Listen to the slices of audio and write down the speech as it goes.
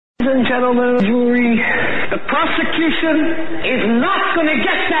Ladies and gentlemen, jury, the prosecution is not going to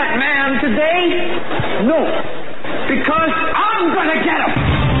get that man today. No, because I'm going to get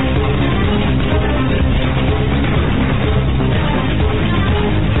him.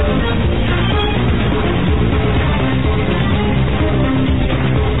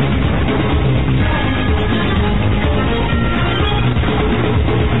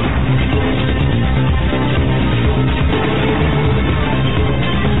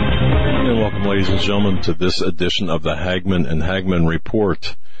 Ladies and gentlemen, to this edition of the Hagmann and Hagmann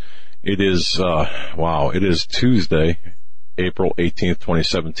Report. It is, it is Tuesday, April 18th,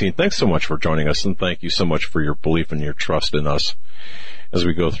 2017. Thanks so much for joining us, and thank you so much for your belief and your trust in us as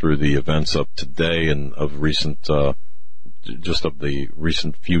we go through the events of today and of recent, just of the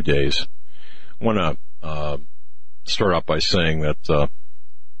recent few days. I want to start out by saying that,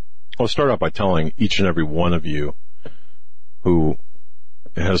 I'll start out by telling each and every one of you who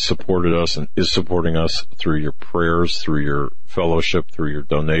has supported us and is supporting us through your prayers, through your fellowship, through your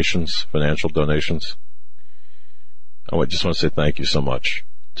donations, financial donations. I just want to say thank you so much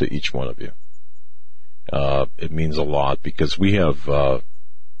to each one of you. It means a lot because we have,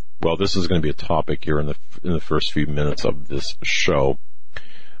 this is going to be a topic here in the first few minutes of this show.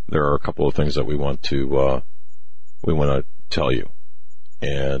 There are a couple of things that we want to tell you,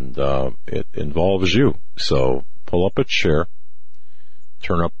 and it involves you. So pull up a chair.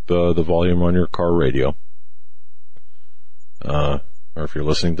 Turn up the volume on your car radio, or if you're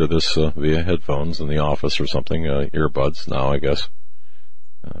listening to this via headphones in the office or something, earbuds now, I guess.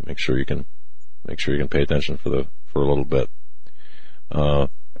 Make sure you can pay attention for a little bit.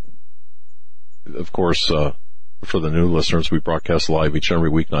 Of course, for the new listeners, we broadcast live each and every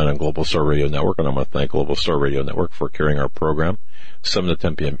weeknight on Global Star Radio Network, and I want to thank Global Star Radio Network for carrying our program 7 to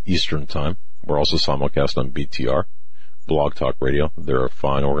 10 p.m. Eastern Time. We're also simulcast on BTR. Blog Talk Radio. They're a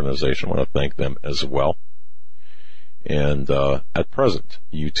fine organization. I want to thank them as well. And at present,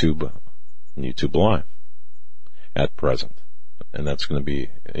 YouTube Live. At present. And that's going to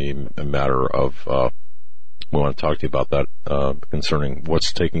be a matter of, we want to talk to you about that concerning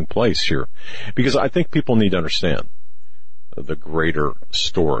what's taking place here. Because I think people need to understand the greater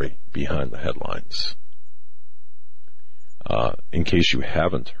story behind the headlines. In case you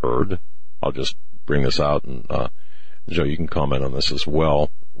haven't heard, I'll just bring this out and Joe, you can comment on this as well.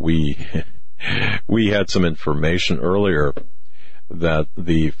 We had some information earlier that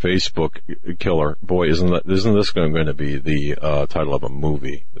the Facebook killer, boy, isn't this going to be the title of a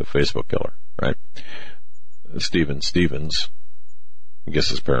movie, The Facebook Killer, right? Steven Stevens. I guess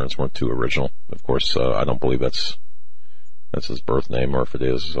his parents weren't too original. Of course, I don't believe that's his birth name, or if it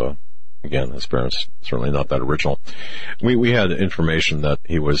is, again, his parents certainly not that original. We had information that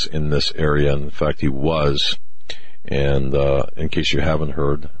he was in this area, and in fact he was. And in case you haven't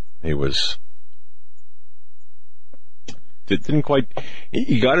heard, he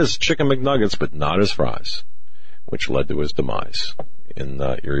got his chicken McNuggets, but not his fries, which led to his demise in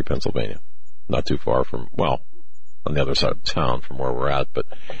Erie, Pennsylvania. Not too far from, on the other side of town from where we're at, but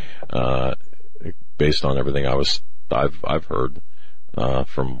based on everything I've heard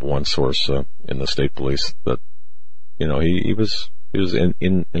from one source in the state police, that he was in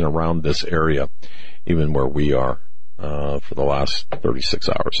and around this area, even where we are. For the last 36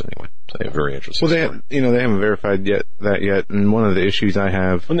 hours anyway. So very interesting. Well, they haven't verified that yet. And one of the issues I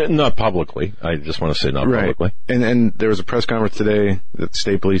have, not publicly. I just want to say not publicly. And there was a press conference today that the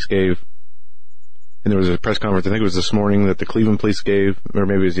state police gave, and there was a press conference, I think it was this morning, that the Cleveland police gave, or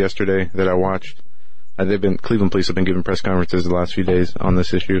maybe it was yesterday that I watched. Cleveland police have been giving press conferences the last few days on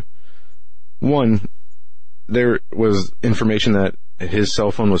this issue. One, there was information that his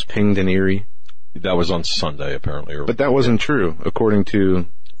cell phone was pinged in Erie. That was on Sunday, apparently. But that wasn't true, according to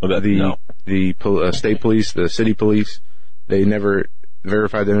the state police, the city police. They never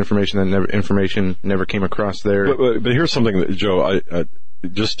verified that information. Information never came across there. But here's something that, Joe,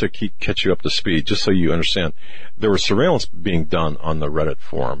 just to catch you up to speed, just so you understand, there was surveillance being done on the Reddit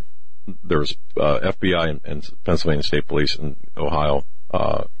forum. There was FBI and Pennsylvania State Police and Ohio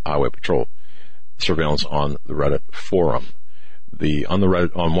Highway Patrol surveillance on the Reddit forum.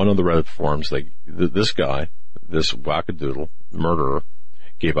 On one of the Reddit forums, this guy, this wackadoodle murderer,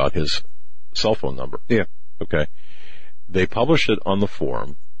 gave out his cell phone number. Yeah. Okay. They published it on the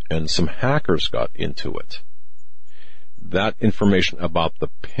forum, and some hackers got into it. That information about the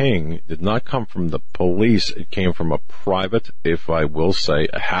ping did not come from the police. It came from a private, if I will say,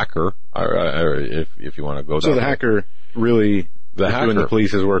 a hacker, or if you want to go down. So the hacker really doing the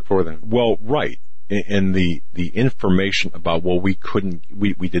police's work for them. Well, right. And the information about, we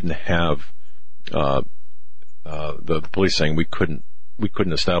didn't have, the police saying we we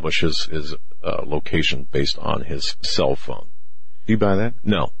couldn't establish his location based on his cell phone. Do you buy that?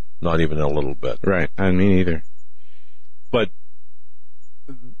 No, not even a little bit. Right, I mean either. But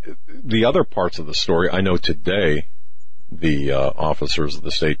the other parts of the story, I know today, the officers,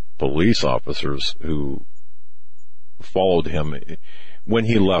 the state police officers who followed him when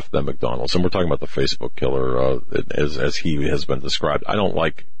he left the McDonald's, and we're talking about the Facebook killer as he has been described. I don't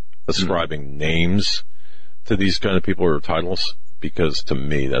like ascribing names to these kind of people or titles, because to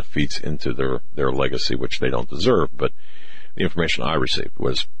me that feeds into their legacy, which they don't deserve. But the information I received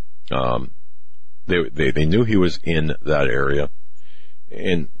was they knew he was in that area,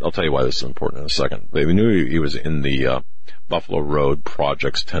 and I'll tell you why this is important in a second. They knew he was in the Buffalo Road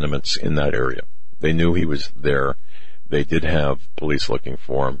projects tenements in that area. They knew he was there. They did have police looking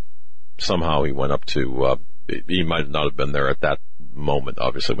for him. Somehow he went up to, he might not have been there at that moment,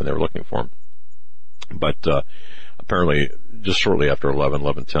 obviously, when they were looking for him. But apparently, just shortly after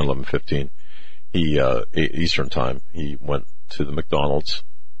 11:10, 11:15, Eastern time, he went to the McDonald's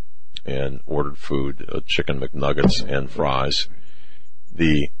and ordered food, chicken McNuggets and fries.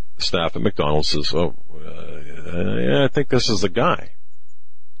 The staff at McDonald's says, I think this is the guy.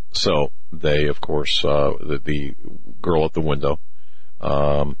 So they, of course, the girl at the window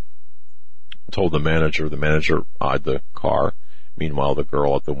told the manager eyed the car. Meanwhile, the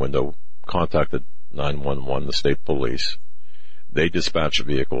girl at the window contacted 911, the state police. They dispatched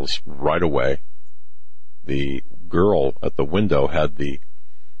vehicles right away. The girl at the window had the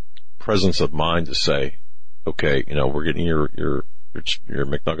presence of mind to say, okay, we're getting your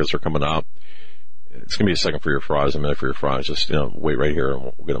McNuggets are coming out. It's going to be a second for your fries, a minute for your fries. Just, wait right here and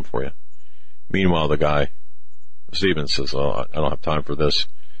we'll get them for you. Meanwhile, the guy, Steven, says, I don't have time for this.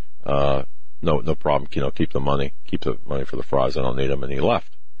 No problem. Keep the money for the fries. I don't need them. And he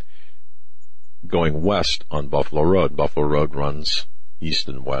left. Going west on Buffalo Road. Buffalo Road runs east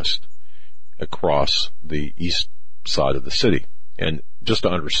and west across the east side of the city. And just to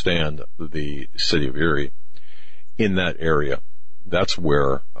understand the city of Erie, in that area, that's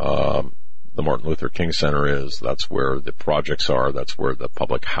where the Martin Luther King Center is. That's where the projects are. That's where the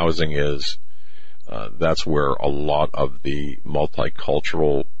public housing is. That's where a lot of the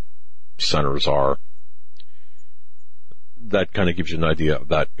multicultural centers are. That kind of gives you an idea of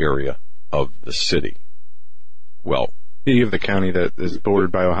that area of the city. Well, you have the county that is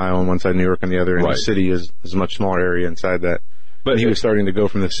bordered by Ohio on one side, New York on the other, and right. The city is a much smaller area inside that. But he was starting to go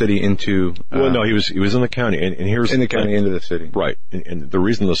from the city into... well, no, he was in the county, and here's... in the county into the city. Right. And the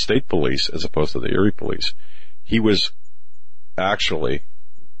reason the state police, as opposed to the Erie police, he was actually,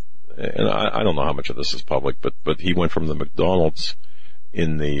 and I don't know how much of this is public, but he went from the McDonald's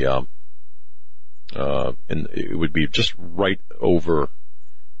in the, it would be just right over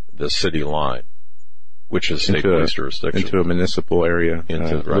the city line, which is state police jurisdiction. Into a municipal area.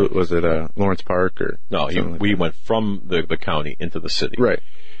 Right. Was it Lawrence Park or? No, we went from the county into the city. Right.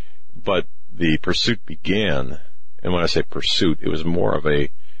 But the pursuit began, and when I say pursuit, it was more of a,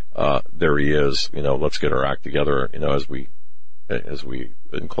 there he is, let's get our act together, as we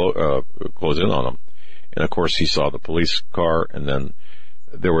close in on him. And of course he saw the police car, and then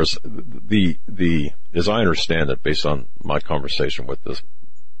there was as I understand it, based on my conversation with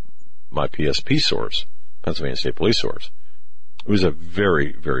my PSP source, Pennsylvania State Police source, it was a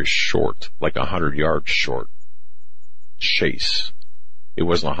very, very short, like 100-yard short chase. It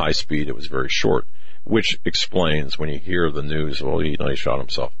wasn't a high speed, it was very short, which explains when you hear the news, well, he shot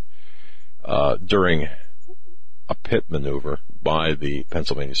himself, during a pit maneuver by the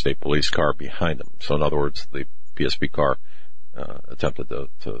Pennsylvania State Police car behind him. So in other words, the PSP car, attempted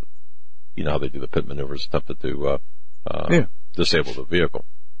to how they do the pit maneuvers, attempted to, disable the vehicle.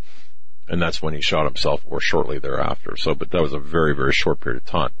 And that's when he shot himself, or shortly thereafter. So, but that was a very, very short period of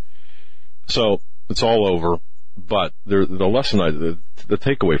time. So it's all over. But the lesson, the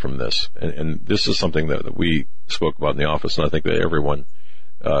takeaway from this, and this is something that we spoke about in the office, and I think that everyone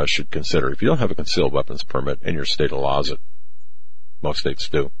should consider. If you don't have a concealed weapons permit and your state allows it, most states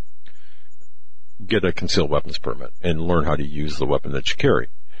do, get a concealed weapons permit and learn how to use the weapon that you carry.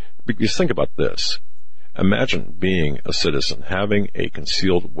 Because think about this. Imagine being a citizen, having a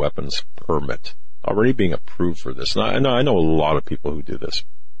concealed weapons permit, already being approved for this. And I know a lot of people who do this.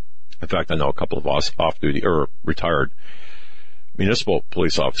 In fact, I know a couple of off-duty or retired municipal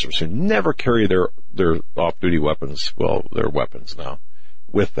police officers who never carry their off-duty weapons, well, their weapons now,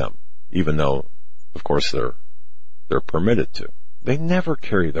 with them, even though, of course, they're permitted to. They never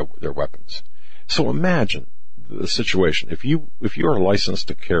carry their weapons. So imagine the situation. If you are licensed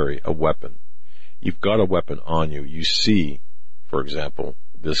to carry a weapon, you've got a weapon on you. You see, for example,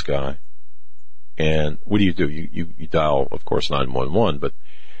 this guy, And what do? You dial, of course, 911, but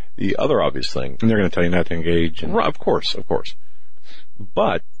the other obvious thing... And they're going to tell you not to engage. Right, of course.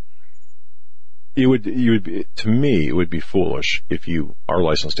 But to me, it would be foolish if you are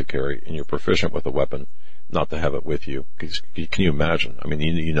licensed to carry and you're proficient with a weapon not to have it with you. Can you imagine? I mean,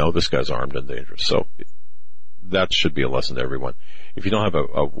 you know this guy's armed and dangerous. So that should be a lesson to everyone. If you don't have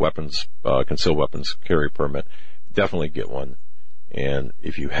a concealed weapons carry permit, definitely get one. And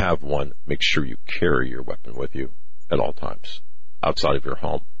if you have one, make sure you carry your weapon with you at all times outside of your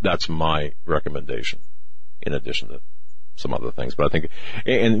home. That's my recommendation, in addition to some other things. But I think,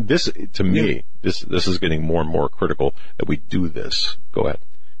 and this, to me, this is getting more and more critical that we do this. Go ahead.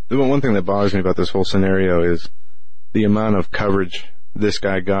 The one thing that bothers me about this whole scenario is the amount of coverage this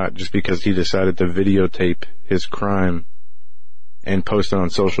guy got just because he decided to videotape his crime and post it on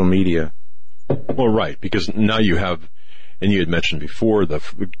social media. Well, right, because now you have, and you had mentioned before, the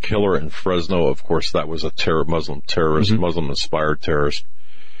killer in Fresno, of course, that was a Muslim terrorist, Muslim-inspired terrorist.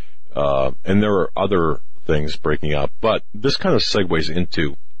 And there are other things breaking out. But this kind of segues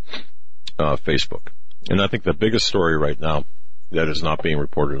into Facebook. And I think the biggest story right now that is not being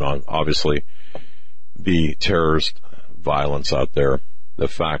reported on, obviously, the terrorist violence out there, the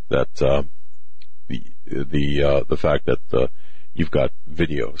fact that the fact that you've got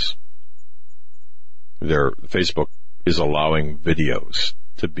videos. Facebook is allowing videos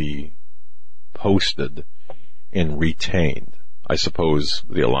to be posted and retained. I suppose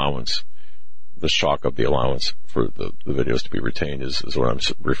the shock of the allowance for the videos to be retained is what I'm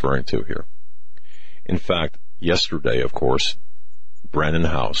referring to here. In fact, yesterday, of course, Brandon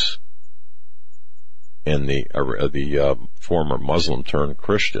House and the former Muslim turned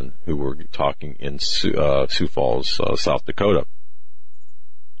Christian who were talking in Sioux Falls, South Dakota,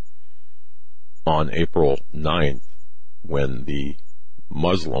 on April 9th, when the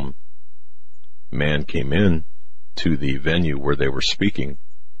Muslim man came in to the venue where they were speaking,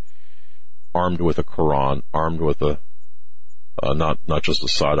 armed with a Quran, armed with a not just a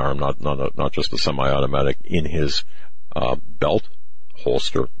sidearm, not just a semi-automatic in his belt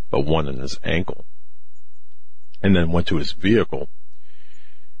holster, but one in his ankle, and then went to his vehicle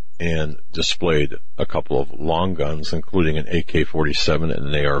and displayed a couple of long guns, including an AK-47 and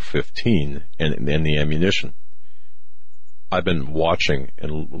an AR-15, and the ammunition. I've been watching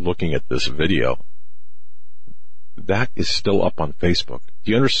and looking at this video. That is still up on Facebook.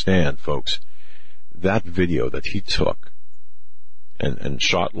 Do you understand, folks? That video that he took and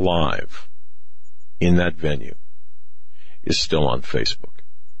shot live in that venue is still on Facebook.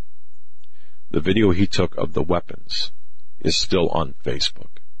 The video he took of the weapons is still on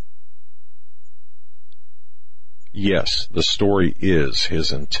Facebook. Yes, the story is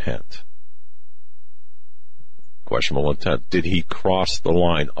his intent. Questionable intent. Did he cross the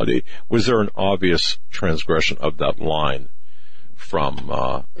line? Was there an obvious transgression of that line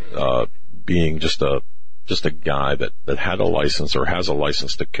from being just a guy that had a license or has a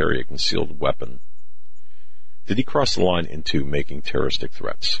license to carry a concealed weapon? Did he cross the line into making terroristic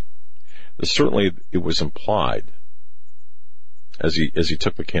threats? Certainly, it was implied as he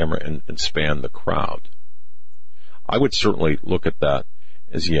took the camera and spanned the crowd. I would certainly look at that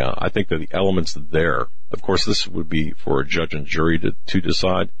as, I think that the elements there, of course, this would be for a judge and jury to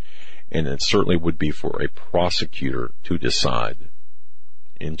decide, and it certainly would be for a prosecutor to decide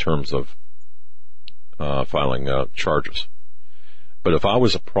in terms of filing charges. But if I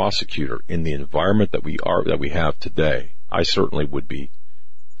was a prosecutor in the environment that we have today, I certainly would be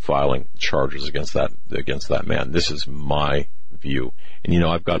filing charges against that man. This is my view. And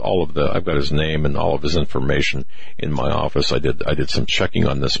I've got his name and all of his information in my office. I did some checking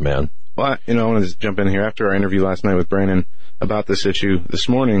on this man. Well, I want to jump in here. After our interview last night with Brandon about this issue, this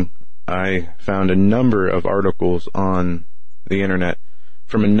morning I found a number of articles on the internet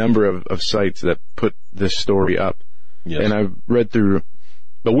from a number of sites that put this story up. Yes. And I read through.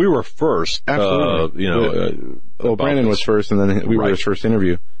 But we were first. Absolutely. Brandon was first, and then we were his first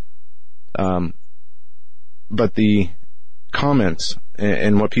interview. But the comments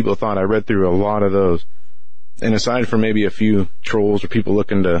and what people thought, I read through a lot of those. And aside from maybe a few trolls or people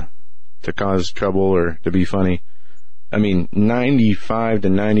looking to cause trouble or to be funny, 95 to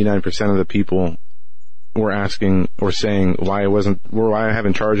 99% of the people were asking or saying why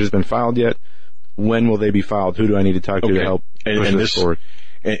haven't charges been filed yet? When will they be filed? Who do I need to talk to help push this forward?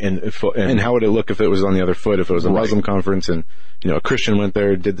 And how would it look if it was on the other foot? If it was a Muslim conference and a Christian went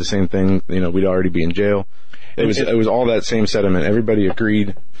there, did the same thing, we'd already be in jail. It was all that same sentiment. Everybody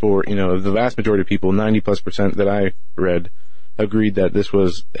agreed for the vast majority of people, 90+% that I read, agreed that this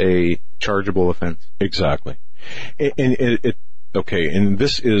was a chargeable offense. Exactly. And Okay, and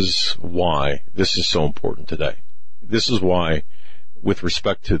this is why this is so important today. This is why, with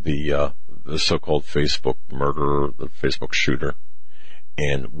respect to the so-called Facebook murderer, the Facebook shooter,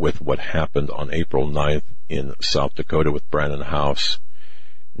 and with what happened on April 9th in South Dakota with Brandon House,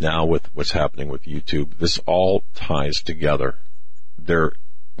 now with what's happening with YouTube, this all ties together.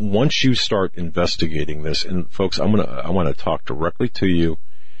 Once you start investigating this, and folks, I want to talk directly to you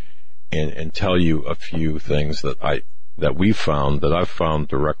and tell you a few things that I've found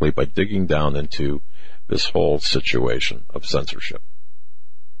directly by digging down into this whole situation of censorship,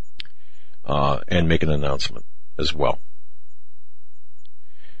 and make an announcement as well.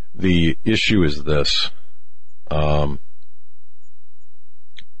 The issue is this. Well,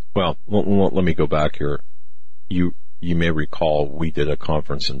 let me go back here. You may recall we did a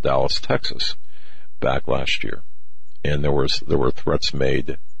conference in Dallas, Texas, back last year, and there were threats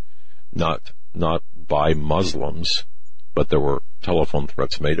made, not by Muslims, but there were telephone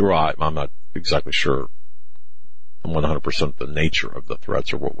threats made. I'm not exactly sure 100% the nature of the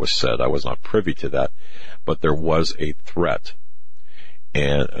threats or what was said. I was not privy to that, but there was a threat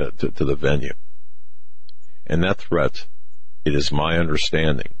and to the venue, and that threat, it is my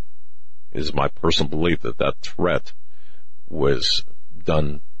understanding, it is my personal belief that threat was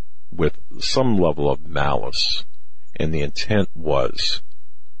done with some level of malice, and the intent was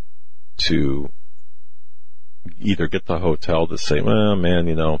to either get the hotel to say, well, man,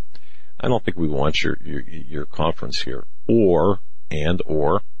 I don't think we want your conference here, or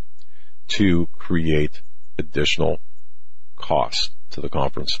to create additional cost to the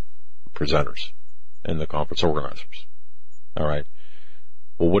conference presenters and the conference organizers. All right.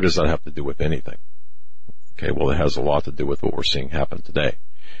 Well, what does that have to do with anything? Okay, well, it has a lot to do with what we're seeing happen today,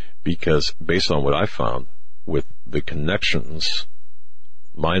 because based on what I found with the connections,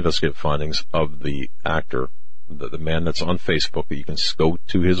 my investigative findings of the actor, the man that's on Facebook, that you can go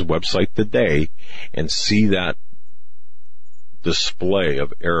to his website today and see that display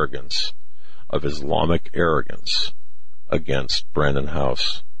of arrogance, of Islamic arrogance against Brandon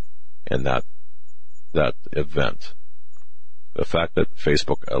House and that event. The fact that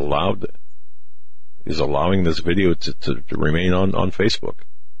Facebook is allowing this video to remain on Facebook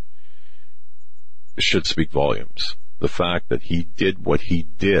should speak volumes. The fact that he did what he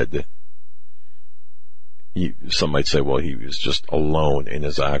did, some might say, well, he was just alone in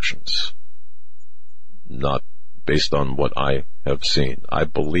his actions. Not based on what I have seen. I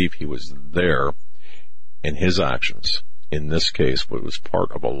believe he was there in his actions. In this case, what was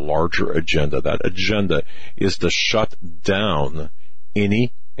part of a larger agenda. That agenda is to shut down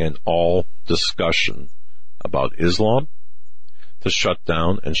any and all discussion about Islam, to shut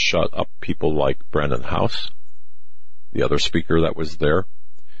down and shut up people like Brandon House, the other speaker that was there,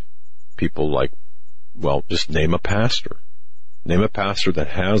 people like, well, just name a pastor. Name a pastor that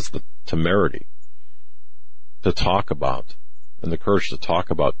has the temerity to talk about and the courage to talk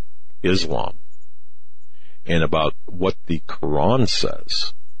about Islam and about what the Quran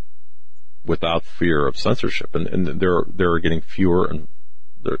says without fear of censorship. And there are getting fewer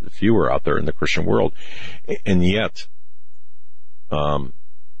out there in the Christian world. And yet, well,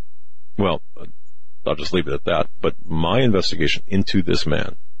 I'll just leave it at that. But my investigation into this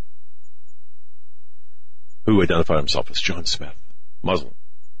man, who identified himself as John Smith,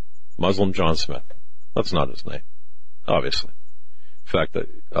 Muslim John Smith. That's not his name, obviously. In fact,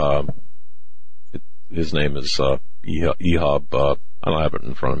 his name is Ehab. I don't have it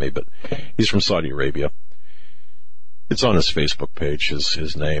in front of me, but he's from Saudi Arabia. It's on his Facebook page,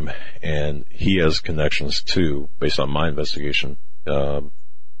 his name, and he has connections to, based on my investigation,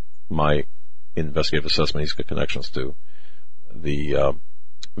 my investigative assessment, he's got connections to the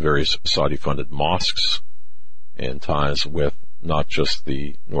various Saudi-funded mosques and ties with not just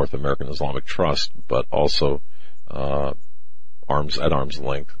the North American Islamic Trust, but also at arm's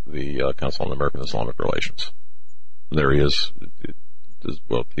length, the Council on American Islamic Relations. There he is.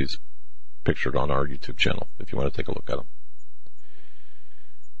 Well, he's pictured on our YouTube channel if you want to take a look at him.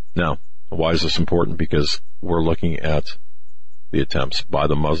 Now, why is this important? Because we're looking at the attempts by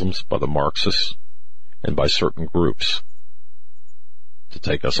the Muslims, by the Marxists, and by certain groups to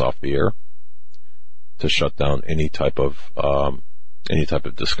take us off the air, to shut down any type of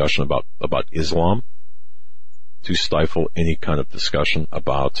discussion about Islam, to stifle any kind of discussion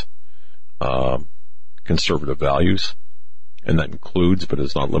about conservative values, and that includes, but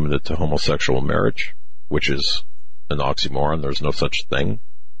is not limited to, homosexual marriage, which is an oxymoron. There's no such thing.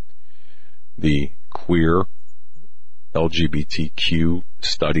 The queer LGBTQ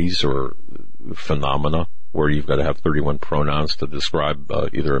studies or phenomena where you've got to have 31 pronouns to describe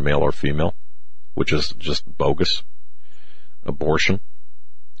either a male or female, which is just bogus. abortion,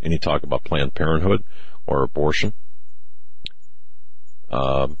 any talk about Planned Parenthood or abortion,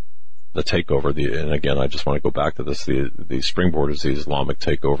 the takeover, and again, I just want to go back to this, the springboard is the Islamic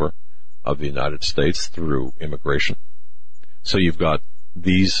takeover of the United States through immigration. So you've got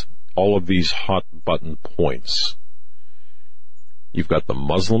all of these hot button points. You've got the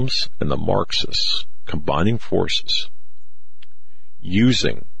Muslims and the Marxists combining forces,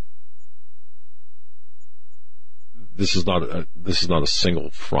 using, this is not a single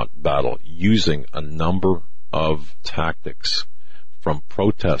front battle, using a number of tactics, from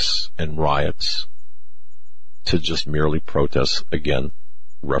protests and riots to just merely protests. Again,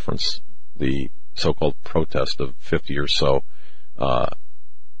 reference the so-called protest of 50 or so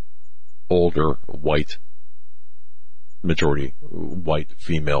older white, majority white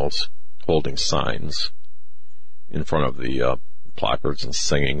females holding signs in front of the placards and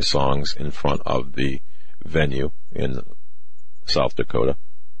singing songs in front of the venue in South Dakota,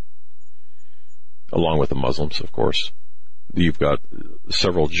 along with the Muslims, of course. You've got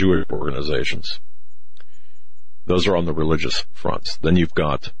several Jewish organizations. Those are on the religious fronts. Then you've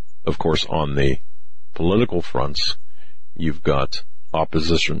got, of course, on the political fronts, you've got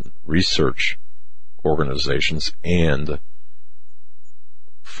opposition research organizations and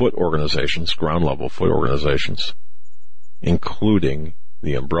foot organizations, ground-level foot organizations, including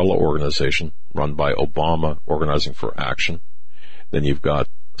the umbrella organization run by Obama, Organizing for Action. Then you've got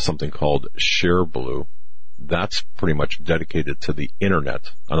something called Share Blue. That's pretty much dedicated to the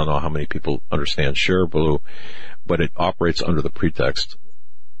internet. I don't know how many people understand Share Blue, but it operates under the pretext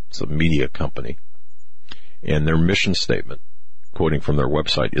it's a media company. And their mission statement, quoting from their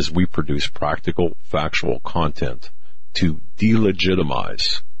website, is, "We produce practical, factual content to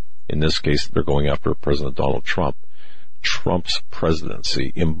delegitimize," in this case they're going after President Donald Trump, Trump's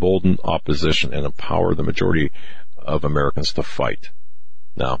presidency, embolden opposition, and empower the majority of Americans to fight.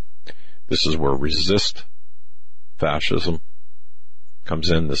 Now, this is where resist fascism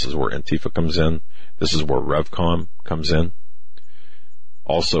comes in. This is where Antifa comes in. This is where RevCom comes in.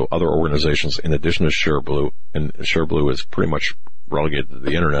 Also, other organizations, in addition to Share Blue, and Share Blue is pretty much relegated to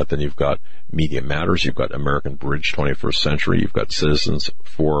the internet. Then you've got Media Matters, you've got American Bridge 21st Century, you've got Citizens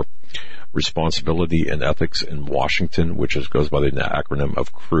for Responsibility and Ethics in Washington, which goes by the acronym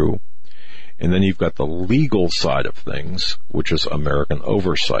of CREW. And then you've got the legal side of things, which is American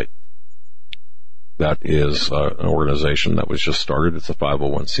Oversight. That is an organization that was just started. It's a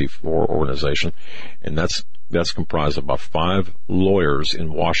 501c4 organization, and that's comprised of about 5 lawyers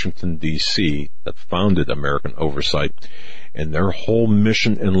in Washington, D.C. that founded American Oversight, and their whole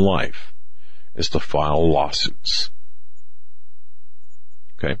mission in life is to file lawsuits.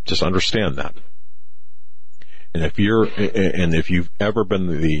 Okay, just understand that. And if you've ever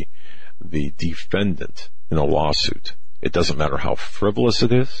been the defendant in a lawsuit, it doesn't matter how frivolous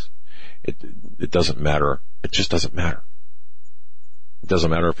it is. It doesn't matter. It just doesn't matter. It doesn't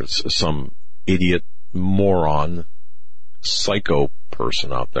matter if it's some idiot, moron, psycho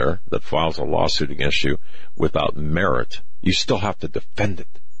person out there that files a lawsuit against you without merit. You still have to defend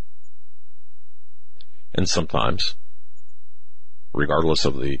it. And sometimes, regardless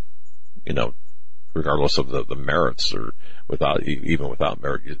of the merits, or even without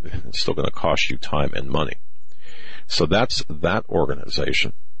merit, it's still going to cost you time and money. So that's that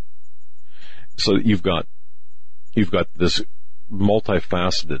organization. So you've got this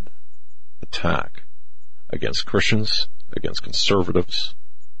multifaceted attack against Christians, against conservatives,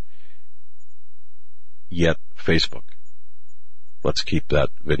 yet Facebook. Let's keep that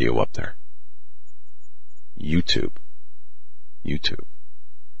video up there. YouTube.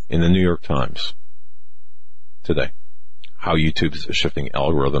 In the New York Times today, how YouTube's shifting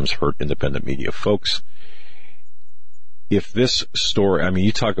algorithms hurt independent media. Folks, if this story,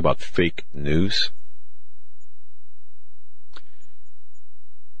 you talk about fake news.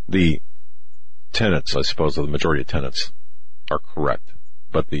 The tenets, I suppose, of the majority of tenets are correct,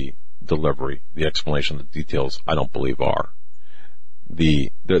 but the delivery, the explanation, the details, I don't believe are.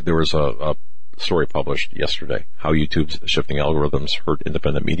 There was a story published yesterday, how YouTube's shifting algorithms hurt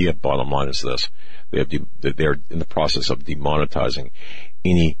independent media. Bottom line is this: they're in the process of demonetizing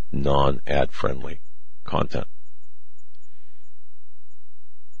any non-ad friendly content.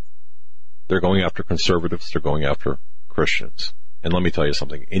 They're going after conservatives. They're going after Christians. And let me tell you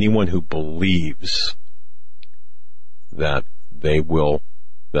something. Anyone who believes that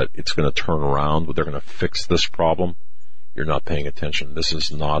that it's going to turn around, that they're going to fix this problem, you're not paying attention. This is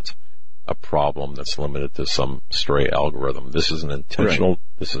not a problem that's limited to some stray algorithm. This is an intentional.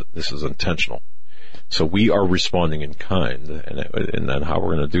 Right. This is intentional. So we are responding in kind, and then how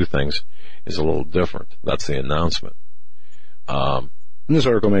we're going to do things is a little different. That's the announcement. And this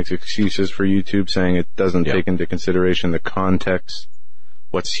article makes excuses for YouTube, saying it doesn't take into consideration the context,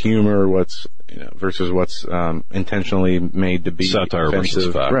 what's humor, what's versus what's intentionally made to be satire offensive.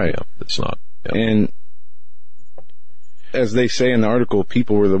 versus fact. Right. Yeah, it's not. Yeah. And as they say in the article,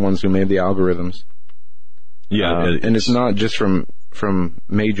 people were the ones who made the algorithms. Yeah, and it's not just from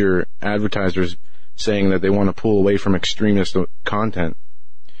major advertisers saying that they want to pull away from extremist content.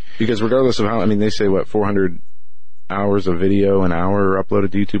 Because regardless of how, they say 400 hours of video an hour are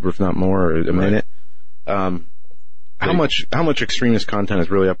uploaded to YouTube, or if not more, or a minute. How much extremist content is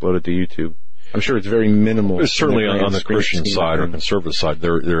really uploaded to YouTube? I'm sure it's very minimal. Certainly on the Christian side or conservative side,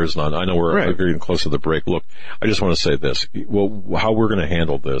 there is none. I know we're getting close to the break. Look, I just want to say this. Well, how we're going to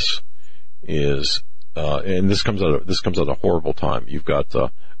handle this is, and this comes at a horrible time. You've got,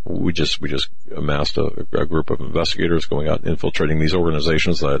 we just amassed a group of investigators going out and infiltrating these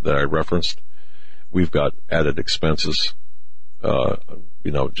organizations that I referenced. We've got added expenses,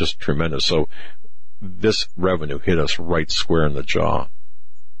 just tremendous. So this revenue hit us right square in the jaw.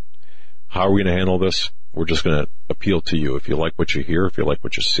 How are we going to handle this? We're just going to appeal to you. If you like what you hear, if you like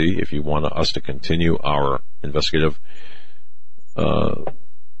what you see, if you want us to continue our investigative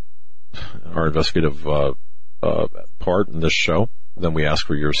part in this show, then we ask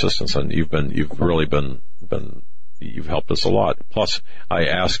for your assistance. And you've helped us a lot. Plus,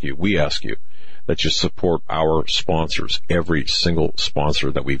 we ask you that you support our sponsors, every single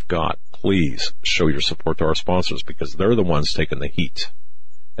sponsor that we've got. Please show your support to our sponsors, because they're the ones taking the heat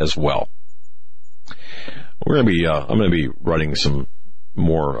as well. I'm going to be writing some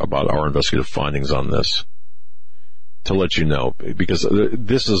more about our investigative findings on this to let you know, because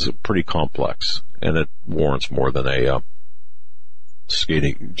this is pretty complex and it warrants more than a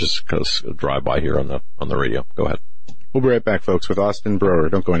drive-by here on the radio. Go ahead. We'll be right back, folks, with Austin Broer.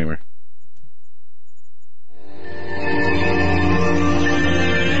 Don't go anywhere.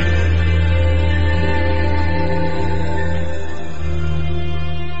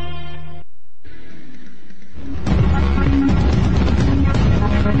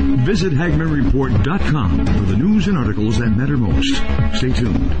 Visit HagmannReport.com for the news and articles that matter most. Stay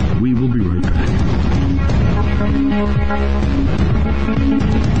tuned. We will be right back.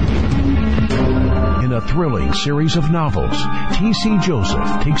 In a thrilling series of novels, T.C.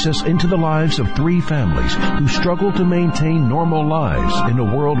 Joseph takes us into the lives of three families who struggle to maintain normal lives in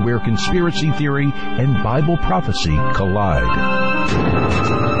a world where conspiracy theory and Bible prophecy collide.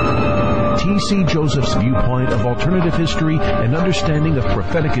 T.C. Joseph's viewpoint of alternative history and understanding of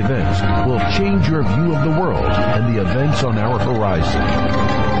prophetic events will change your view of the world and the events on our horizon.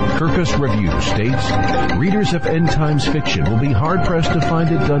 Kirkus Review states, readers of end times fiction will be hard-pressed to find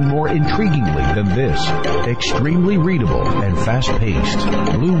it done more intriguingly than this. Extremely readable and fast-paced.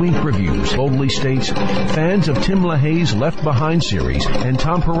 Blue Wink Reviews boldly states, fans of Tim LaHaye's Left Behind series and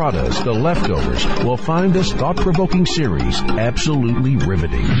Tom Perrotta's The Leftovers will find this thought-provoking series absolutely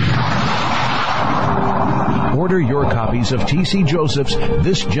riveting. Order your copies of T.C. Joseph's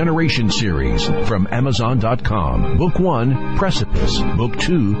This Generation series from Amazon.com. Book 1, Precipice. Book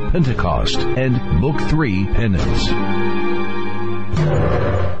 2, Pentecost. And Book 3, Penance.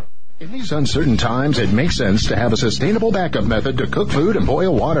 In these uncertain times, it makes sense to have a sustainable backup method to cook food and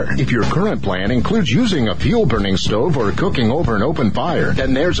boil water. If your current plan includes using a fuel-burning stove or cooking over an open fire,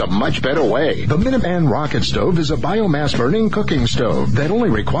 then there's a much better way. The Minuteman Rocket Stove is a biomass-burning cooking stove that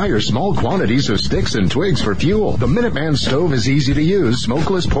only requires small quantities of sticks and twigs for fuel. The Minuteman Stove is easy to use,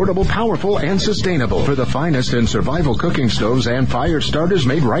 smokeless, portable, powerful, and sustainable. For the finest in survival cooking stoves and fire starters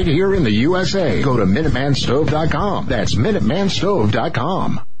made right here in the USA, go to MinutemanStove.com. That's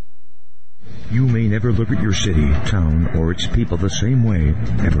MinutemanStove.com. You may never look at your city, town, or its people the same way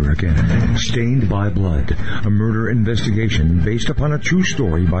ever again. Stained by Blood, a murder investigation based upon a true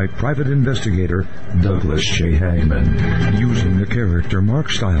story by private investigator Douglas J. Hagmann. Using the character Mark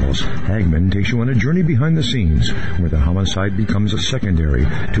Stiles, Hagmann takes you on a journey behind the scenes where the homicide becomes a secondary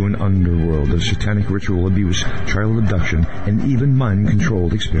to an underworld of satanic ritual abuse, child abduction, and even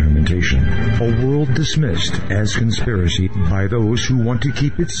mind-controlled experimentation. A world dismissed as conspiracy by those who want to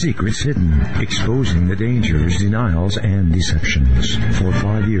keep its secrets hidden, exposing the dangers, denials, and deceptions. For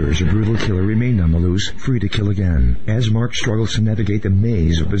 5 years, a brutal killer remained on the loose, free to kill again. As Mark struggles to navigate the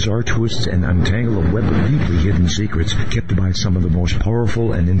maze of bizarre twists and untangle a web of deeply hidden secrets kept by some of the most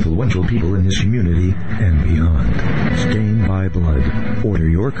powerful and influential people in his community and beyond. Stained by Blood. Order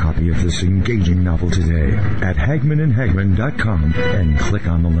your copy of this engaging novel today at HagmannandHagmann.com and click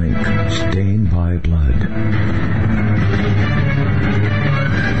on the link. Stained by Blood.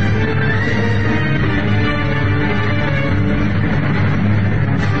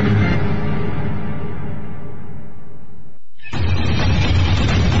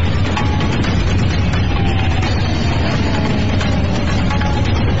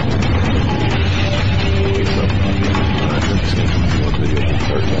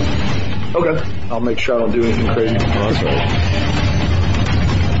 I'll make sure I don't do anything crazy. That's right.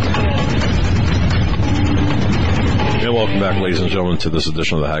 And welcome back, ladies and gentlemen, to this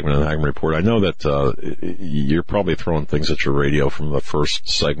edition of the Hagmann and Hagmann Report. I know that you're probably throwing things at your radio from the first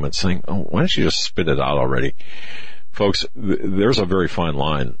segment saying, oh, why don't you just spit it out already? Folks, there's a very fine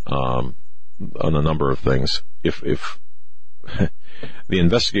line on a number of things. If the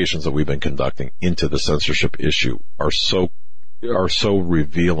investigations that we've been conducting into the censorship issue are so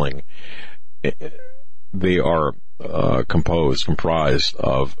revealing, they are comprised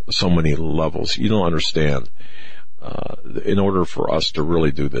of so many levels. You don't understand. In order for us to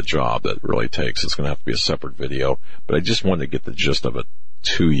really do the job that it really takes, it's going to have to be a separate video, but I just wanted to get the gist of it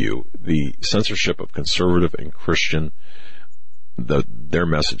to you. The censorship of conservative and Christian, their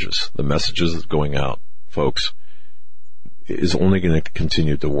messages, the messages going out, folks, is only going to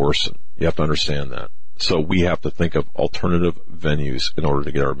continue to worsen. You have to understand that. So we have to think of alternative venues in order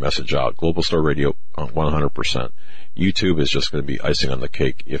to get our message out. Global Star Radio, 100%. YouTube is just going to be icing on the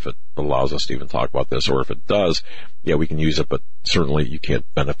cake if it allows us to even talk about this, or if it does, yeah, we can use it, but certainly you can't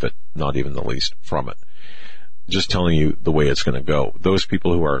benefit, not even the least, from it. Just telling you the way it's going to go. Those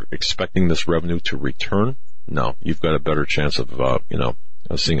people who are expecting this revenue to return, no, you've got a better chance of,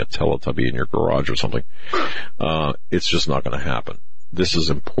 seeing a Teletubby in your garage or something. It's just not going to happen. This is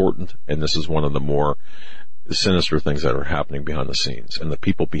important, and this is one of the more sinister things that are happening behind the scenes. And the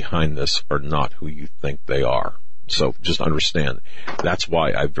people behind this are not who you think they are. So just understand. That's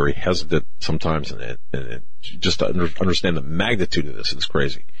why I'm very hesitant sometimes, and just to understand the magnitude of this is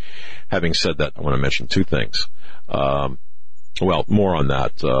crazy. Having said that, I want to mention two things. More on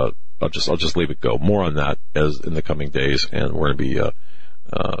that. I'll just leave it go. More on that as in the coming days, and we're going to be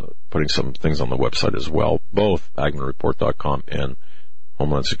putting some things on the website as well, both HagmannReport.com and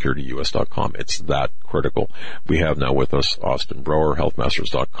HomelandSecurityUS.com. It's that critical. We have now with us Austin Brower,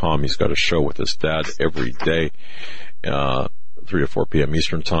 HealthMasters.com. He's got a show with his dad every day, 3 to 4 p.m.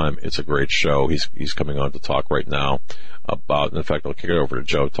 Eastern Time. It's a great show. He's coming on to talk right now about, in fact, I'll kick it over to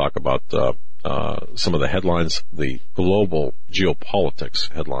Joe, talk about some of the headlines, the global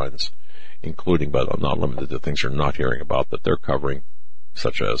geopolitics headlines, including, but not limited to, things you're not hearing about that they're covering,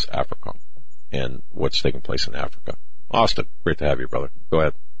 such as Africa and what's taking place in Africa. Austin, great to have you, brother. Go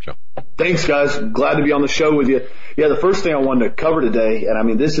ahead, Joe. Thanks, guys. Glad to be on the show with you. Yeah, the first thing I wanted to cover today, and I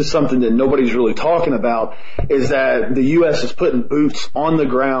mean, this is something that nobody's really talking about, is that the U.S. is putting boots on the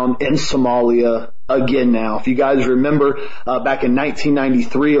ground in Somalia again now. If you guys remember, back in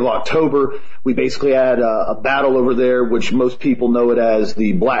 1993 of October, we basically had a battle over there, which most people know it as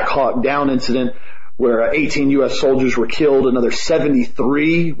the Black Hawk Down incident, where 18 U.S. soldiers were killed, another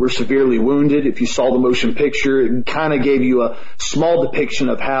 73 were severely wounded. If you saw the motion picture, it kind of gave you a small depiction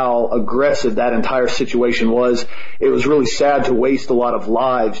of how aggressive that entire situation was. It was really sad to waste a lot of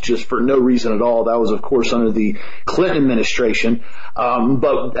lives just for no reason at all. That was, of course, under the Clinton administration.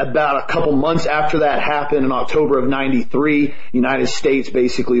 But about a couple months after that happened, in October of 93, United States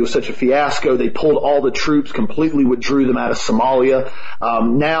basically was such a fiasco, they pulled all the troops, completely withdrew them out of Somalia.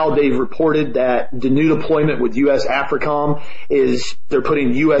 Now they've reported that the new deployment with U.S. AFRICOM is they're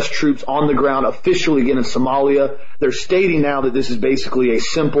putting U.S. troops on the ground officially again in Somalia. They're stating now that this is basically a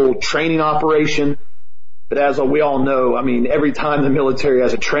simple training operation. But as we all know, I mean, every time the military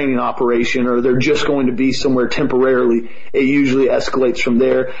has a training operation or they're just going to be somewhere temporarily, it usually escalates from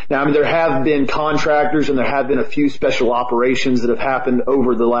there. Now, I mean, there have been contractors and there have been a few special operations that have happened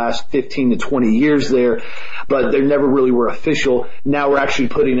over the last 15 to 20 years there, but they never really were official. Now we're actually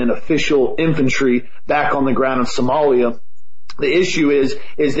putting in official infantry back on the ground in Somalia. The issue is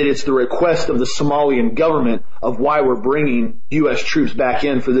that it's the request of the Somalian government of why we're bringing U.S. troops back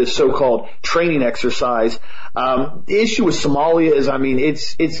in for this so-called training exercise. The issue with Somalia is, I mean,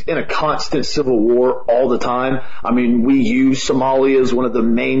 it's in a constant civil war all the time. I mean, we use Somalia as one of the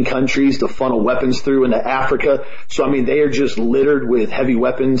main countries to funnel weapons through into Africa. So, I mean, they are just littered with heavy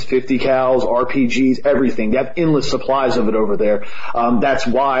weapons, 50 cals, RPGs, everything. They have endless supplies of it over there. That's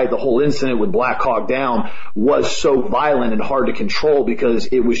why the whole incident with Black Hawk Down was so violent and hard to control, because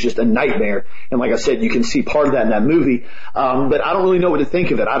it was just a nightmare. And like I said, you can see part of that in that movie. But I don't really know what to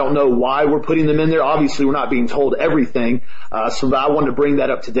think of it. I don't know why we're putting them in there. Obviously, we're not being told everything. So I wanted to bring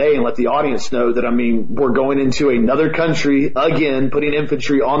that up today and let the audience know that, I mean, we're going into another country again, putting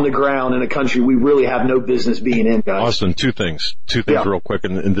infantry on the ground in a country we really have no business being in, guys. Austin, two things real quick,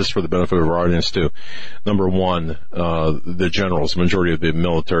 and this for the benefit of our audience too. Number one, the generals, majority of the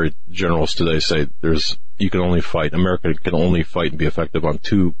military generals today say you can only fight, America can only fight and be effective on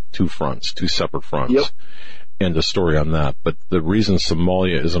two fronts, two separate fronts. Yep. And the story on that. But the reason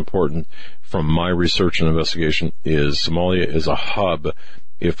Somalia is important from my research and investigation is Somalia is a hub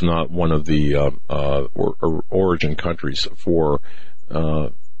if not one of the origin countries for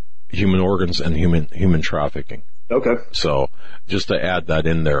human organs and human trafficking. Okay. So just to add that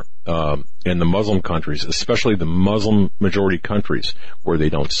in there, in the Muslim countries, especially the Muslim majority countries where they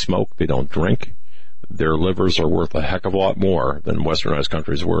don't smoke, they don't drink, their livers are worth a heck of a lot more than westernized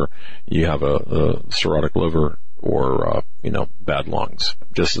countries where you have a cirrhotic liver or, bad lungs.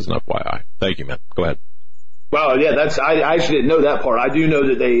 Just as an FYI. Thank you, man. Go ahead. Well, yeah, I actually didn't know that part. I do know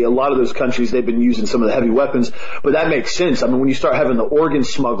that a lot of those countries, they've been using some of the heavy weapons, but that makes sense. I mean, when you start having the organ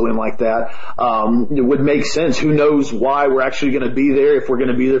smuggling like that, it would make sense. Who knows why we're actually going to be there, if we're going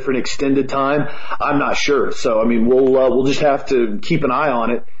to be there for an extended time? I'm not sure. So, I mean, we'll just have to keep an eye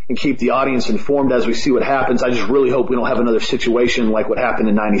on it and keep the audience informed as we see what happens. I just really hope we don't have another situation like what happened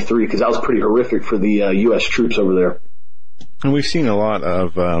in 93, because that was pretty horrific for the U.S. troops over there. And we've seen a lot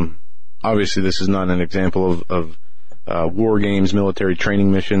of, obviously, this is not an example of war games, military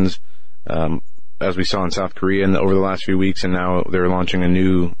training missions, as we saw in South Korea over the last few weeks, and now they're launching a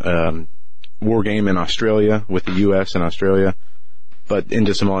new war game in Australia with the U.S. and Australia. But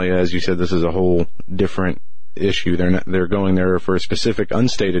into Somalia, as you said, this is a whole different issue. They're going there for a specific,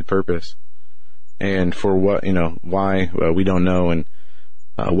 unstated purpose, and for what, why, we don't know, and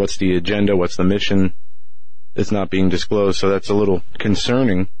what's the agenda, what's the mission. It's not being disclosed, so that's a little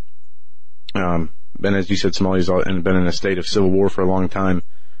concerning. And as you said, Somalia's been in a state of civil war for a long time.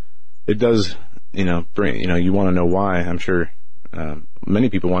 It does, bring, you want to know why. I'm sure many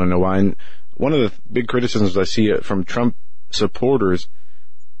people want to know why. And one of the big criticisms I see from Trump supporters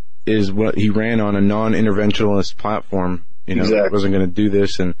is what he ran on a non-interventionist platform. Exactly. Wasn't going to do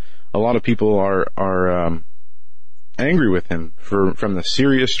this, and a lot of people are angry with him from the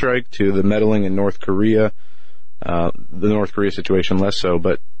Syria strike to the meddling in North Korea. The North Korea situation less so,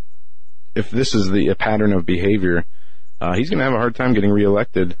 but if this is a pattern of behavior, he's going to have a hard time getting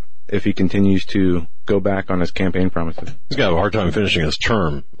reelected if he continues to go back on his campaign promises. He's going to have a hard time finishing his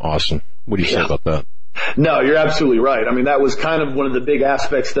term, Austin. What do you say about that? No, you're absolutely right. I mean, that was kind of one of the big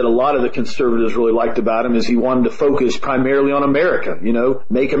aspects that a lot of the conservatives really liked about him, is he wanted to focus primarily on America,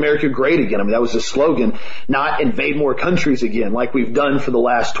 make America great again. I mean, that was his slogan, not invade more countries again, like we've done for the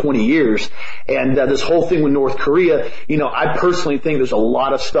last 20 years. And this whole thing with North Korea, I personally think there's a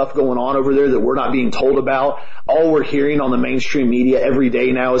lot of stuff going on over there that we're not being told about. All we're hearing on the mainstream media every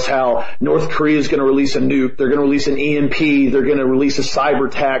day now is how North Korea is going to release a nuke, they're going to release an EMP, they're going to release a cyber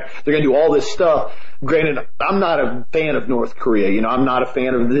attack, they're going to do all this stuff. Granted, I'm not a fan of North Korea. I'm not a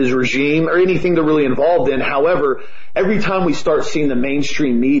fan of his regime or anything they're really involved in. However, every time we start seeing the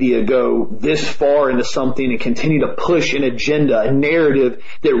mainstream media go this far into something and continue to push an agenda, a narrative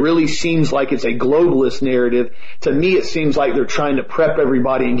that really seems like it's a globalist narrative, to me it seems like they're trying to prep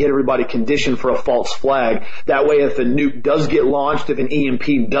everybody and get everybody conditioned for a false flag. That way, if a nuke does get launched, if an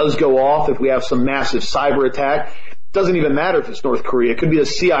EMP does go off, if we have some massive cyber attack, doesn't even matter if it's North Korea. It could be the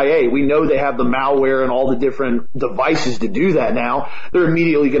CIA. We know they have the malware and all the different devices to do that now. They're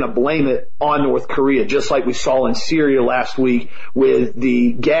immediately going to blame it on North Korea, just like we saw in Syria last week with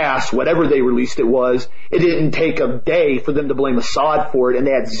the gas, whatever they released it was. It didn't take a day for them to blame Assad for it, and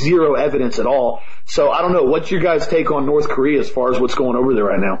they had zero evidence at all. So I don't know. What's your guys' take on North Korea as far as what's going over there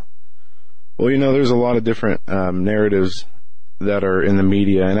right now? Well, there's a lot of different narratives that are in the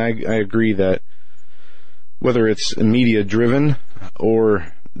media, and I agree that whether it's media driven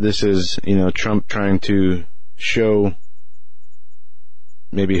or this is, Trump trying to show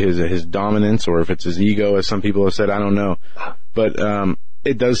maybe his dominance, or if it's his ego, as some people have said, I don't know. But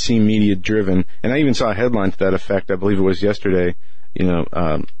it does seem media driven. And I even saw a headline to that effect, I believe it was yesterday.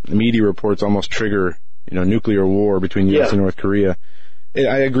 Media reports almost trigger, nuclear war between U.S. and North Korea.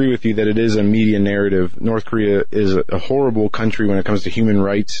 I agree with you that it is a media narrative. North Korea is a horrible country when it comes to human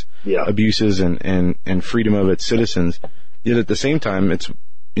rights abuses and freedom of its citizens. Yet at the same time, it's,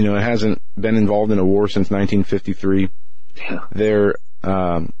 it hasn't been involved in a war since 1953. Yeah.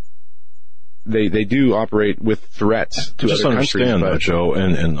 They do operate with threats to just other understand countries. That, Joe,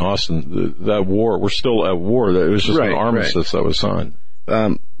 and Austin, that war, we're still at war. It was just an armistice that was signed.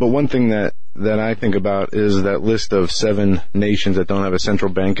 But one thing that I think about is that list of 7 nations that don't have a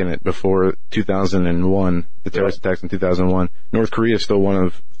central bank in it before 2001, the terrorist attacks in 2001. North Korea is still one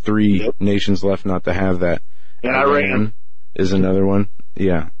of 3 nations left not to have that. And Iran is another one.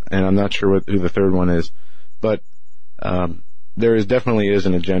 Yeah. And I'm not sure who the third one is. But there definitely is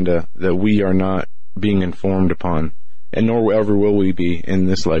an agenda that we are not being informed upon, and nor ever will we be in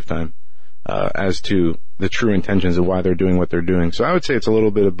this lifetime, as to the true intentions of why they're doing what they're doing. So I would say it's a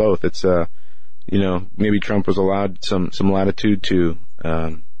little bit of both. It's, maybe Trump was allowed some latitude to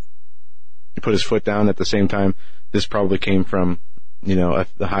put his foot down. At the same time, this probably came from the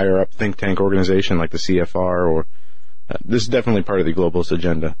higher up think tank organization like the CFR, or this is definitely part of the globalist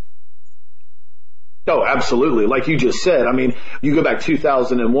agenda. Oh, absolutely. Like you just said, I mean, you go back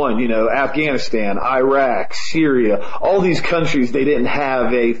 2001, Afghanistan, Iraq, Syria, all these countries, they didn't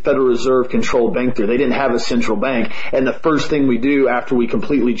have a Federal Reserve controlled bank there. They didn't have a central bank. And the first thing we do after we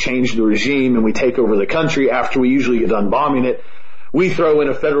completely change the regime and we take over the country, after we usually get done bombing it, we throw in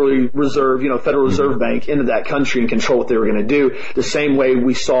a Federal Reserve Bank into that country and control what they were going to do. The same way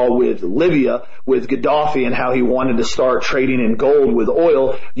we saw with Libya, with Gaddafi and how he wanted to start trading in gold with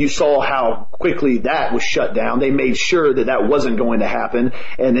oil. You saw how quickly that was shut down. They made sure that wasn't going to happen.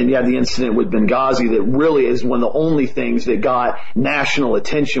 And then you had the incident with Benghazi that really is one of the only things that got national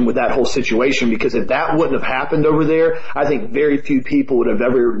attention with that whole situation, because if that wouldn't have happened over there, I think very few people would have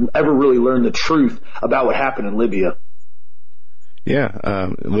ever really learned the truth about what happened in Libya.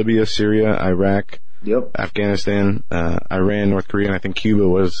 Yeah, Libya, Syria, Iraq, Afghanistan, Iran, North Korea, and I think Cuba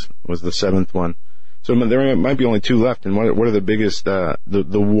was the seventh one. So there might be only two left. And what are the biggest, the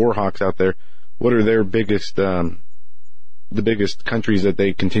war hawks out there? What are their biggest, the biggest countries that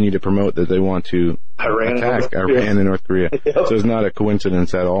they continue to promote that they want to attack? Iran and North Korea. So it's not a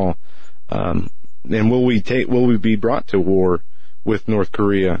coincidence at all. And will we be brought to war with North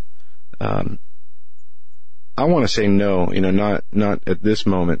Korea? I want to say no, not at this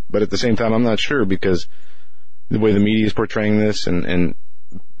moment, but at the same time, I'm not sure, because the way the media is portraying this, and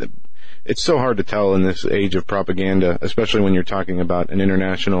it's so hard to tell in this age of propaganda, especially when you're talking about an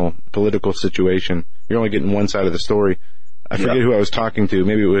international political situation. You're only getting one side of the story. I forget who I was talking to.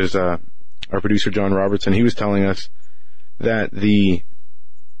 Maybe it was our producer, Jon Robertson. He was telling us that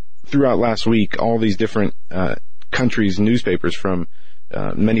throughout last week, all these different countries' newspapers from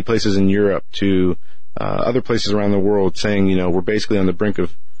many places in Europe to other places around the world saying, we're basically on the brink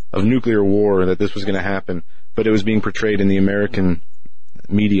of nuclear war, that this was going to happen, but it was being portrayed in the American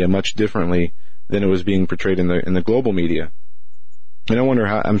media much differently than it was being portrayed in the global media. And I wonder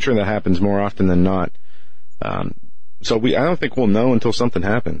I'm sure that happens more often than not. So I don't think we'll know until something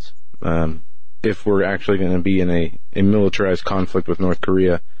happens, if we're actually going to be in a militarized conflict with North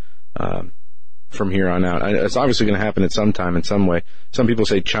Korea, from here on out. It's obviously going to happen at some time in some way. Some people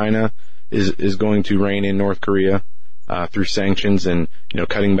say China is going to rein in North Korea through sanctions and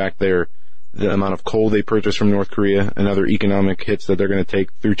cutting back the amount of coal they purchase from North Korea and other economic hits that they're going to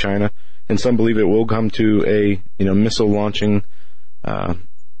take through China. And some believe it will come to a missile launching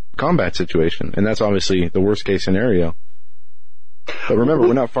combat situation, and that's obviously the worst case scenario. But remember,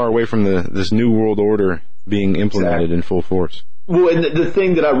 we're not far away from this new world order being implemented in full force. Well, and the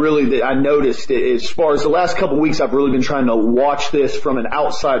thing that I noticed, as far as the last couple of weeks, I've really been trying to watch this from an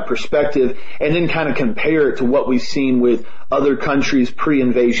outside perspective and then kind of compare it to what we've seen with other countries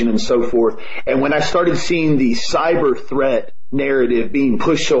pre-invasion and so forth. And when I started seeing the cyber threat narrative being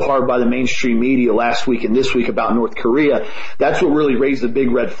pushed so hard by the mainstream media last week and this week about North Korea, that's what really raised a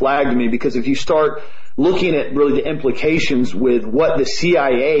big red flag to me, because if you start looking at really the implications with what the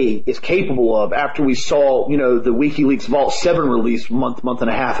CIA is capable of after we saw, the WikiLeaks Vault 7 release month and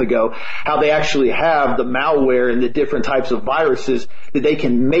a half ago, how they actually have the malware and the different types of viruses that they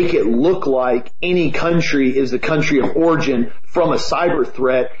can make it look like any country is the country of origin from a cyber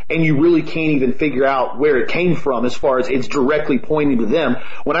threat, and you really can't even figure out where it came from as far as it's directly pointing to them.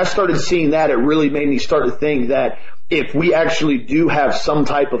 When I started seeing that, it really made me start to think that if we actually do have some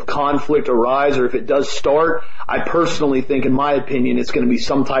type of conflict arise, or if it does start, I personally think, in my opinion, it's going to be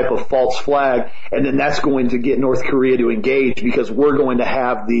some type of false flag, and then that's going to get North Korea to engage, because we're going to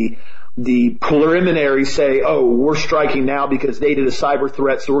have the preliminary say, oh, we're striking now because they did a cyber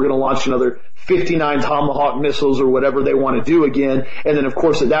threat, so we're going to launch another 59 Tomahawk missiles or whatever they want to do again. And then, of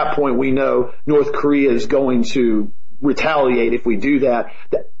course, at that point, we know North Korea is going to retaliate if we do that.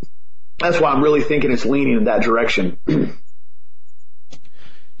 That's why I'm really thinking it's leaning in that direction.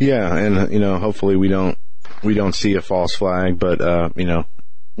 Yeah, and hopefully we don't see a false flag, but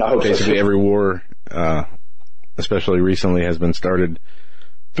basically every war, especially recently, has been started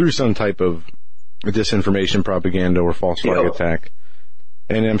through some type of disinformation, propaganda, or false flag attack.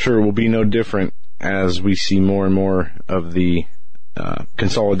 And I'm sure it will be no different as we see more and more of the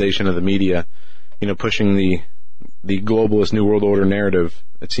consolidation of the media, pushing the globalist New World Order narrative.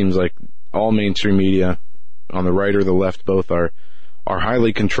 It seems like all mainstream media, on the right or the left, both are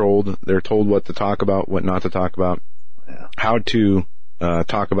highly controlled. They're told what to talk about, what not to talk about, how to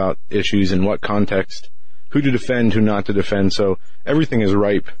talk about issues, in what context, who to defend, who not to defend. So everything is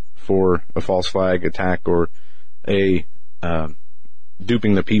ripe for a false flag attack or a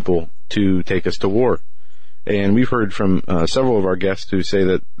duping the people to take us to war. And we've heard from several of our guests who say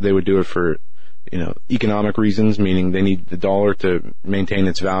that they would do it for economic reasons, meaning they need the dollar to maintain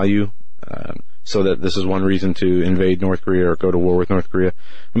its value, so that this is one reason to invade North Korea or go to war with North Korea.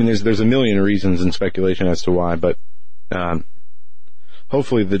 I mean, there's a million reasons and speculation as to why, but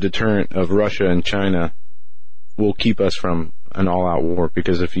hopefully the deterrent of Russia and China will keep us from an all-out war,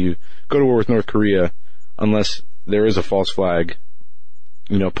 because if you go to war with North Korea, unless there is a false flag,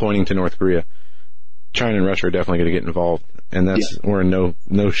 pointing to North Korea, China and Russia are definitely going to get involved, and we're in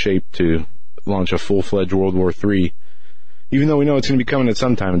no shape to launch a full-fledged World War III. Even though we know it's going to be coming at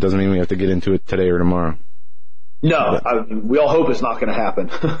some time, it doesn't mean we have to get into it today or tomorrow. No, we all hope it's not going to happen.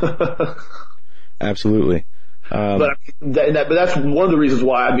 Absolutely. But that's one of the reasons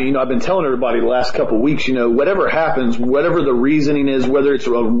why, I've been telling everybody the last couple of weeks, whatever happens, whatever the reasoning is, whether it's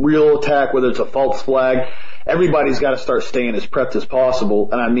a real attack, whether it's a false flag, everybody's got to start staying as prepped as possible.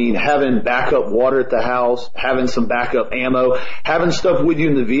 And having backup water at the house, having some backup ammo, having stuff with you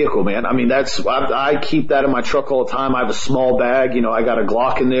in the vehicle, man. I keep that in my truck all the time. I have a small bag, I got a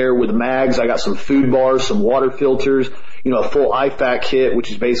Glock in there with mags. I got some food bars, some water filters, a full IFAK kit,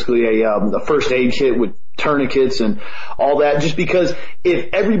 which is basically a first aid kit with tourniquets and all that, just because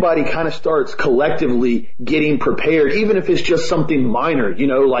if everybody kind of starts collectively getting prepared, even if it's just something minor,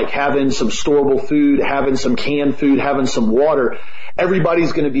 like having some storable food, having some canned food, having some water,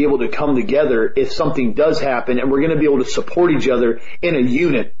 everybody's going to be able to come together if something does happen, and we're going to be able to support each other in a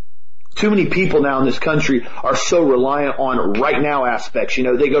unit. Too many people now in this country are so reliant on right now aspects. They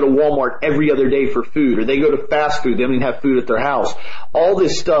go to Walmart every other day for food, or they go to fast food. They don't even have food at their house. All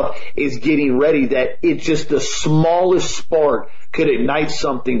this stuff is getting ready that it's just the smallest spark could ignite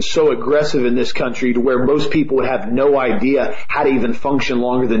something so aggressive in this country to where most people would have no idea how to even function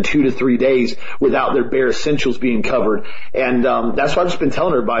longer than 2 to 3 days without their bare essentials being covered. And that's why I've just been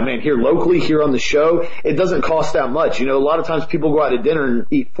telling everybody, man, here locally, here on the show, it doesn't cost that much. A lot of times people go out to dinner and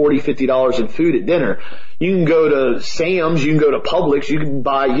eat $40, $50 in food at dinner. You can go to Sam's, you can go to Publix, you can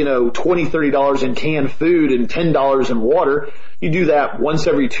buy, $20, $30 in canned food and $10 in water. You do that once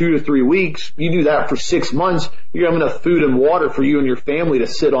every 2 to 3 weeks. You do that for 6 months. You're having enough food and water for you and your family to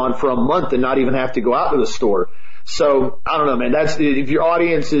sit on for a month and not even have to go out to the store. So, I don't know, man. If your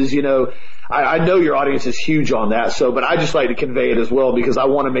audience is, I know your audience is huge on that. But I just like to convey it as well, because I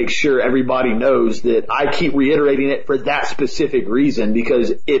want to make sure everybody knows that I keep reiterating it for that specific reason,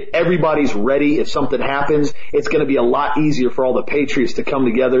 because if everybody's ready, if something happens, it's going to be a lot easier for all the patriots to come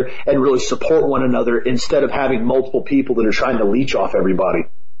together and really support one another instead of having multiple people that are trying to leech off everybody.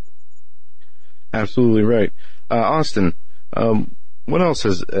 Absolutely right. Austin, what else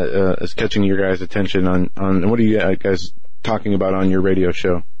is catching your guys' attention on what are you guys talking about on your radio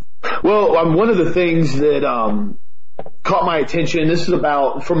show? Well, one of the things that caught my attention, this is from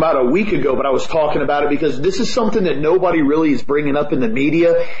about a week ago, but I was talking about it because this is something that nobody really is bringing up in the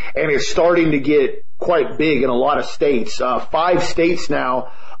media, and it's starting to get quite big in a lot of states. 5 states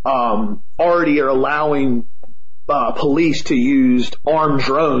now already are allowing police to use armed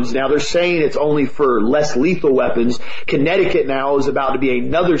drones. Now they're saying it's only for less lethal weapons. Connecticut now is about to be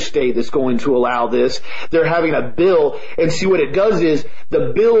another state that's going to allow this. They're having a bill, and see what it does is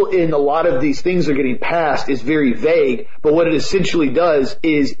the bill in a lot of these things that are getting passed is very vague, but what it essentially does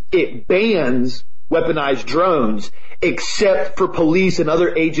is it bans weaponized drones except for police and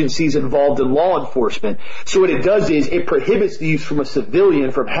other agencies involved in law enforcement. So what it does is it prohibits the use from a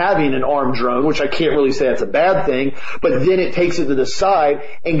civilian from having an armed drone, which I can't really say that's a bad thing, but then it takes it to the side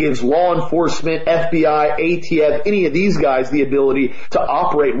and gives law enforcement, FBI, ATF, any of these guys the ability to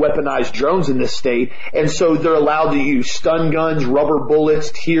operate weaponized drones in this state. And so they're allowed to use stun guns, rubber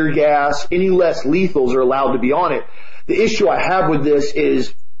bullets, tear gas, any less lethals are allowed to be on it. The issue I have with this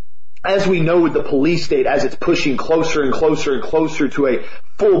is, as we know with the police state, as it's pushing closer and closer and closer to a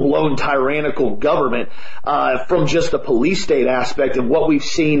full-blown tyrannical government, from just the police state aspect and what we've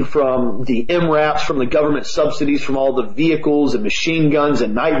seen from the MRAPs, from the government subsidies, from all the vehicles and machine guns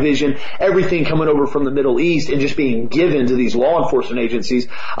and night vision, everything coming over from the Middle East and just being given to these law enforcement agencies.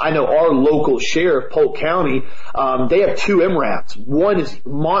 I know our local sheriff, Polk County, they have 2 MRAPs. One is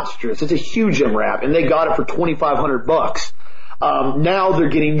monstrous. It's a huge MRAP, and they got it for $2,500. Now they're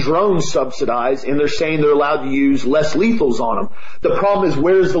getting drones subsidized, and they're saying they're allowed to use less lethals on them. The problem is,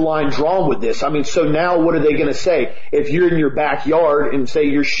 where's the line drawn with this? So now what are they going to say? If you're in your backyard and say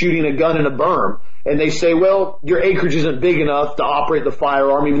you're shooting a gun in a berm, and they say, well, your acreage isn't big enough to operate the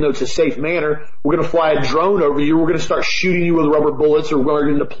firearm, even though it's a safe manner, we're going to fly a drone over you, we're going to start shooting you with rubber bullets, or we're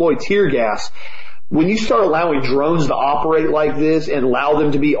going to deploy tear gas. When you start allowing drones to operate like this and allow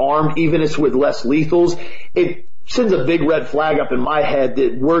them to be armed, even if it's with less lethals, it sends a big red flag up in my head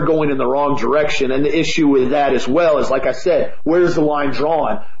that we're going in the wrong direction. And the issue with that as well is, like I said, where's the line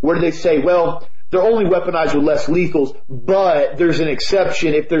drawn? Where do they say, well, they're only weaponized with less lethals, but there's an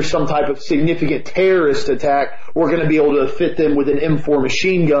exception. If there's some type of significant terrorist attack, we're going to be able to fit them with an M4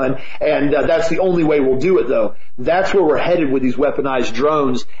 machine gun, and that's the only way we'll do it, though. That's where we're headed with these weaponized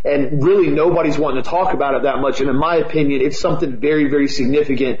drones, and really nobody's wanting to talk about it that much, and in my opinion, it's something very, very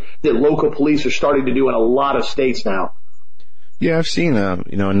significant that local police are starting to do in a lot of states now. Yeah, I've seen, a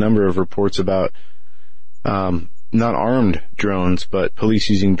number of reports about, not armed drones, but police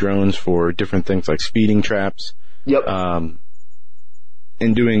using drones for different things like speeding traps. Yep.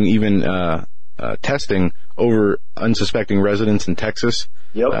 And doing even, testing over unsuspecting residents in Texas.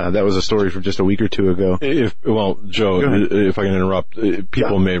 Yep. That was a story from just a week or two ago. Joe, if I can interrupt,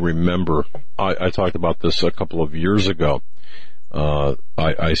 people may remember, I talked about this a couple of years ago.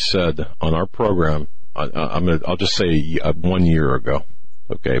 I said on our program, I'll just say 1 year ago.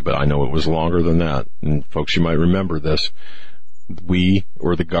 Okay, but I know it was longer than that. And folks, you might remember this. We,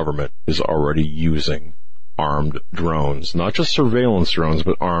 or the government, is already using armed drones, not just surveillance drones,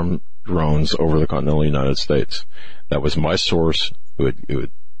 but armed drones over the continental United States. That was my source, who had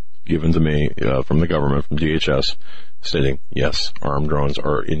given to me from the government, from DHS, stating, yes, armed drones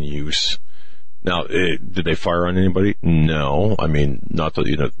are in use. Now, did they fire on anybody? No. I mean, not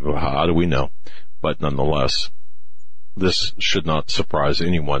that, how do we know? But nonetheless, this should not surprise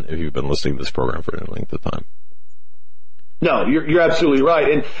anyone if you've been listening to this program for any length of time. No, you're absolutely right.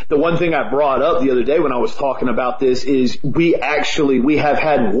 And the one thing I brought up the other day when I was talking about this is we have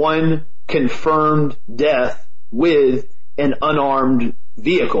had one confirmed death with an unarmed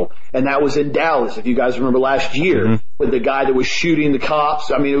vehicle, and that was in Dallas, if you guys remember last year, with the guy that was shooting the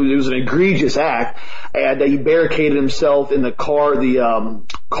cops. I mean, it was an egregious act, and he barricaded himself in the car, the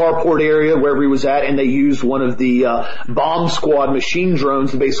carport area, wherever he was at, and they used one of the bomb squad machine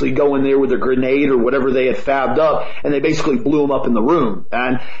drones to basically go in there with a grenade or whatever they had fabbed up, and they basically blew him up in the room.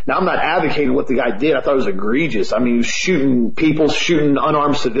 And now I'm not advocating what the guy did. I thought it was egregious. I mean, he was shooting people, shooting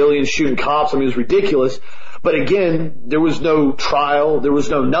unarmed civilians, shooting cops. I mean, it was ridiculous. But again, there was no trial. There was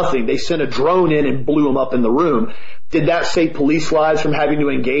no nothing. They sent a drone in and blew him up in the room. Did that save police lives from having to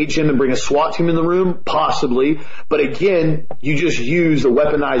engage him and bring a SWAT team in the room? Possibly. But again, you just use a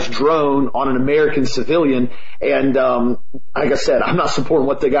weaponized drone on an American civilian. And like I said, I'm not supporting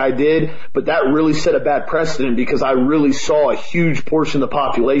what the guy did, but that really set a bad precedent because I really saw a huge portion of the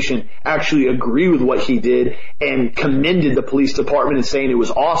population actually agree with what he did and commended the police department and saying it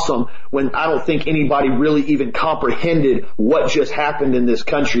was awesome, when I don't think anybody really even comprehended what just happened in this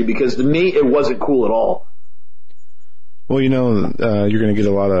country, because to me it wasn't cool at all. Well, you're going to get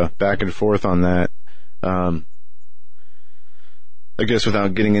a lot of back and forth on that. I guess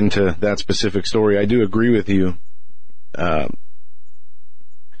without getting into that specific story, I do agree with you. At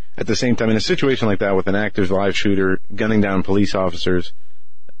the same time, in a situation like that with an active live shooter gunning down police officers,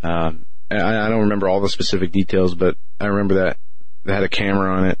 I don't remember all the specific details, but I remember that they had a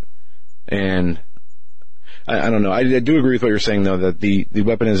camera on it. And I don't know. I do agree with what you're saying, though, that the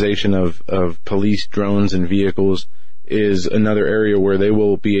weaponization of police drones and vehicles is another area where they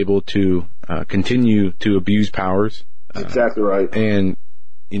will be able to continue to abuse powers. Exactly right. And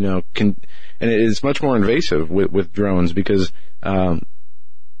and it is much more invasive with drones because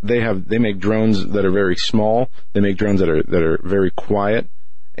they make drones that are very small. They make drones that are very quiet,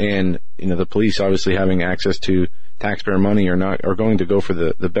 and the police obviously having access to taxpayer money are going to go for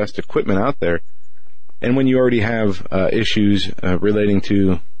the best equipment out there. And when you already have issues relating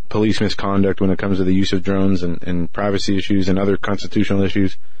to police misconduct when it comes to the use of drones and privacy issues and other constitutional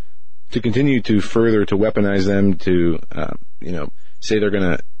issues, to continue to further to weaponize them, to say they're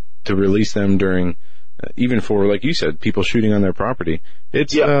going to release them during even for, like you said, people shooting on their property,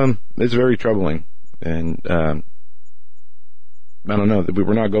 it's very troubling. And I don't know,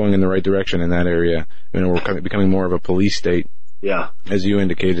 we're not going in the right direction in that area. We're becoming more of a police state, as you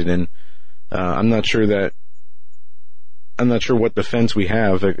indicated, and I'm not sure what defense we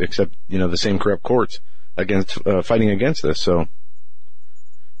have except, the same corrupt courts against, fighting against this. So,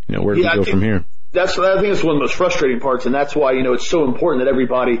 where do we go from here? I think it's one of the most frustrating parts, and that's why, it's so important that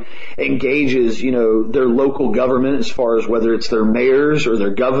everybody engages, their local government as far as whether it's their mayors or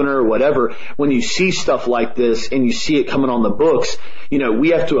their governor or whatever. When you see stuff like this and you see it coming on the books,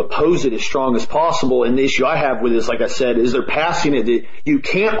 we have to oppose it as strong as possible. And the issue I have with this, like I said, is they're passing it that you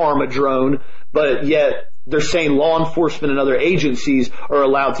can't arm a drone, but yet they're saying law enforcement and other agencies are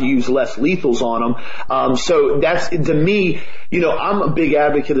allowed to use less lethals on them. So that's, to me, I'm a big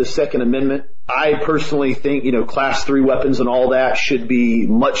advocate of the Second Amendment. I personally think, class 3 weapons and all that should be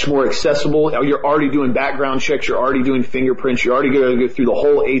much more accessible. You're already doing background checks. You're already doing fingerprints. You're already going to go through the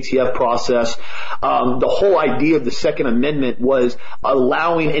whole ATF process. The whole idea of the Second Amendment was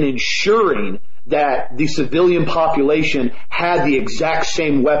allowing and ensuring that the civilian population had the exact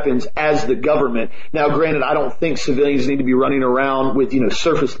same weapons as the government. Now, granted, I don't think civilians need to be running around with,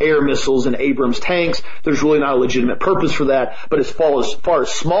 surface air missiles and Abrams tanks. There's really not a legitimate purpose for that. But as far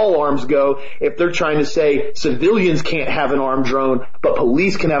as small arms go, if they're trying to say civilians can't have an armed drone, but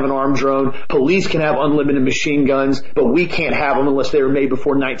police can have an armed drone, police can have unlimited machine guns, but we can't have them unless they were made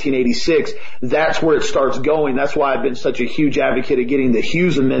before 1986, that's where it starts going. That's why I've been such a huge advocate of getting the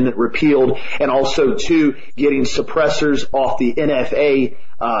Hughes Amendment repealed, and also, too, getting suppressors off the NFA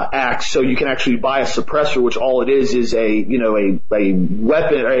Act, so you can actually buy a suppressor, which all it is a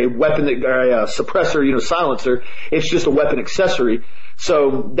suppressor, silencer. It's just a weapon accessory.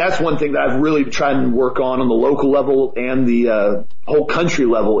 So that's one thing that I've really tried to work on the local level and the whole country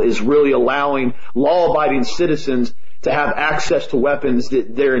level, is really allowing law-abiding citizens to have access to weapons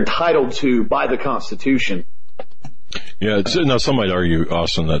that they're entitled to by the Constitution. Yeah, now some might argue,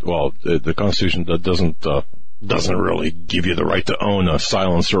 Austin, that, the Constitution doesn't really give you the right to own a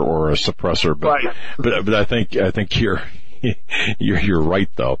silencer or a suppressor, but right. but I think you're right,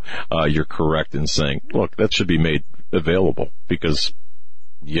 though. You're correct in saying, look, that should be made available because,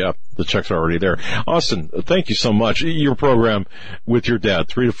 yeah, the checks are already there. Austin, thank you so much. Your program with your dad,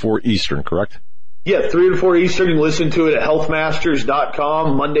 3 to 4 Eastern, correct? Yeah, 3 to 4 Eastern. You can listen to it at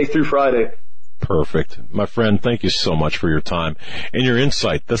healthmasters.com Monday through Friday. Perfect. My friend, thank you so much for your time and your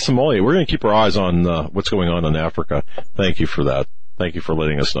insight. The Somalia, we're going to keep our eyes on what's going on in Africa. Thank you for that. Thank you for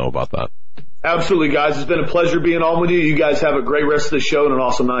letting us know about that. Absolutely, guys. It's been a pleasure being on with you. You guys have a great rest of the show and an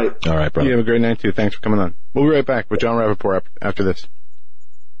awesome night. All right, brother. You have a great night, too. Thanks for coming on. We'll be right back with Jon Rappoport after this.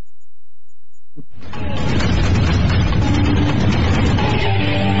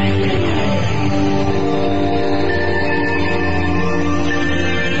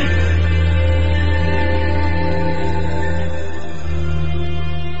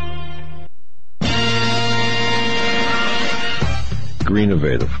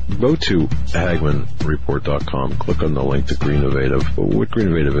 Greennovative. Go to HagmannReport.com. Click on the link to Greennovative. What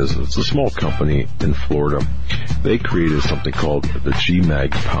Greennovative is, it's a small company in Florida. They created something called the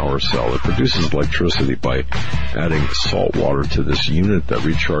GMAG power cell. It produces electricity by adding salt water to this unit that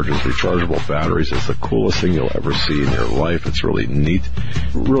recharges rechargeable batteries. It's the coolest thing you'll ever see in your life. It's really neat.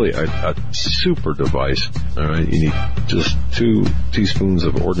 Really a super device. All right, you need just 2 teaspoons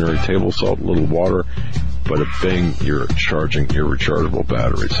of ordinary table salt, a little water, but bang, you're charging your rechargeable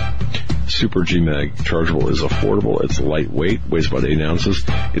batteries. Super GMAG chargeable is affordable. It's lightweight, weighs about 8 ounces.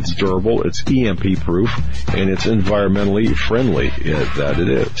 It's durable. It's EMP proof, and it's environmentally friendly. That it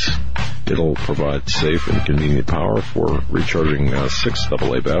is. It'll provide safe and convenient power for recharging 6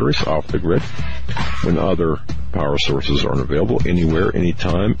 AA batteries off the grid when other power sources aren't available, anywhere,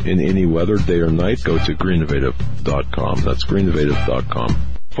 anytime, in any weather, day or night. Go to greennovative.com. That's greennovative.com.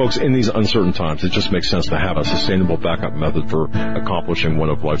 Folks, in these uncertain times, it just makes sense to have a sustainable backup method for accomplishing one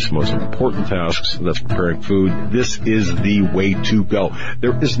of life's most important tasks, that's preparing food. This is the way to go.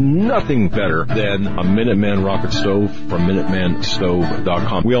 There is nothing better than a Minuteman rocket stove from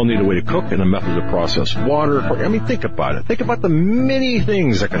MinutemanStove.com. We all need a way to cook and a method to process water. I mean, think about it. Think about the many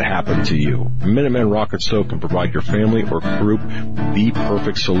things that could happen to you. A Minuteman rocket stove can provide your family or group the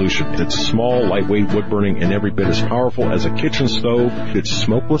perfect solution. It's small, lightweight, wood-burning, and every bit as powerful as a kitchen stove. It's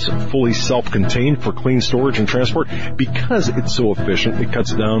smokeless, fully self-contained for clean storage and transport. Because it's so efficient, it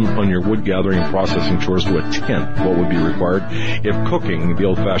cuts down on your wood gathering and processing chores to a tenth what would be required if cooking the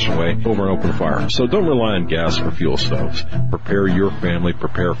old-fashioned way over an open fire. So don't rely on gas or fuel stoves. Prepare your family,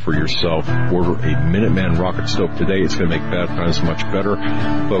 prepare for yourself. Order a Minuteman rocket stove today. It's going to make bad times much better.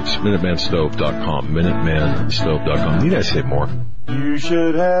 Folks, MinutemanStove.com. MinutemanStove.com. Need I say more? You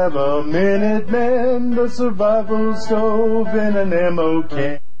should have a Minuteman, the survival stove in an ammo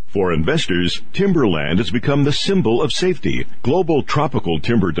can. For investors, timberland has become the symbol of safety. Global tropical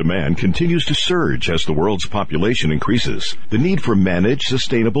timber demand continues to surge as the world's population increases. The need for managed,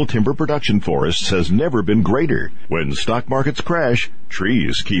 sustainable timber production forests has never been greater. When stock markets crash,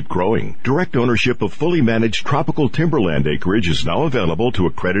 trees keep growing. Direct ownership of fully managed tropical timberland acreage is now available to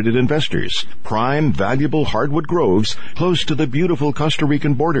accredited investors. Prime, valuable hardwood groves close to the beautiful Costa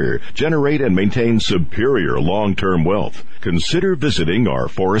Rican border generate and maintain superior long-term wealth. Consider visiting our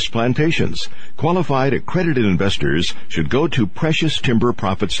forest plantations. Qualified accredited investors should go to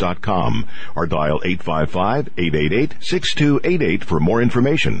PreciousTimberProfits.com or dial 855-888-6288 for more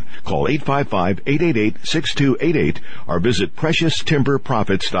information. Call 855-888-6288 or visit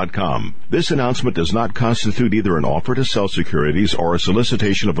PreciousTimberProfits.com. This announcement does not constitute either an offer to sell securities or a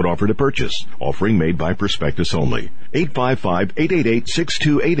solicitation of an offer to purchase. Offering made by prospectus only.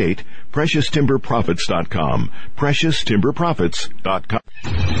 855-888-6288, PreciousTimberProfits.com. PreciousTimberProfits.com.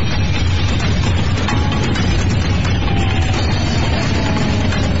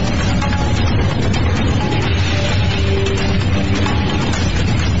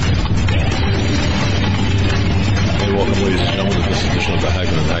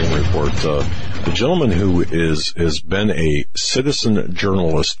 Hagmann and Hagmann Report. The gentleman who has been a citizen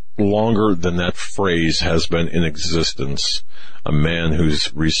journalist longer than that phrase has been in existence, a man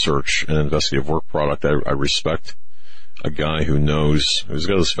whose research and investigative work product I respect, a guy who's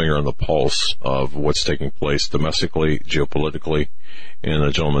got his finger on the pulse of what's taking place domestically, geopolitically, and a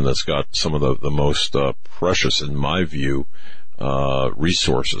gentleman that's got some of the most precious, in my view,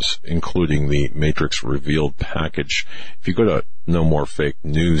 resources, including the Matrix Revealed package. If you go to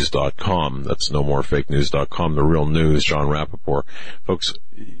nomorefakenews.com, that's nomorefakenews.com, the real news, Jon Rappoport. Folks,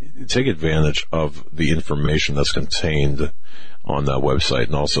 take advantage of the information that's contained on that website,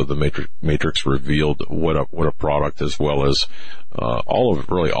 and also the Matrix Revealed, what a product, as well as all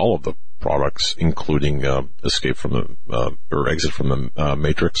of the products, including escape from the or exit from the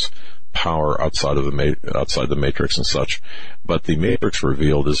Matrix, power outside the Matrix and such. But the Matrix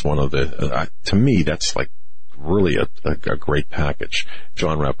Revealed is one of the to me, that's like really a great package.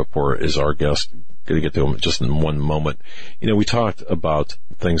 Jon Rappoport is our guest. Going to get to him just in one moment. We talked about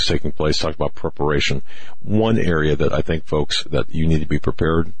things taking place, talked about preparation. One area that I think, folks, that you need to be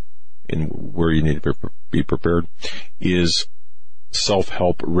prepared, and where you need to be prepared, is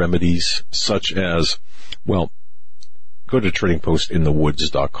self-help remedies, such as, well, go to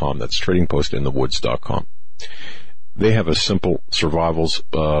tradingpostinthewoods.com. That's tradingpostinthewoods.com. They have a simple survivals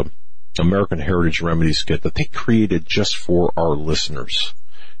American Heritage Remedies kit that they created just for our listeners.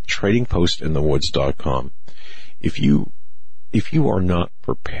 tradingpostinthewoods.com. If you are not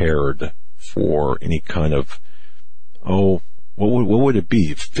prepared for any kind of, what would it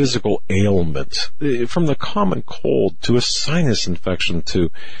be? Physical ailment, from the common cold to a sinus infection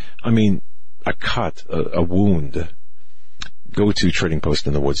to, a cut, a wound. Go to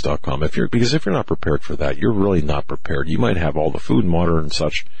tradingpostinthewoods.com. Because if you're not prepared for that, you're really not prepared. You might have all the food and water and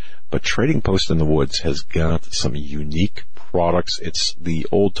such, but Trading Post in the Woods has got some unique products. It's the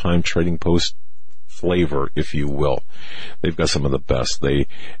old-time Trading Post flavor, if you will. They've got some of the best. They've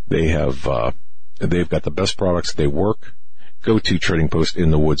got the best products. They work. Go to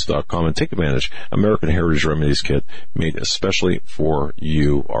tradingpostinthewoods.com and take advantage. American Heritage Remedies Kit, made especially for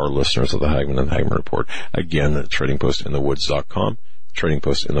you, our listeners of the Hagmann and Hagmann Report. Again, tradingpostinthewoods.com,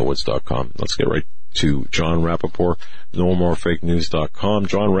 tradingpostinthewoods.com. Let's get right to Jon Rappoport, nomorefakenews.com.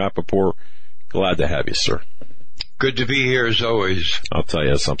 Jon Rappoport, glad to have you, sir. Good to be here, as always. I'll tell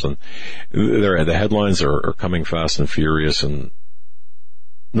you something. The headlines are coming fast and furious in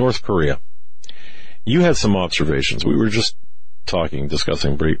North Korea. You had some observations. We were just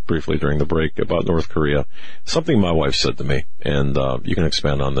discussing briefly during the break about North Korea. Something my wife said to me, and you can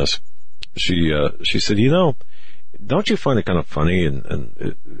expand on this. She said, don't you find it kind of funny?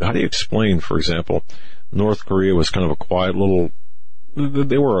 And how do you explain, for example, North Korea was kind of a quiet little,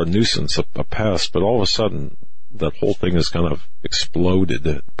 they were a nuisance, a pest, but all of a sudden that whole thing has kind of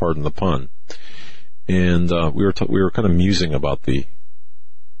exploded, pardon the pun. And we were kind of musing about that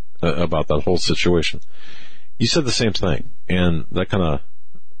whole situation. You said the same thing, and that kind of,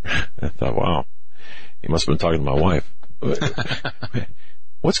 I thought, wow, he must have been talking to my wife.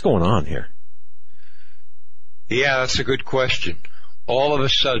 What's going on here? Yeah, that's a good question. All of a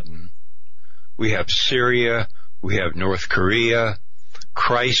sudden, we have Syria, we have North Korea,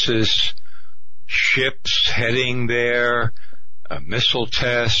 crisis, ships heading there, a missile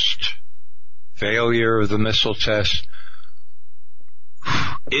test, failure of the missile test.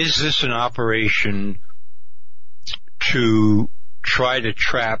 Is this an operation to try to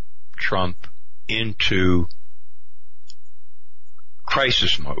trap Trump into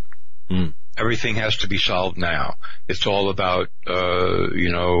crisis mode? Everything has to be solved now. It's all about,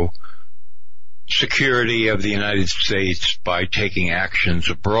 security of the United States by taking actions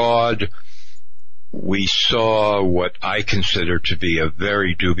abroad. We saw what I consider to be a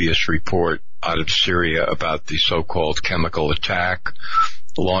very dubious report out of Syria about the so-called chemical attack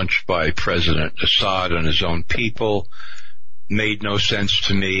launched by President Assad on his own people. Made no sense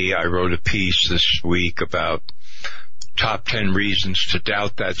to me. I wrote a piece this week about top 10 reasons to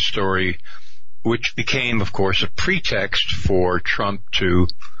doubt that story, which became, of course, a pretext for Trump to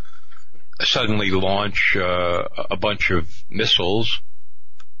suddenly launch a bunch of missiles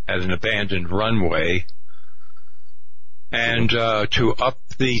at an abandoned runway and to up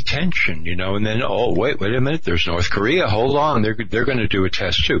the tension, and then, wait a minute, there's North Korea, hold on, they're going to do a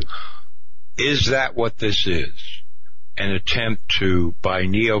test too. Is that what this is? An attempt to, by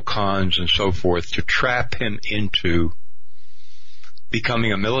neocons and so forth, to trap him into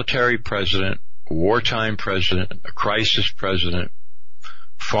becoming a military president, a wartime president, a crisis president,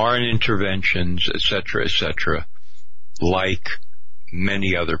 foreign interventions, etc., like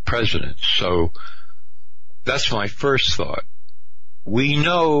many other presidents. So that's my first thought. we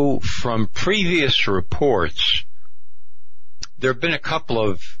know from previous reports there have been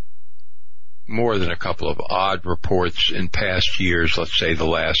more than a couple of odd reports in past years, let's say the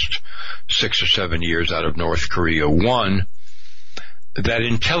last 6 or 7 years out of North Korea. One, that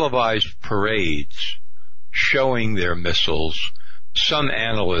in televised parades showing their missiles, some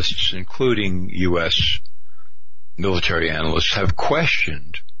analysts, including U.S. military analysts, have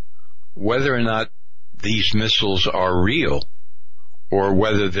questioned whether or not these missiles are real or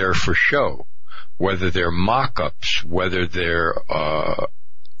whether they're for show, whether they're mock-ups, whether they're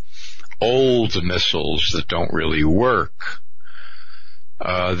old missiles that don't really work.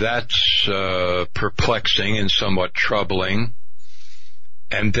 That's perplexing and somewhat troubling.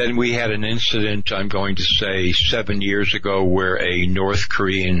 And then we had an incident, I'm going to say 7 years ago, where a North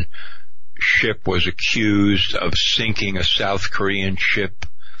Korean ship was accused of sinking a South Korean ship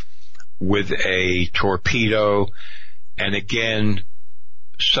with a torpedo. And again,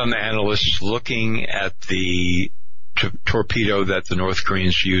 some analysts looking at the torpedo that the North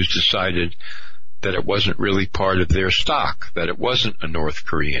Koreans used decided that it wasn't really part of their stock, that it wasn't a North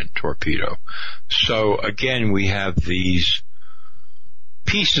Korean torpedo. So again, we have these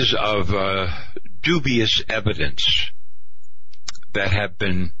pieces of dubious evidence that have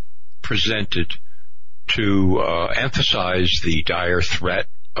been presented to emphasize the dire threat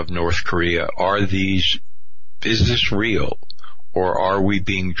of North Korea. Is this real, or are we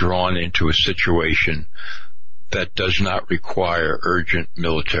being drawn into a situation that does not require urgent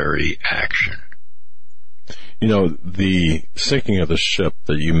military action? You know, the sinking of the ship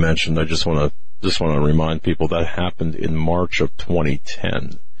that you mentioned, I just want to remind people that happened in March of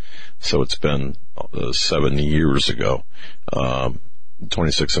 2010. So it's been 7 years ago,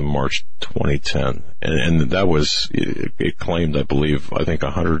 26th of March 2010. And that was, it claimed, I think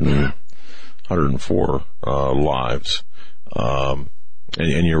 104 lives.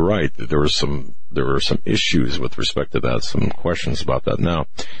 And you're right, there were some issues with respect to that, some questions about that. Now,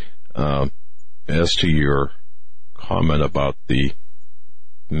 as to your comment about the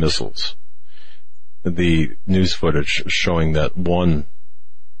missiles, the news footage showing that one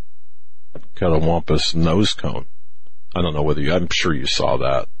catawampus nose cone, I don't know whether I'm sure you saw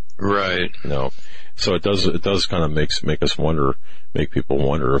that. Right. You know, so it does kind of make people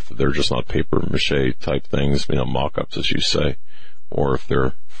wonder if they're just not paper mache type things, mock-ups, as you say, or if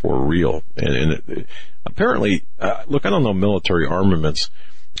they're for real. And apparently, look, I don't know military armaments.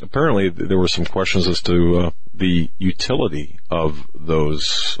 Apparently, there were some questions as to the utility of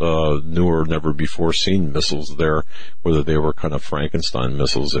those newer, never-before-seen missiles there, whether they were kind of Frankenstein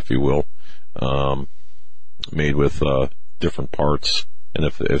missiles, if you will, made with different parts, and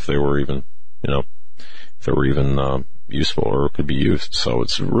if they were even, useful or could be used. So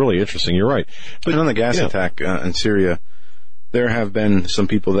it's really interesting. You're right. But on the gas attack in Syria, there have been some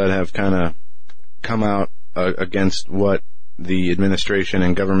people that have kind of come out against what the administration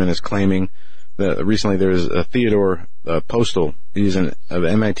and government is claiming. Recently there's a Theodore Postal. He's an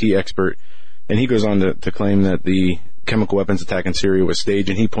MIT expert, and he goes on to claim that the chemical weapons attack in Syria was staged,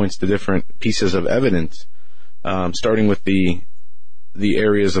 and he points to different pieces of evidence, starting with the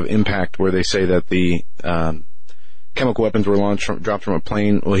areas of impact where they say that the chemical weapons were dropped from a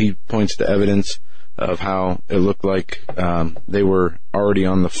plane. Well, he points to evidence of how it looked like they were already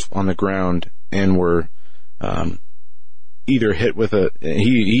on the ground and were either hit with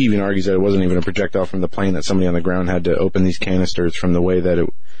he even argues that it wasn't even a projectile from the plane, that somebody on the ground had to open these canisters from the way that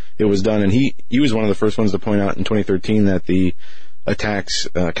it was done. And he was one of the first ones to point out in 2013 that the attacks,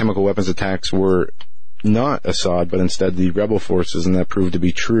 chemical weapons attacks, were not Assad, but instead the rebel forces, and that proved to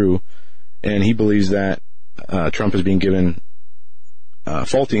be true. And he believes that Trump is being given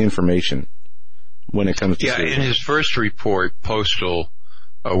faulty information when it comes to Syria. In his first report, Postal,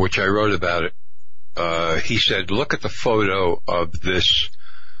 which I wrote about it, he said, look at the photo of this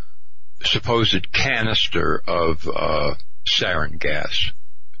supposed canister of sarin gas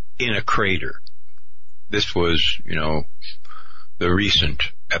in a crater. This was, the recent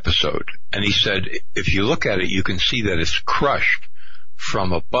episode. And he said, if you look at it, you can see that it's crushed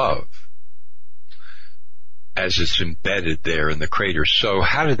from above as it's embedded there in the crater. So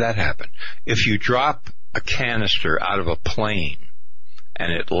how did that happen? If you drop a canister out of a plane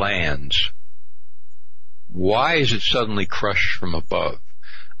and it lands, why is it suddenly crushed from above?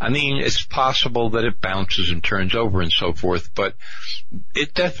 I mean, it's possible that it bounces and turns over and so forth, but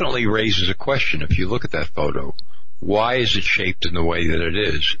it definitely raises a question. If you look at that photo, why is it shaped in the way that it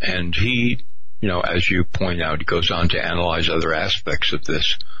is? And he, as you point out, he goes on to analyze other aspects of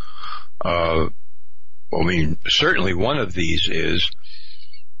this. Certainly one of these is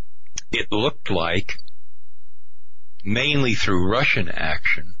it looked like mainly through Russian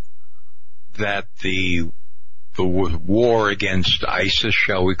action, that the war against ISIS,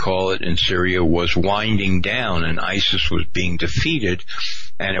 shall we call it, in Syria was winding down and ISIS was being defeated,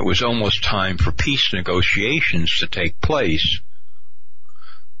 and it was almost time for peace negotiations to take place.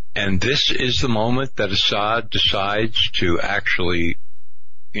 And this is the moment that Assad decides to actually,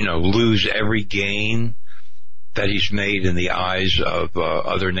 lose every gain that he's made in the eyes of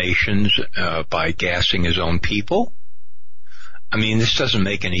other nations by gassing his own people. I mean, this doesn't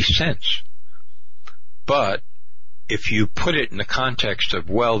make any sense. But if you put it in the context of,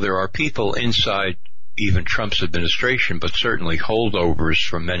 well, there are people inside even Trump's administration, but certainly holdovers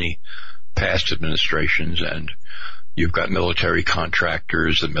from many past administrations, and you've got military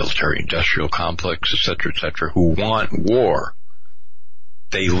contractors, the military-industrial complex, et cetera, who want war.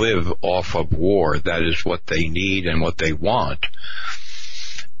 They live off of war. That is what they need and what they want.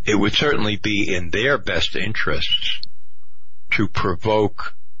 It would certainly be in their best interests to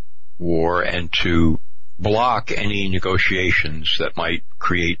provoke war and to block any negotiations that might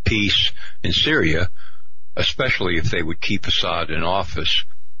create peace in Syria, especially if they would keep Assad in office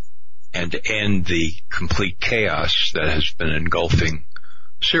and end the complete chaos that has been engulfing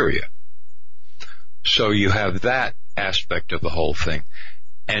Syria. So you have that aspect of the whole thing.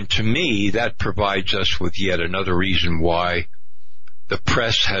 And to me, that provides us with yet another reason why the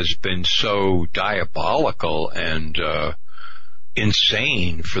press has been so diabolical and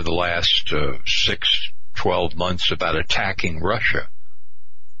insane for the last 12 months about attacking Russia.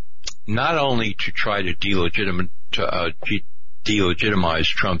 Not only to try to delegitimize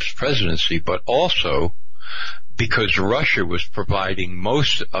Trump's presidency, but also because Russia was providing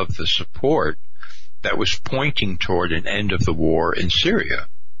most of the support that was pointing toward an end of the war in Syria.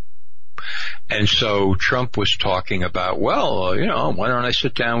 And so Trump was talking about, well, why don't I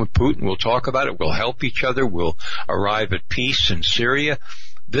sit down with Putin? We'll talk about it. We'll help each other. We'll arrive at peace in Syria.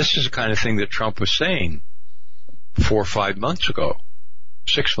 This is the kind of thing that Trump was saying 4 or 5 months ago,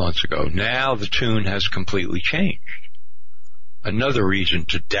 6 months ago. Now the tune has completely changed. Another reason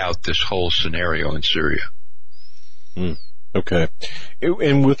to doubt this whole scenario in Syria. Okay.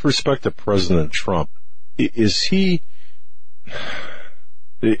 And with respect to President Trump, is he...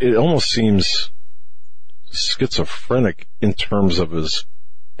 It almost seems schizophrenic in terms of his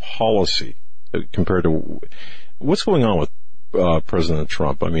policy compared to what's going on with President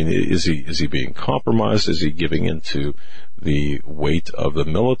Trump. I mean, is he being compromised? Is he giving into the weight of the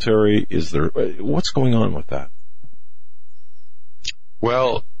military? What's going on with that?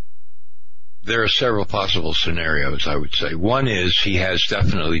 Well, there are several possible scenarios, I would say. One is he has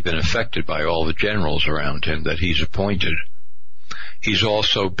definitely been affected by all the generals around him that he's appointed. He's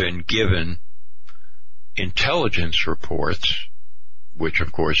also been given intelligence reports, which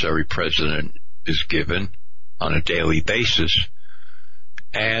of course every president is given on a daily basis.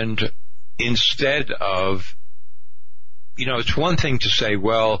 And instead of, it's one thing to say,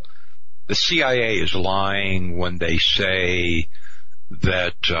 well, the CIA is lying when they say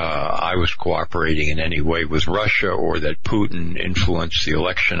that I was cooperating in any way with Russia or that Putin influenced the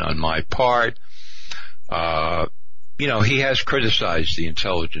election on my part. He has criticized the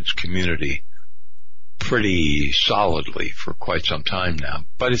intelligence community pretty solidly for quite some time now.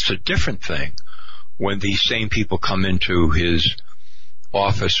 But it's a different thing when these same people come into his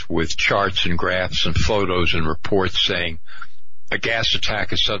office with charts and graphs and photos and reports saying a gas attack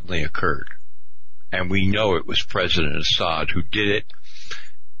has suddenly occurred. And we know it was President Assad who did it.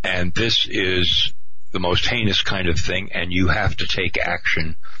 And this is the most heinous kind of thing, and you have to take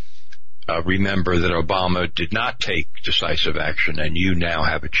action. Remember that Obama did not take decisive action, and you now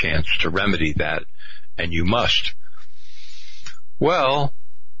have a chance to remedy that, and you must. Well,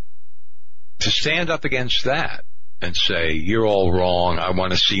 to stand up against that and say, you're all wrong, I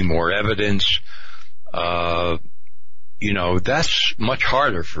want to see more evidence, that's much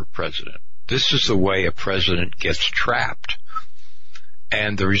harder for a president. This is the way a president gets trapped.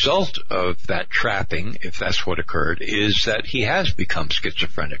 And the result of that trapping, if that's what occurred, is that he has become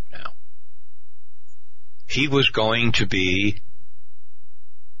schizophrenic now. He was going to be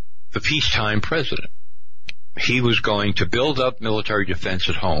the peacetime president. He was going to build up military defense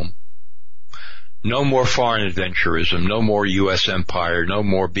at home. No more foreign adventurism, no more U.S. empire, no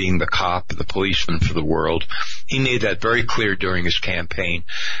more being the cop, the policeman for the world. He made that very clear during his campaign,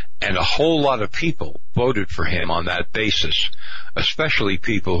 and a whole lot of people voted for him on that basis, especially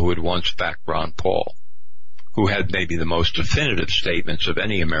people who had once backed Ron Paul, who had maybe the most definitive statements of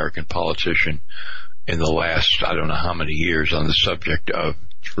any American politician in the last, I don't know how many years on the subject of,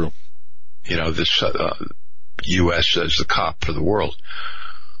 this U.S. as the cop for the world.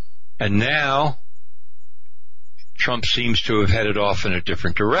 And now Trump seems to have headed off in a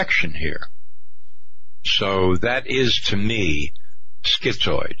different direction here. So that is, to me,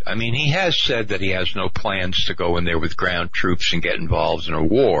 schizoid. I mean, he has said that he has no plans to go in there with ground troops and get involved in a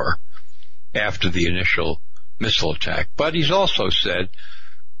war after the initial missile attack. But he's also said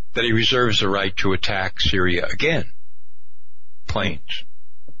that he reserves the right to attack Syria again. Planes.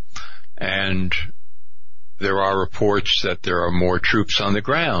 And there are reports that there are more troops on the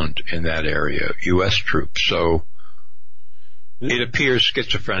ground in that area, U.S. troops. So it appears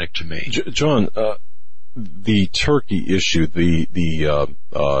schizophrenic to me. John, the Turkey issue, the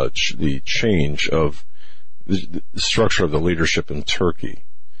change of the structure of the leadership in Turkey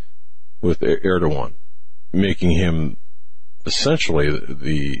with Erdogan, making him essentially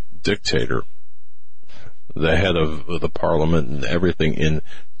the dictator, the head of the parliament and everything in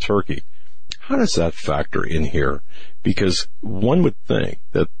Turkey. How does that factor in here? Because one would think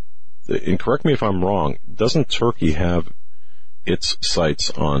that, and correct me if I'm wrong, doesn't Turkey have its sights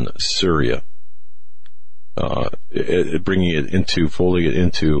on Syria, bringing it into, folding it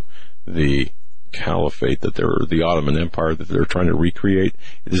into the caliphate that the Ottoman Empire that they're trying to recreate?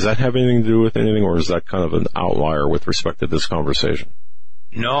 Does that have anything to do with anything, or is that kind of an outlier with respect to this conversation?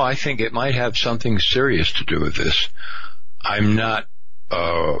 No, I think it might have something serious to do with this. I'm not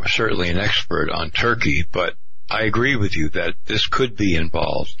certainly an expert on Turkey, but I agree with you that this could be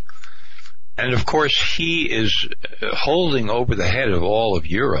involved. And of course, he is holding over the head of all of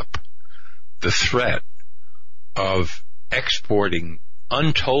Europe the threat of exporting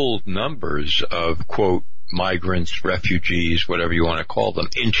untold numbers of, quote, migrants, refugees, whatever you want to call them,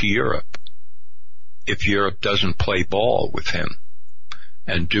 into Europe if Europe doesn't play ball with him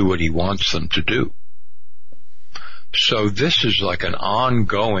and do what he wants them to do. So this is like an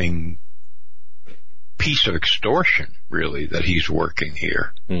ongoing piece of extortion, really, that he's working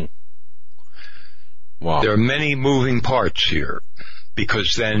here. Wow. There are many moving parts here,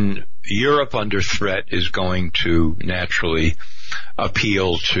 because then Europe under threat is going to naturally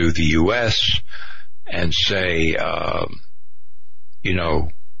appeal to the U.S. and say,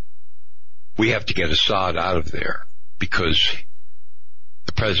 we have to get Assad out of there because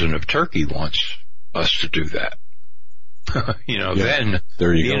the president of Turkey wants us to do that. Then,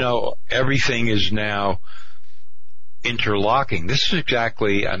 there you go. Everything is now interlocking. This is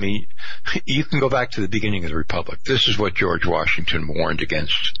exactly, you can go back to the beginning of the Republic. This is what George Washington warned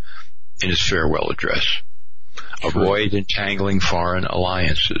against in his farewell address. Avoid entangling foreign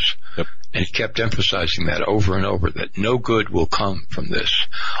alliances. Yep. And he kept emphasizing that over and over, that no good will come from this.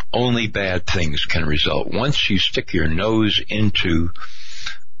 Only bad things can result. Once you stick your nose into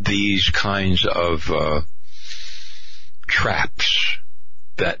these kinds of traps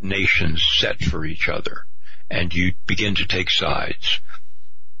that nations set for each other, and you begin to take sides,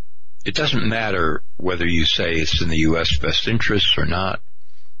 it doesn't matter whether you say it's in the U.S. best interests or not.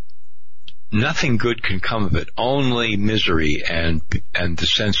 Nothing good can come of it, only misery and the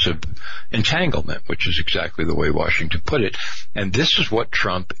sense of entanglement, which is exactly the way Washington put it. And this is what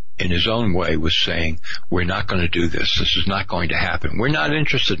Trump, in his own way, was saying, we're not going to do this. This is not going to happen. We're not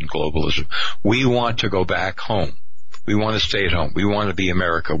interested in globalism. We want to go back home. We want to stay at home. We want to be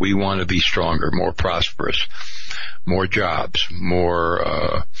America. We want to be stronger, more prosperous, more jobs,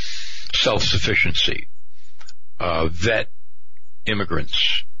 more self-sufficiency, vet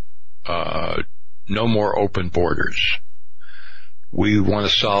immigrants, no more open borders. We want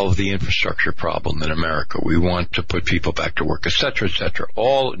to solve the infrastructure problem in America. We want to put people back to work, et cetera, et cetera.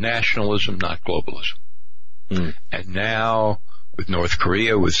 All nationalism, not globalism. And now, with North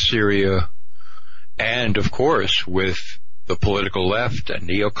Korea, with Syria, and of course with the political left and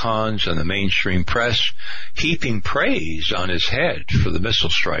neocons and the mainstream press heaping praise on his head for the missile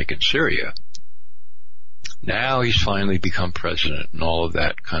strike in Syria, now he's finally become president and all of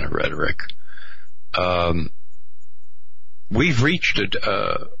that kind of rhetoric. We've reached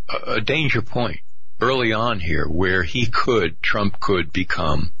a danger point early on here where Trump could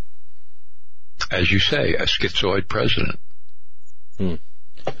become, as you say, a schizoid president.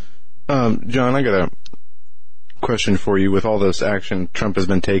 John, I got a question for you. With all this action Trump has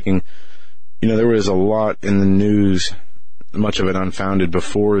been taking, there was a lot in the news, much of it unfounded,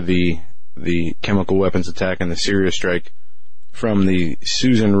 before the chemical weapons attack and the Syria strike, from the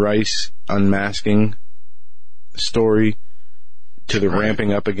Susan Rice unmasking story to the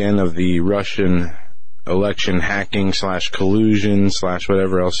ramping up again of the Russian election hacking / collusion /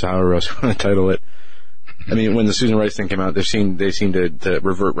 whatever else, however else you want to title it. When the Susan Rice thing came out, they seemed to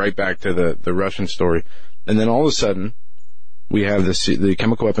revert right back to the Russian story. And then all of a sudden, we have the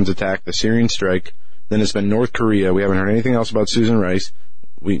chemical weapons attack, the Syrian strike, then it's been North Korea. We haven't heard anything else about Susan Rice.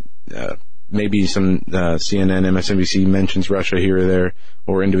 maybe some CNN, MSNBC mentions Russia here or there,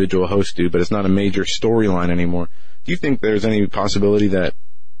 or individual hosts do, but it's not a major storyline anymore. Do you think there's any possibility that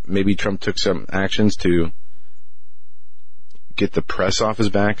maybe Trump took some actions to get the press off his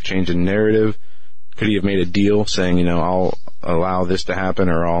back, change the narrative? Could he have made a deal saying, I'll allow this to happen,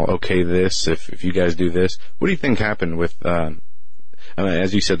 or I'll okay this if you guys do this? What do you think happened with,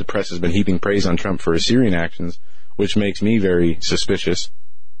 as you said, the press has been heaping praise on Trump for his Syrian actions, which makes me very suspicious.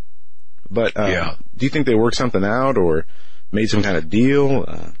 But do you think they worked something out or made some kind of deal?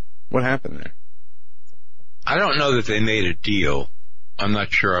 What happened there? I don't know that they made a deal. I'm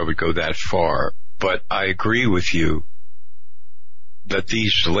not sure I would go that far, but I agree with you that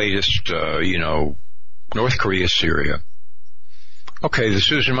these latest, North Korea, Syria. Okay, the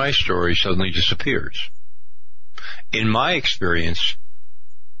Susan Rice story suddenly disappears. In my experience,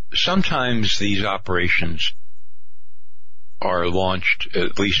 sometimes these operations are launched,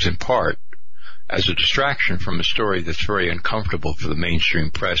 at least in part, as a distraction from a story that's very uncomfortable for the mainstream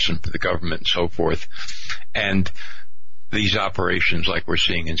press and for the government and so forth. And these operations, like we're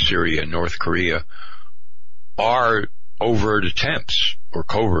seeing in Syria and North Korea, are overt attempts, or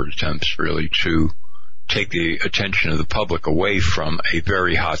covert attempts, really, to take the attention of the public away from a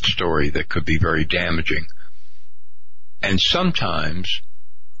very hot story that could be very damaging. And sometimes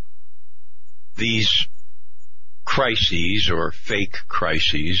these crises, or fake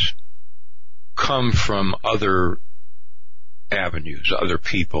crises, come from other avenues, other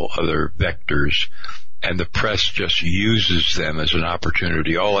people, other vectors, and the press just uses them as an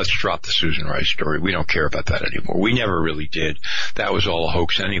opportunity. Oh, let's drop the Susan Rice story. We don't care about that anymore. We never really did. That was all a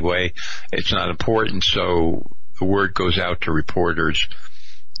hoax anyway. It's not important, so the word goes out to reporters.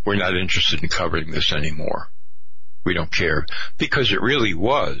 We're not interested in covering this anymore. We don't care. Because it really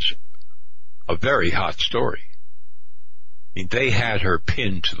was a very hot story. I mean, they had her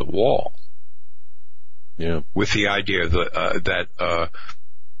pinned to the wall. Yeah. With the idea that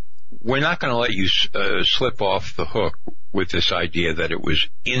we're not going to let you slip off the hook with this idea that it was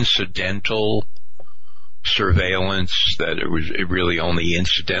incidental surveillance, that it really only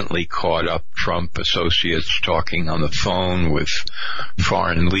incidentally caught up Trump associates talking on the phone with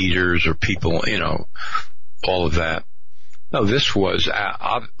foreign leaders or people, all of that. No, this was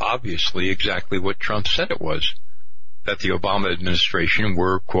obviously exactly what Trump said it was, that the Obama administration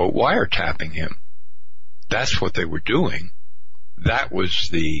were, quote, wiretapping him. That's what they were doing. That was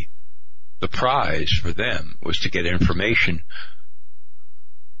the prize for them, was to get information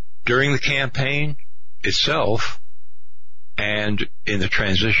during the campaign itself and in the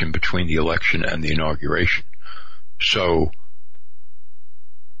transition between the election and the inauguration. So,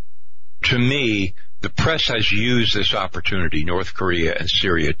 to me, the press has used this opportunity, North Korea and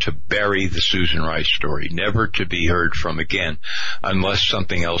Syria, to bury the Susan Rice story, never to be heard from again unless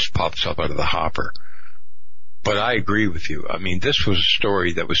something else pops up out of the hopper. But I agree with you. I mean, this was a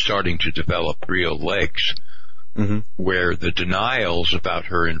story that was starting to develop real legs, where the denials about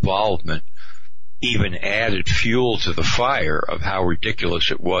her involvement even added fuel to the fire of how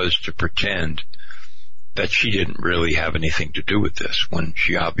ridiculous it was to pretend that she didn't really have anything to do with this when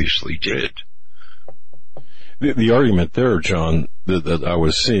she obviously did. The argument there, John, that I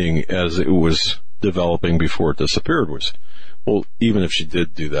was seeing as it was developing before it disappeared was, well, even if she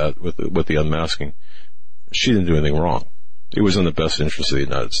did do that with the unmasking, she didn't do anything wrong. It was in the best interest of the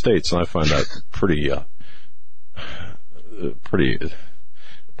United States, and I find that pretty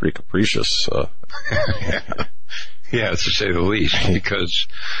capricious. Yeah, to say the least, because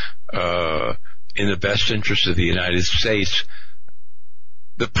in the best interest of the United States,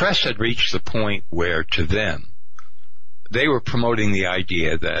 the press had reached the point where, to them, they were promoting the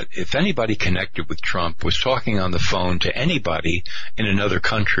idea that if anybody connected with Trump was talking on the phone to anybody in another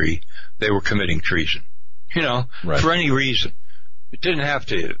country, they were committing treason. Right. For any reason. It didn't have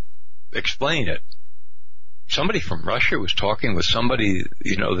to explain it. Somebody from Russia was talking with somebody,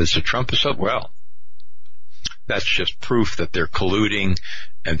 that's a Trump associate. Well, that's just proof that they're colluding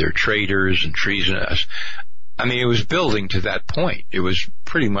and they're traitors and treasonous. I mean, it was building to that point. It was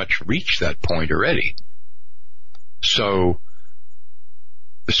pretty much reached that point already. So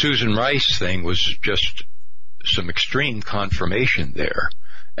the Susan Rice thing was just some extreme confirmation there.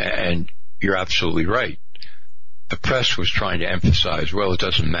 And you're absolutely right. The press was trying to emphasize, well, it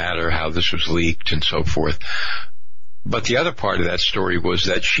doesn't matter how this was leaked and so forth. But the other part of that story was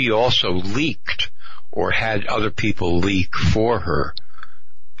that she also leaked, or had other people leak for her,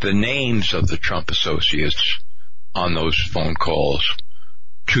 the names of the Trump associates on those phone calls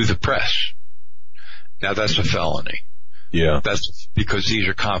to the press. Now, that's a felony. Yeah. That's because these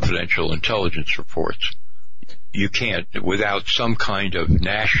are confidential intelligence reports. you can't, without some kind of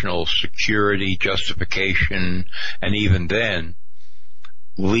national security justification, and even then,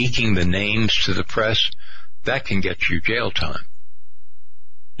 leaking the names to the press, that can get you jail time.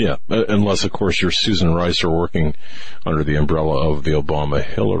 Yeah, unless, of course, you're Susan Rice or working under the umbrella of the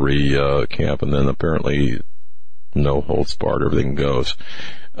Obama-Hillary camp, and then apparently no holds barred, everything goes.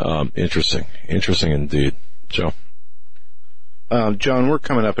 Interesting indeed. Joe? John, we're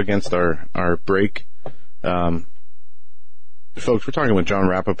coming up against our break. Folks, we're talking with Jon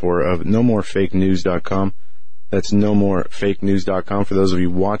Rappoport of NoMoreFakeNews.com. That's NoMoreFakeNews.com. For those of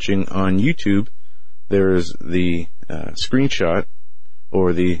you watching on YouTube, there is the screenshot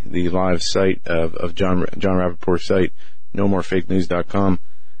or the live site of Jon Rappoport's site, NoMoreFakeNews.com.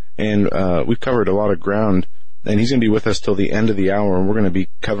 And we've covered a lot of ground, and he's going to be with us till the end of the hour, and we're going to be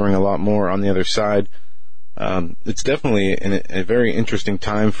covering a lot more on the other side. It's definitely a very interesting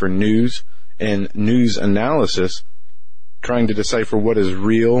time for news and news analysis, trying to decipher what is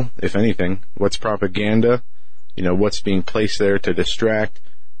real, if anything, what's propaganda, what's being placed there to distract.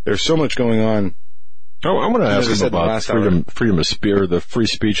 There's so much going on. Oh, I want to ask him about freedom of speech, the free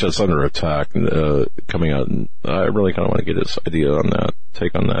speech that's under attack coming out. And I really kind of want to get his idea on that,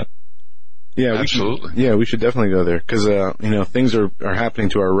 take on that. Yeah, absolutely. We should definitely go there because things are happening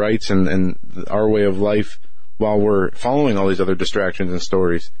to our rights and our way of life while we're following all these other distractions and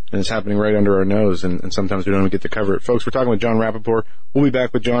stories, and it's happening right under our nose, and sometimes we don't even get to cover it. Folks, we're talking with Jon Rappoport. We'll be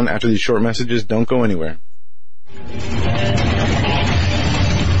back with Jon after these short messages. Don't go anywhere.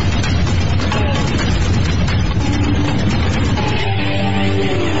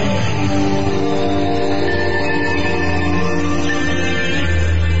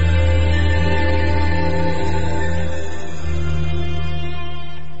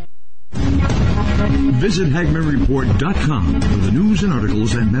 Visit HagmannReport.com for the news and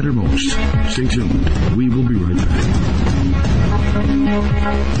articles that matter most. Stay tuned. We will be right back.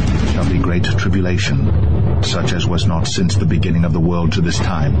 There shall be great tribulation, such as was not since the beginning of the world to this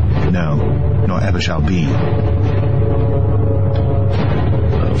time, no, nor ever shall be.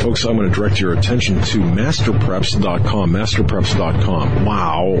 Folks, I'm going to direct your attention to masterpreps.com. Masterpreps.com.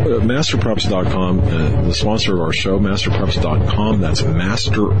 Wow. Masterpreps.com, the sponsor of our show, masterpreps.com. That's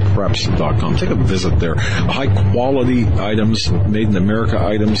masterpreps.com. Take a visit there. High quality items, made in America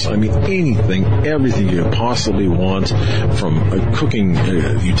items. I mean, everything you could possibly want, from cooking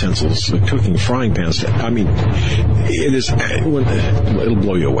utensils, cooking frying pans. It'll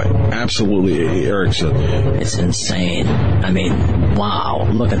blow you away. Absolutely. Eric said, it's insane. Wow.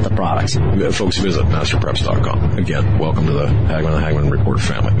 Look at the products. Folks, visit masterpreps.com. Again, welcome to the Hagmann and Hagmann Report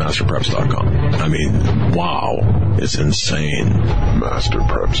family. Masterpreps.com. Wow. It's insane.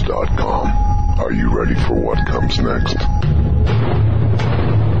 Masterpreps.com. Are you ready for what comes next?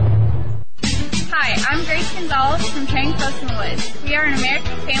 Hi, I'm Grace Gonzalez from Trading Post in the Woods. We are an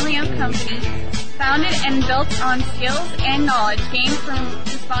American family-owned company founded and built on skills and knowledge gained from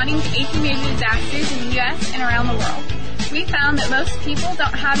responding to 18 major disasters in the U.S. and around the world. We found that most people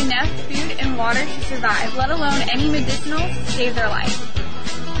don't have enough food and water to survive, let alone any medicinals to save their life.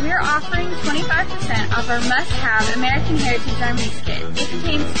 We're offering 25% off our must-have American Heritage Remedies kit. It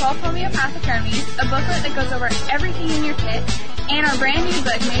contains 12 homeopathic remedies, a booklet that goes over everything in your kit, and our brand new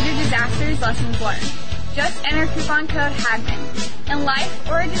book, Major Disasters Lessons Learned. Just enter coupon code Hagmann. In life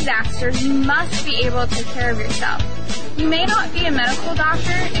or a disaster, you must be able to take care of yourself. You may not be a medical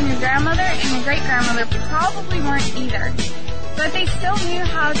doctor, and your grandmother and your great-grandmother probably weren't either, but they still knew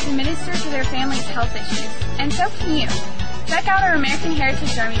how to minister to their family's health issues, and so can you. Check out our American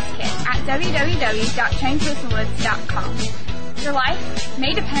Heritage Remedies kit at www.trainedpersonwoods.com. Your life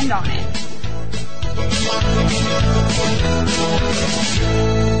may depend on it.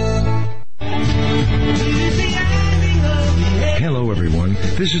 Hello, everyone.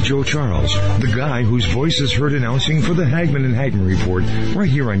 This is Joe Charles, the guy whose voice is heard announcing for the Hagmann and Hagmann Report right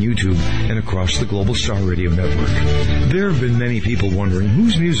here on YouTube and across the Global Star Radio Network. There have been many people wondering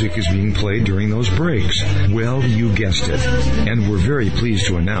whose music is being played during those breaks. Well, you guessed it. And we're very pleased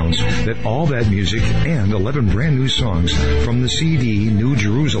to announce that all that music and 11 brand new songs from the CD New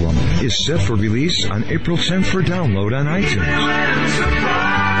Jerusalem is set for release on April 10th for download on iTunes.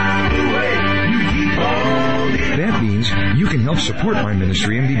 That means you can help support my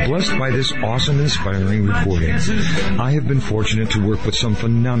ministry and be blessed by this awesome, inspiring recording. I have been fortunate to work with some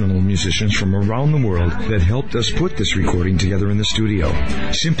phenomenal musicians from around the world that helped us put this recording together in the studio.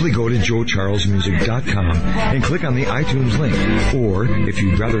 Simply go to joecharlesmusic.com and click on the iTunes link. Or, if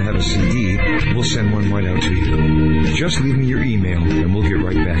you'd rather have a CD, we'll send one right out to you. Just leave me your email and we'll get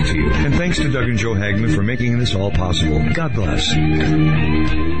right back to you. And thanks to Doug and Joe Hagmann for making this all possible. God bless.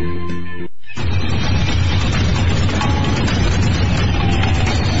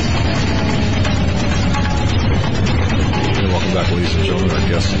 and gentlemen, our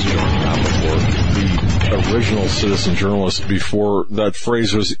guest is Jon Rappoport, the original citizen journalist before that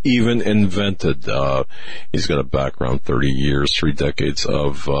phrase was even invented. He's got a background, 30 years, 3 decades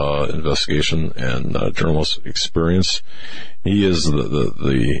of investigation and journalist experience. He is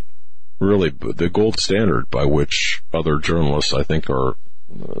the really the gold standard by which other journalists, I think, are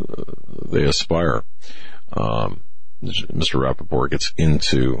they aspire. Mr. Rappoport gets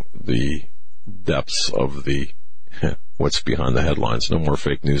into the depths of the what's behind the headlines.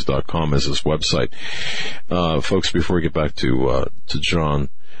 NoMoreFakeNews.com is his website. Folks, before we get back to John,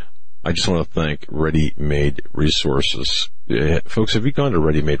 I just want to thank Ready Made Resources. Folks, have you gone to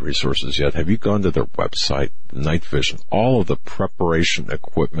Ready Made Resources yet? Have you gone to their website, Night Vision? All of the preparation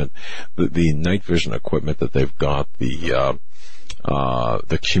equipment, the night vision equipment that they've got, the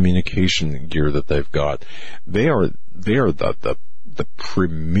communication gear that they've got, they are the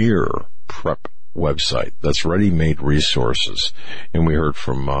premier prep website. That's Ready Made Resources. And we heard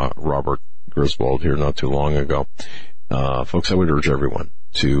from Robert Griswold here not too long ago. Folks, I would urge everyone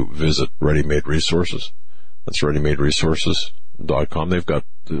to visit Ready Made Resources. That's ReadyMadeResources.com. They've got,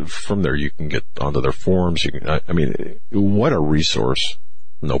 from there you can get onto their forums. I mean, what a resource,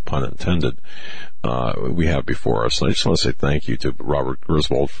 no pun intended, we have before us. And I just want to say thank you to Robert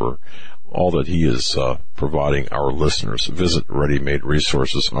Griswold for all that he is providing our listeners. Visit Ready Made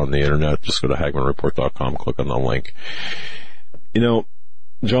Resources on the internet. Just go to HagmannReport.com, click on the link. You know,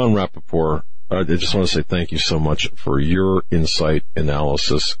 Jon Rappoport, I just want to say thank you so much for your insight,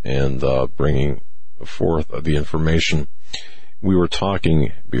 analysis, and bringing forth the information. We were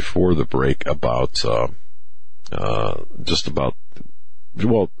talking before the break about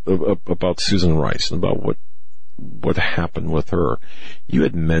about Susan Rice and about what happened with her. You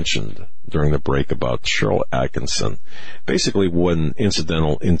had mentioned during the break about Cheryl Atkinson, basically when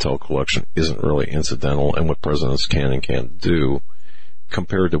incidental intel collection isn't really incidental, and what presidents can and can't do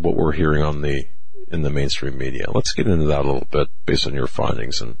compared to what we're hearing in the mainstream media. Let's get into that a little bit based on your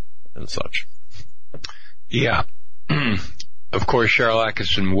findings and such. Yeah. Of course, Cheryl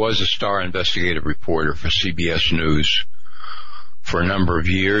Atkinson was a star investigative reporter for CBS News for a number of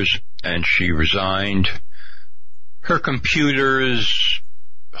years, and she resigned. Her computers,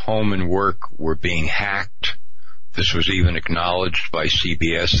 home and work, were being hacked. This was even acknowledged by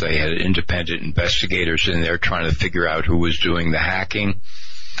CBS. They had independent investigators in there trying to figure out who was doing the hacking.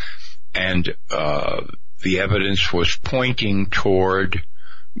 And the evidence was pointing toward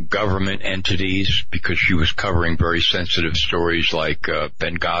government entities because she was covering very sensitive stories like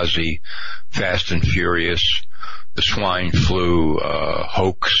Benghazi, Fast and Furious, the swine flu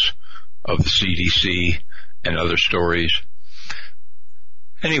hoax of the CDC, and other stories.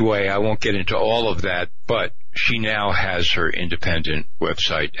 Anyway, I won't get into all of that, but she now has her independent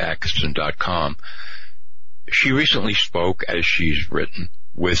website, Atkinson.com. She recently spoke, as she's written,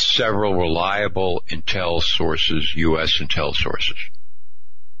 with several reliable intel sources, U.S. intel sources.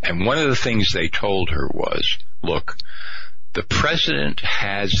 And one of the things they told her was, look, the president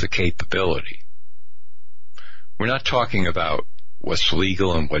has the capability. We're not talking about what's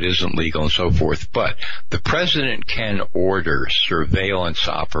legal and what isn't legal and so forth, but the president can order surveillance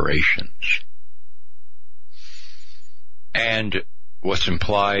operations. And what's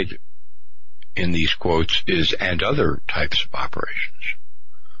implied in these quotes is, and other types of operations,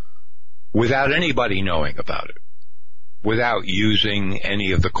 without anybody knowing about it, without using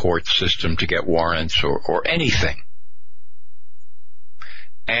any of the court system to get warrants or anything.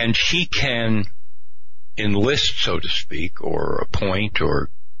 And he can enlist, so to speak, or appoint or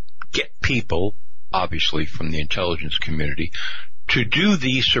get people, obviously from the intelligence community, to do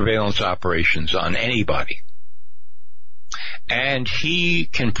these surveillance operations on anybody. And he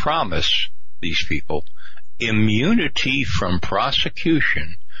can promise these people immunity from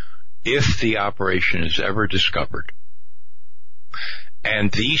prosecution if the operation is ever discovered.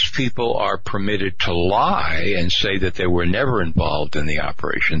 And these people are permitted to lie and say that they were never involved in the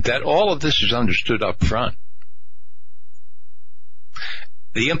operation, that all of this is understood up front.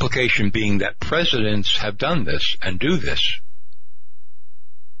 The implication being that presidents have done this and do this.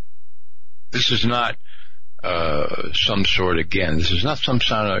 This is not this is not some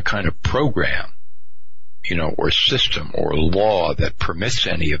kind of program, or system or law that permits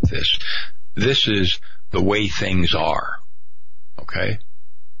any of this. This is the way things are. Okay?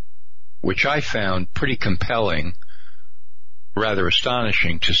 Which I found pretty compelling, rather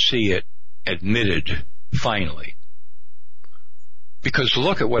astonishing to see it admitted finally. Because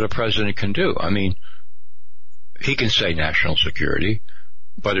look at what a president can do. I mean, he can say national security,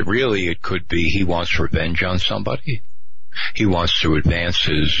 but it could be he wants revenge on somebody. He wants to advance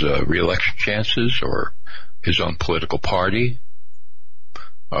his re-election chances or his own political party.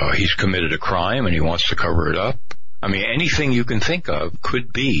 he's committed a crime and he wants to cover it up. I mean, anything you can think of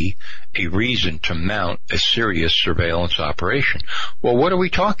could be a reason to mount a serious surveillance operation. Well, what are we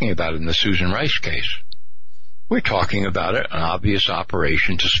talking about in the Susan Rice case? We're talking about an obvious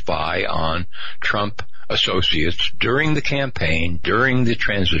operation to spy on Trump associates during the campaign, during the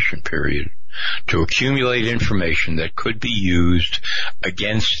transition period, to accumulate information that could be used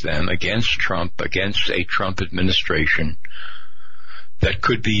against them, against Trump, against a Trump administration, that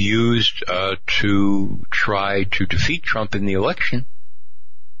could be used to try to defeat Trump in the election.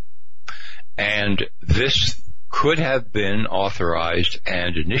 And this could have been authorized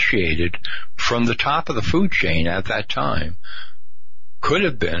and initiated from the top of the food chain at that time, could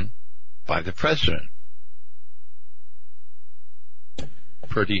have been by the president.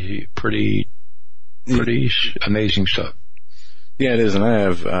 Pretty amazing stuff. Yeah, it is. And I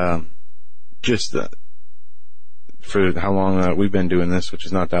have for how long we've been doing this, which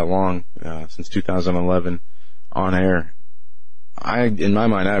is not that long, since 2011 on air. In my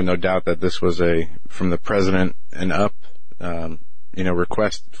mind, I have no doubt that this was from the president and up,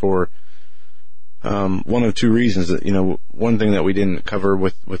 request for, one of two reasons. That, one thing that we didn't cover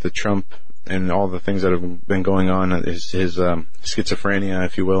with the Trump and all the things that have been going on is his schizophrenia,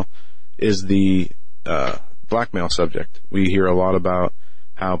 if you will, is the blackmail subject. We hear a lot about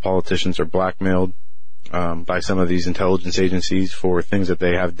how politicians are blackmailed by some of these intelligence agencies for things that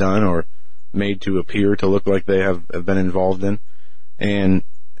they have done or made to appear to look like they have been involved in. And,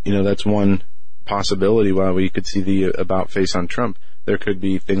 that's one possibility why we could see the about face on Trump. There could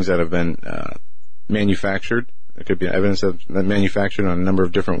be things that have been manufactured. There could be evidence of manufactured in a number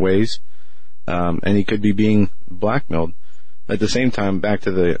of different ways. And he could be being blackmailed. At the same time, back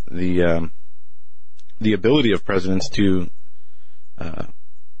to the ability of presidents to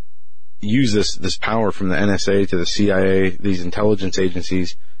use this power from the NSA to the CIA, these intelligence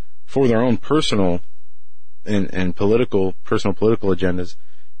agencies, for their own personal and personal political agendas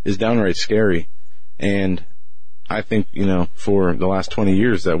is downright scary. And I think, for the last 20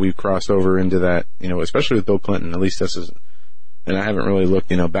 years that we've crossed over into that, especially with Bill Clinton, at least this is, and I haven't really looked,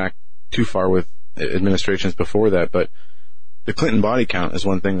 back too far with administrations before that, but the Clinton body count is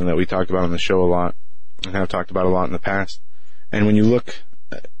one thing that we talked about on the show a lot and have talked about a lot in the past. And when you look,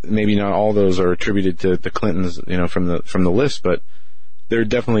 maybe not all those are attributed to the Clintons, from the list, but there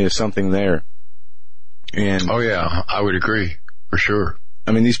definitely is something there. And oh yeah, I would agree for sure.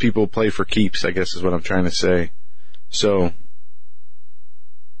 I mean, these people play for keeps, I guess is what I'm trying to say. So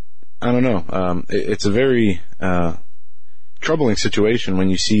I don't know. It's a very troubling situation when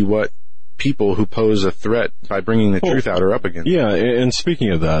you see what people who pose a threat by bringing the truth out are up against. Yeah, and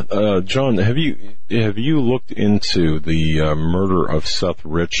speaking of that, John, have you looked into the murder of Seth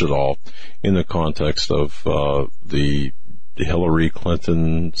Rich at all in the context of the Hillary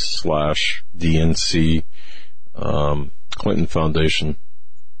Clinton / DNC Clinton Foundation?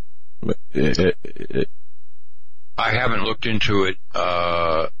 I haven't looked into it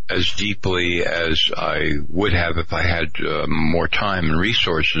as deeply as I would have if I had more time and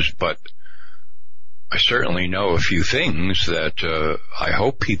resources, but I certainly know a few things that I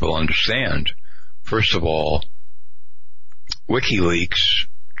hope people understand. First of all, WikiLeaks,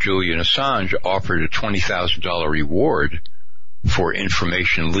 Julian Assange, offered a $20,000 reward for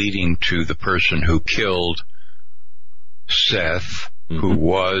information leading to the person who killed Seth, who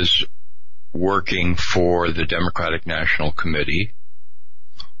was working for the Democratic National Committee.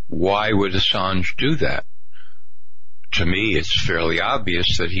 Why would Assange do that? To me, it's fairly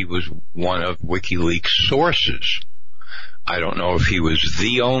obvious that he was one of WikiLeaks' sources. I don't know if he was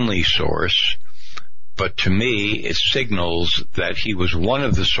the only source, but to me, it signals that he was one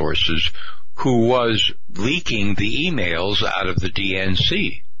of the sources who was leaking the emails out of the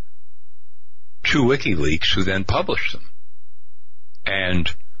DNC to WikiLeaks, who then published them.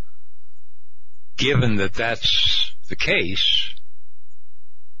 And given that that's the case,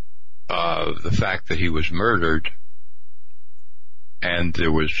 the fact that he was murdered and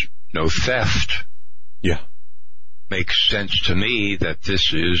there was no theft, makes sense to me that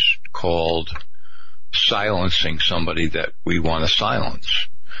this is called silencing somebody that we want to silence.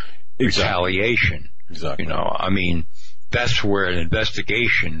 Retaliation. Exactly. I mean, that's where an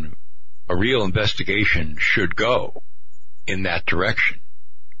investigation, a real investigation, should go in that direction.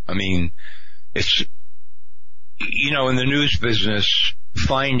 I mean, it's, in the news business,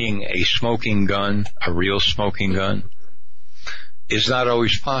 finding a smoking gun, a real smoking gun, is not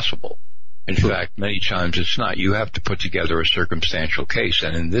always possible. In fact, many times it's not. You have to put together a circumstantial case.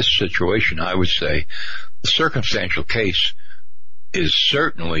 And in this situation, I would say the circumstantial case is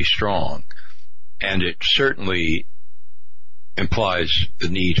certainly strong. And it certainly implies the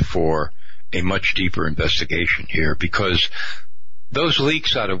need for a much deeper investigation here, because those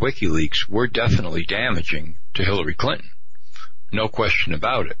leaks out of WikiLeaks were definitely damaging to Hillary Clinton. No question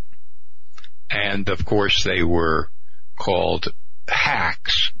about it. And, of course, they were called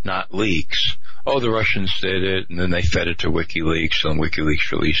hacks, not leaks. Oh, the Russians did it, and then they fed it to WikiLeaks, and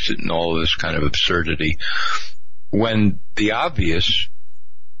WikiLeaks released it, and all of this kind of absurdity. When the obvious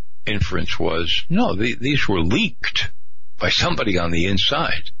inference was, no, these were leaked by somebody on the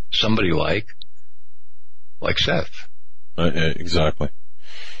inside, somebody like Seth. Exactly.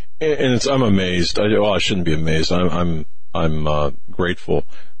 And I'm amazed. I shouldn't be amazed. I'm grateful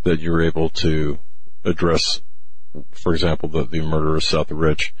that you're able to address, for example, the murder of Seth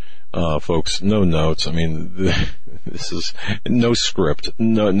Rich. Folks, no notes. I mean, this is no script.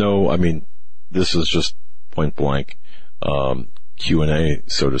 No. I mean, this is just point blank Q&A,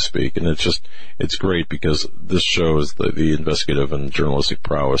 so to speak. And it's great because this shows the investigative and journalistic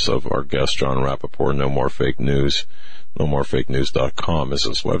prowess of our guest, Jon Rappoport. No More Fake News. NoMoreFakeNews.com is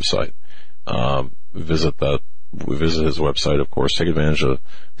his website. Visit his website, of course. Take advantage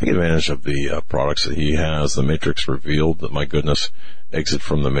of the products that he has. The Matrix Revealed, my goodness. Exit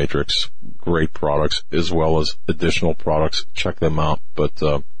from the Matrix. Great products, as well as additional products. Check them out. But,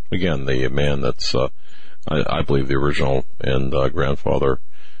 again, the man that's, I believe the original and, grandfather,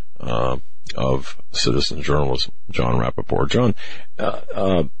 of citizen journalism, Jon Rappoport. Jon,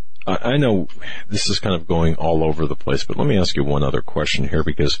 I know this is kind of going all over the place, but let me ask you one other question here,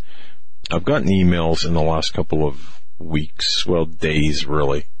 because I've gotten emails in the last couple of weeks, well, days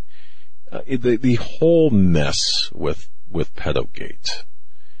really. The whole mess with Pedogate.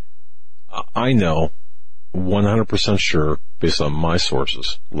 I know 100% sure, based on my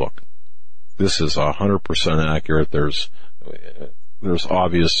sources, look, this is 100% accurate. There's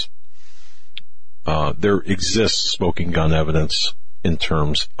obvious, there exists smoking gun evidence in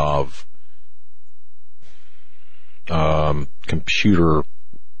terms of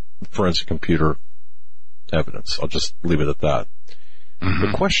forensic computer evidence. I'll just leave it at that. Mm-hmm.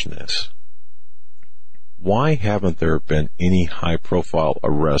 The question is, why haven't there been any high-profile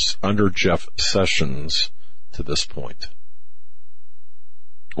arrests under Jeff Sessions to this point?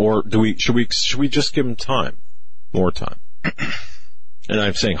 Or should we just give him time, more time? And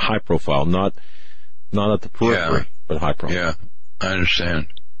I'm saying high-profile, not at the periphery, but high-profile. Yeah. I understand.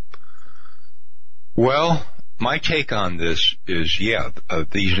 Well, my take on this is,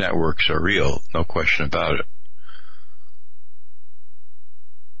 these networks are real, no question about it.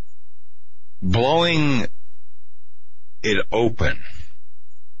 Blowing it open,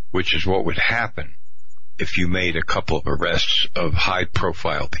 which is what would happen if you made a couple of arrests of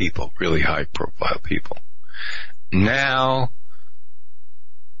high-profile people, really high-profile people. Now,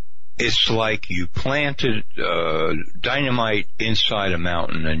 it's like you planted dynamite inside a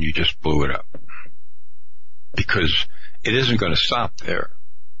mountain and you just blew it up. Because it isn't going to stop there.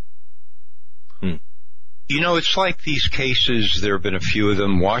 You know, it's like these cases, there have been a few of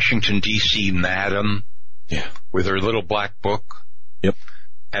them. Washington, D.C. Madam, with her little black book. Yep.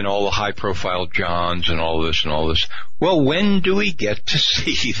 And all the high-profile Johns and all this and all this. Well, when do we get to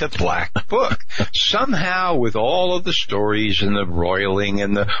see the black book? Somehow, with all of the stories and the roiling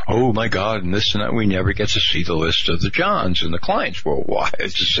and the, oh my God, and this and that, we never get to see the list of the Johns and the clients. Well, why?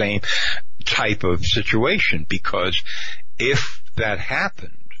 It's the same type of situation, because if that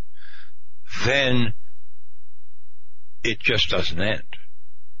happened, then it just doesn't end.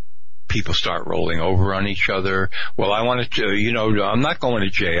 People start rolling over on each other. Well, I wanted to, I'm not going to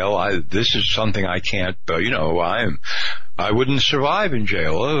jail. This is something I can't, I wouldn't survive in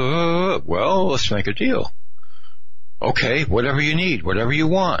jail. Well, let's make a deal. Okay, whatever you need, whatever you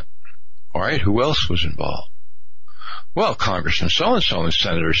want. All right, who else was involved? Well, Congressman so-and-so and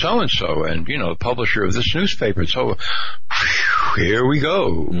Senator so-and-so and, the publisher of this newspaper. So, here we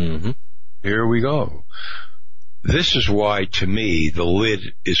go. Mm-hmm. Here we go. This is why, to me, the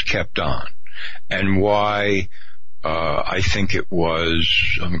lid is kept on, and why I think it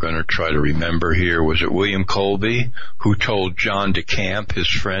was, I'm going to try to remember here, was it William Colby who told John DeCamp, his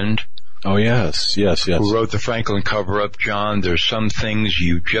friend? Oh, yes. Who wrote the Franklin cover-up, John, there's some things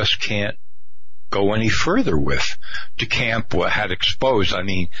you just can't go any further with. DeCamp had exposed,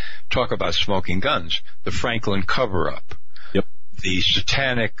 talk about smoking guns, the Franklin cover-up. The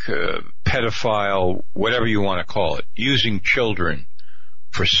satanic, pedophile, whatever you want to call it, using children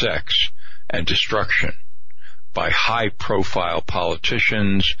for sex and destruction by high-profile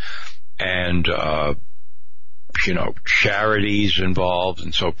politicians and, charities involved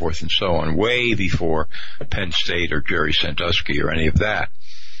and so forth and so on, way before Penn State or Jerry Sandusky or any of that.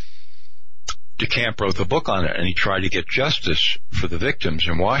 DeCamp wrote the book on it, and he tried to get justice for the victims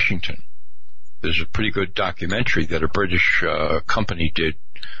in Washington. There's a pretty good documentary that a British company did.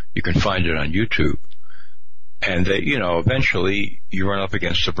 You can find it on YouTube. And they, eventually you run up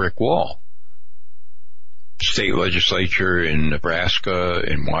against a brick wall. State legislature in Nebraska,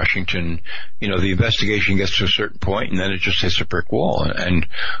 in Washington, the investigation gets to a certain point and then it just hits a brick wall. And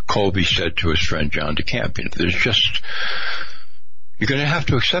Colby said to his friend Jon DeCamp, you're going to have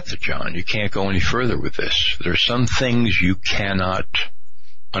to accept it, John. You can't go any further with this. There are some things you cannot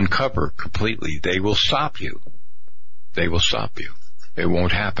uncover completely. They will stop you. They will stop you. It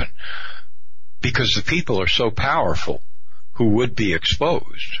won't happen. Because the people are so powerful who would be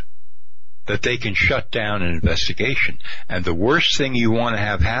exposed that they can shut down an investigation. And the worst thing you want to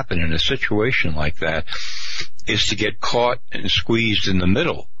have happen in a situation like that is to get caught and squeezed in the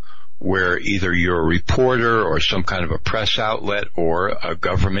middle, where either you're a reporter or some kind of a press outlet or a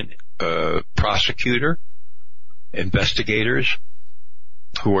government prosecutor, investigators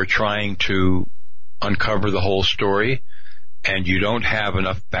who are trying to uncover the whole story, and you don't have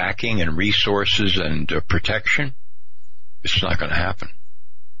enough backing and resources and protection. It's not going to happen.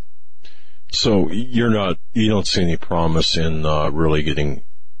 So you don't see any promise in really getting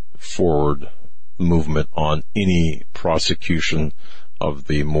forward movement on any prosecution of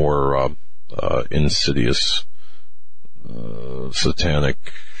the more insidious, satanic,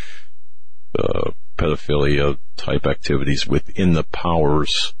 pedophilia type activities within the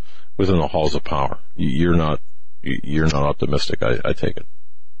halls of power. You're not optimistic, I take it.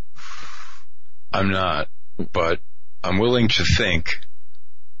 I'm not, but I'm willing to think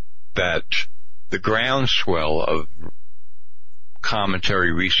that the groundswell of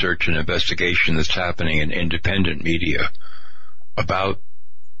commentary, research, and investigation that's happening in independent media about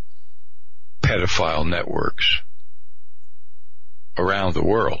pedophile networks around the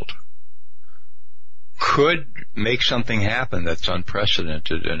world could make something happen that's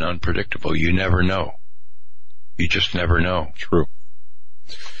unprecedented and unpredictable. You never know. You just never know. True.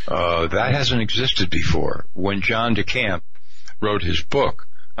 That hasn't existed before. When Jon DeCamp wrote his book,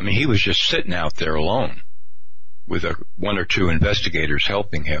 he was just sitting out there alone with one or two investigators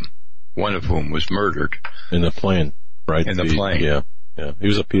helping him, one of whom was murdered. In the plane, right? In the plane. Yeah. He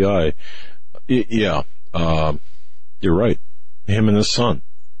was a PI. Yeah. You're right. Him and his son.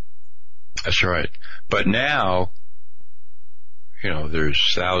 That's right. But now,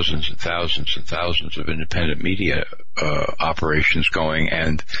 there's thousands and thousands and thousands of independent media operations going,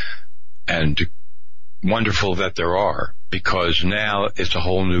 and wonderful that there are, because now it's a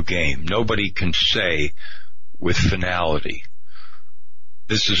whole new game. Nobody can say with finality,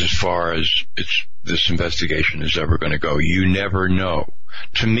 this is as far as this investigation is ever going to go. You never know.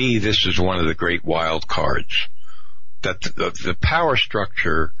 To me, this is one of the great wild cards, that the power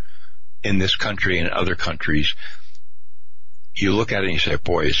structure in this country and other countries, you look at it and you say,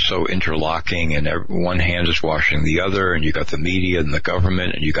 boy, it's so interlocking, and one hand is washing the other, and you got the media and the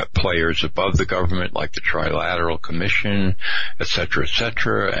government, and you got players above the government like the Trilateral Commission, et cetera,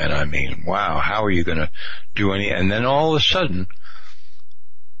 and wow, how are you going to do any? And then all of a sudden,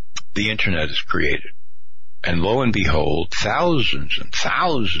 the internet is created. And lo and behold, thousands and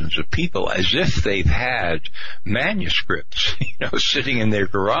thousands of people, as if they've had manuscripts, sitting in their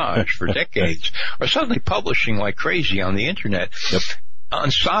garage for decades, are suddenly publishing like crazy on the internet. Yep.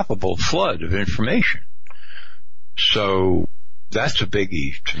 Unstoppable flood of information. So that's a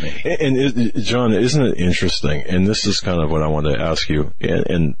biggie to me. And John, isn't it interesting? And this is kind of what I wanted to ask you.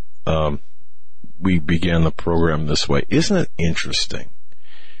 And we began the program this way. Isn't it interesting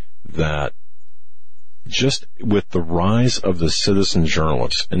that just with the rise of the citizen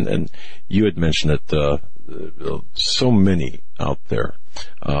journalists, and you had mentioned it, so many out there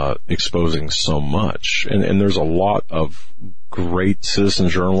exposing so much, and there's a lot of great citizen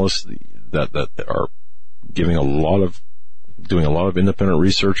journalists that are doing a lot of independent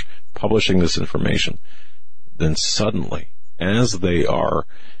research, publishing this information. Then suddenly, as they are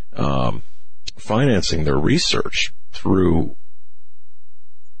financing their research through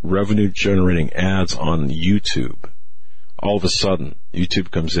revenue generating ads on YouTube, all of a sudden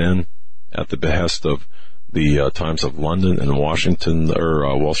YouTube comes in at the behest of the Times of London and Washington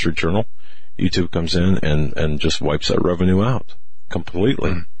or Wall Street Journal. YouTube comes in and just wipes that revenue out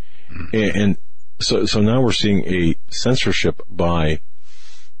completely. Mm-hmm. And so now we're seeing a censorship by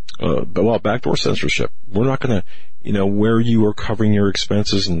backdoor censorship. We're not going to, where you are covering your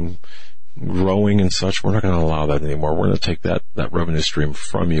expenses and growing and such, we're not going to allow that anymore. We're going to take that revenue stream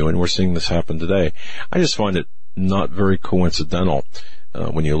from you, and we're seeing this happen today. I just find it not very coincidental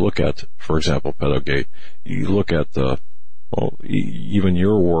when you look at, for example, Pedogate. You look at even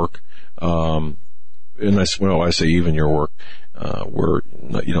your work And I say even your work, where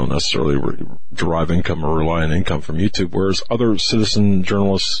you don't necessarily derive income or rely on income from YouTube, whereas other citizen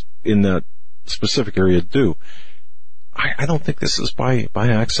journalists in that specific area do. I don't think this is by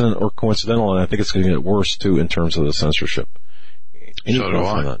accident or coincidental, and I think it's going to get worse too in terms of the censorship. So do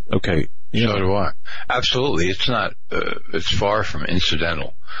I. Okay. Yeah. So do I. Absolutely. It's not, it's far from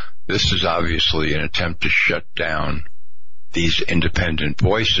incidental. This is obviously an attempt to shut down these independent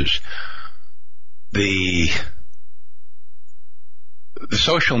voices. The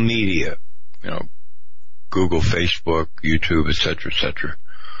social media, Google, Facebook, YouTube, et cetera,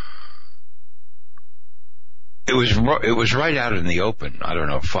 it was right out in the open, I don't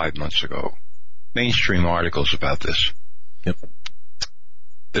know, 5 months ago. Mainstream articles about this. Yep.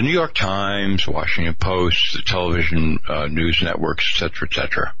 The New York Times, Washington Post, the television news networks, et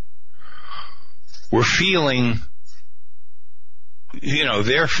cetera, were feeling,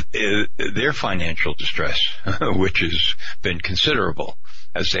 their financial distress, which has been considerable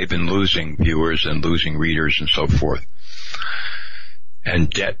as they've been losing viewers and losing readers and so forth, and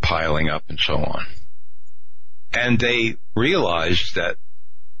debt piling up and so on. And they realized that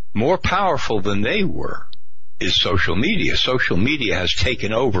more powerful than they were is social media. Social media has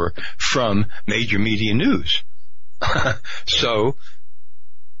taken over from major media news. So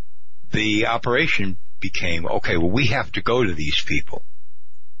the operation became, okay, well, we have to go to these people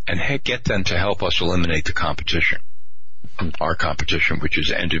and get them to help us eliminate the competition, our competition, which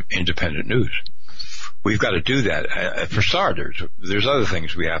is independent news. We've got to do that. For starters, there's other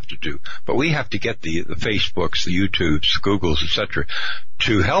things we have to do, but we have to get the Facebooks, the YouTubes, the Googles, etc.,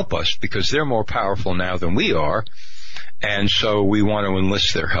 to help us because they're more powerful now than we are, and so we want to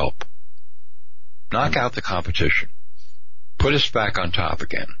enlist their help. Knock out the competition. Put us back on top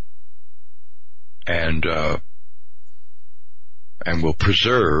again. And we'll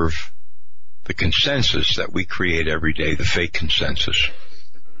preserve the consensus that we create every day, the fake consensus.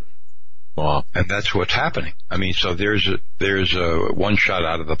 Wow. And that's what's happening. I mean, so there's a one shot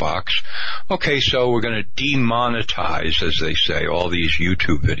out of the box. Okay, so we're going to demonetize, as they say, all these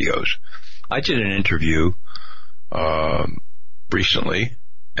YouTube videos. I did an interview recently,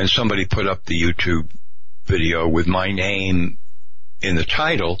 and somebody put up the YouTube video with my name in the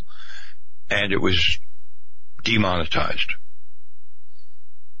title, and it was demonetized.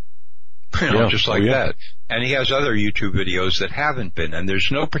 Just like that. And he has other YouTube videos that haven't been, and there's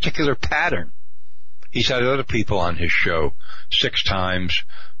no particular pattern. He's had other people on his show 6 times,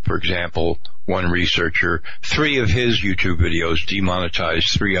 for example, one researcher, 3 of his YouTube videos demonetized,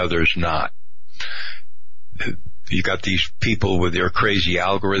 3 others not. You got these people with their crazy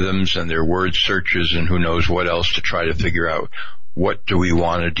algorithms and their word searches and who knows what else to try to figure out what do we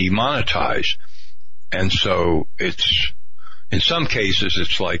want to demonetize. And so in some cases,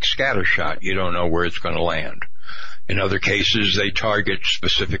 it's like scattershot. You don't know where it's going to land. In other cases, they target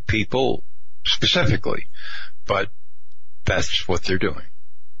specific people specifically. But that's what they're doing.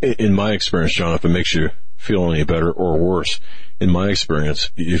 In my experience, John, if it makes you feel any better or worse, in my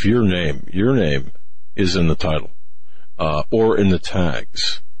experience, if your name is in the title, or in the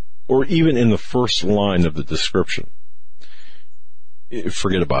tags, or even in the first line of the description,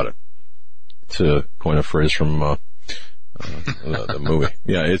 forget about it. To coin a phrase from the movie.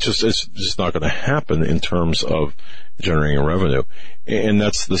 Yeah, it's just not going to happen in terms of generating revenue. And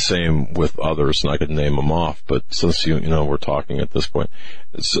that's the same with others, and I could name them off, but since we're talking at this point.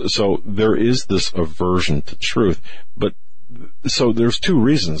 So there is this aversion to truth. But so there's 2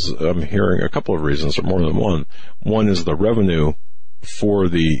 reasons. I'm hearing a couple of reasons, or more than one. One is the revenue for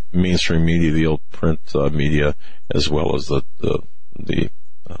the mainstream media, the old print media, as well as the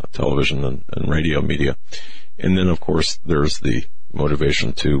television and radio media. And then, of course, there's the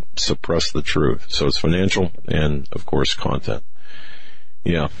motivation to suppress the truth. So it's financial and, of course, content.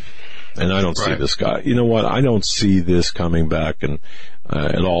 Yeah. And I don't see this guy. You know what? I don't see this coming back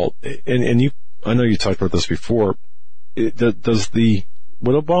at all. And I know you talked about this before. What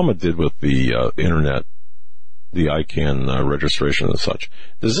Obama did with the internet, the ICANN registration and such,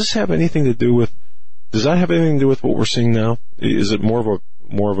 does that have anything to do with what we're seeing now? Is it more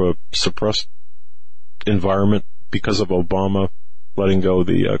of a suppressed environment because of Obama letting go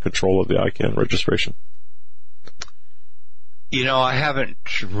the control of the ICANN registration? I haven't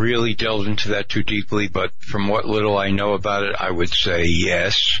really delved into that too deeply, but from what little I know about it, I would say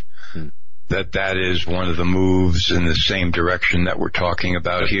yes, that is one of the moves in the same direction that we're talking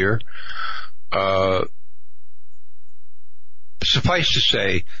about here. Suffice to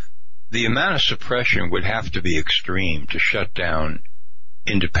say, the amount of suppression would have to be extreme to shut down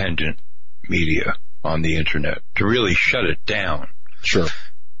independent media on the internet, to really shut it down. Sure.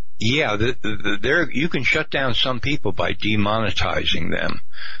 yeah, you can shut down some people by demonetizing them,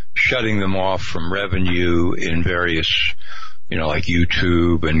 shutting them off from revenue in various, like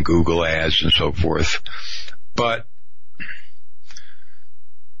YouTube and Google ads and so forth. But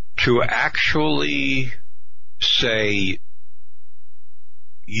to actually say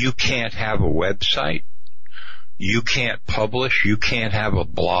you can't have a website, you can't publish, you can't have a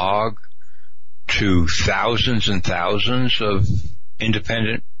blog to thousands and thousands of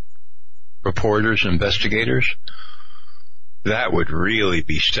independent reporters, investigators, that would really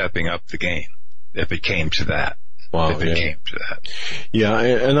be stepping up the game if it came to that. Wow, if it came to that. Yeah,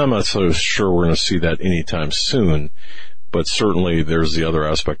 and I'm not so sure we're going to see that anytime soon, but certainly there's the other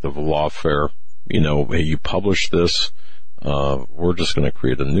aspect of lawfare. Hey, you publish this, we're just going to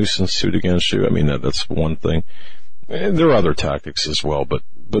create a nuisance suit against you. I mean, that's one thing. And there are other tactics as well, but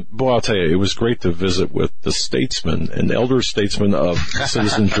boy, I'll tell you, it was great to visit with the statesman, an elder statesman of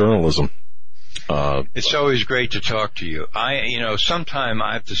citizen journalism. It's always great to talk to you. Sometime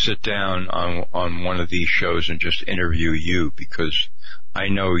I have to sit down on one of these shows and just interview you, because I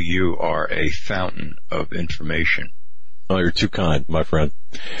know you are a fountain of information. Oh, you're too kind, my friend.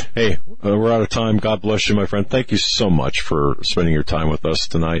 Hey, we're out of time. God bless you, my friend. Thank you so much for spending your time with us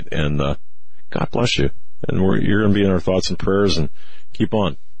tonight, and God bless you. And you're going to be in our thoughts and prayers, and keep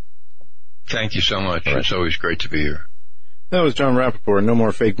on. Thank you so much. Right. It's always great to be here. That was Jon Rappoport,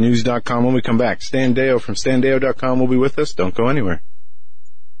 NoMoreFakeNews.com. When we come back, Stan Deyo from StanDeyo.com will be with us. Don't go anywhere.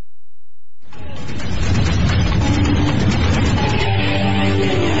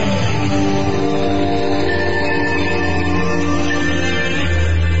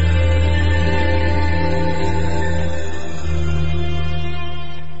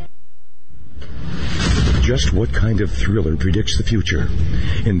 Just what kind of thriller predicts the future?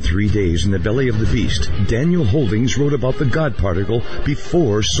 In 3 days in the belly of the beast, Daniel Holdings wrote about the God particle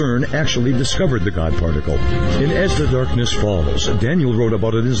before CERN actually discovered the God particle. In As the Darkness Falls, Daniel wrote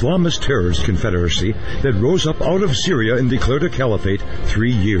about an Islamist terrorist confederacy that rose up out of Syria and declared a caliphate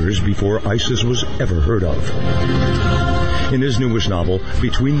 3 years before ISIS was ever heard of. In his newest novel,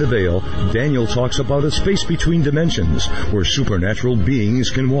 Between the Veil, Daniel talks about a space between dimensions where supernatural beings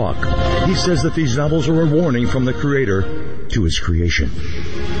can walk. He says that these novels are a warning from the Creator to his creation.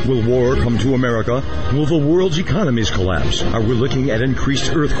 Will war come to America? Will the world's economies collapse? Are we looking at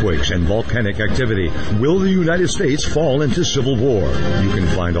increased earthquakes and volcanic activity? Will the United States fall into civil war? You can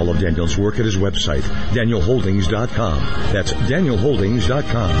find all of Daniel's work at his website, DanielHoldings.com. That's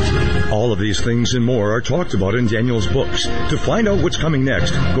DanielHoldings.com. All of these things and more are talked about in Daniel's books. To find out what's coming next,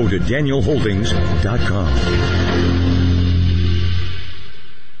 go to DanielHoldings.com.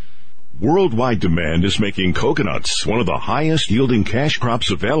 Worldwide demand is making coconuts one of the highest yielding cash crops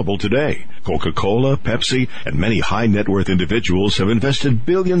available today. Coca-Cola, Pepsi, and many high net worth individuals have invested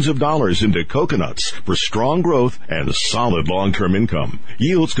billions of dollars into coconuts for strong growth and solid long-term income.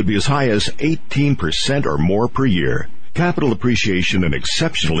 Yields could be as high as 18% or more per year. Capital appreciation and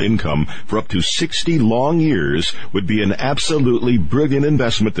exceptional income for up to 60 long years would be an absolutely brilliant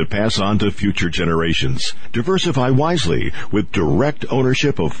investment to pass on to future generations. Diversify wisely with direct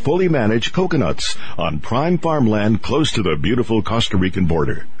ownership of fully managed coconuts on prime farmland close to the beautiful Costa Rican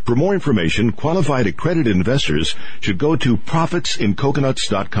border. For more information, qualified accredited investors should go to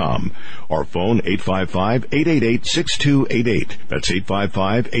profitsincoconuts.com or phone 855-888-6288. That's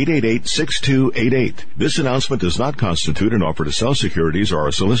 855-888-6288. This announcement does not constitute an offer to sell securities or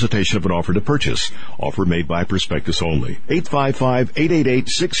a solicitation of an offer to purchase. Offer made by prospectus only.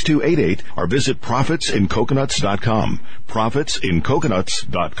 855-888-6288 or visit profitsincoconuts.com.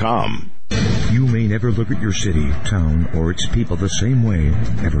 profitsincoconuts.com. You may never look at your city, town, or its people the same way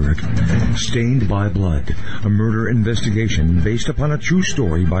ever again. Stained by Blood, a murder investigation based upon a true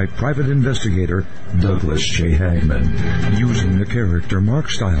story by private investigator Douglas J. Hagmann. Using the character Mark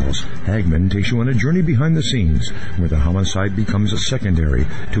Stiles, Hagmann takes you on a journey behind the scenes where the homicide becomes a secondary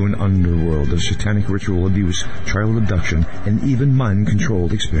to an underworld of satanic ritual abuse, child abduction, and even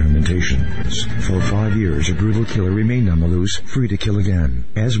mind-controlled experimentation. For 5 years, a brutal killer remained on the loose, free to kill again.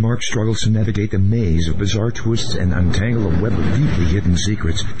 As Mark struggles to navigate the maze of bizarre twists and untangle a web of deeply hidden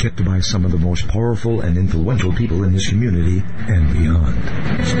secrets kept by some of the most powerful and influential people in his community and beyond.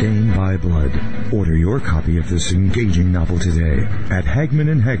 Stained by Blood. Order your copy of this engaging novel today at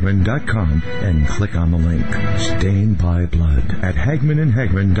HagmannandHagmann.com and click on the link. Stained by Blood at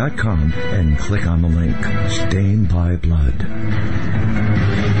HagmannandHagmann.com and click on the link. Stained by Blood.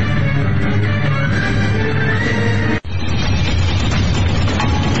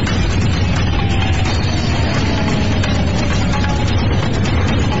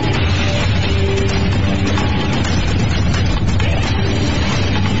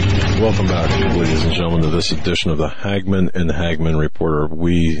 ladies and gentlemen, to this edition of the Hagmann and Hagmann Reporter.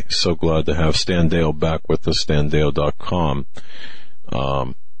 We so glad to have Stan Deyo back with us, StanDeyo.com.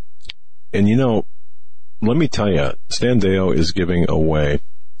 And you know, let me tell you, Stan Deyo is giving away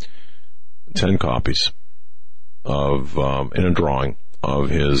 10 copies of, in a drawing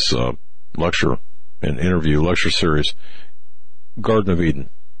of his lecture series, Garden of Eden,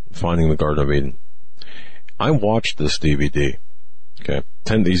 Finding the Garden of Eden. I watched this DVD. Okay,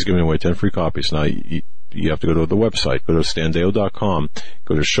 he's giving away 10 free copies. Now, you have to go to the website, go to StanDeyo.com,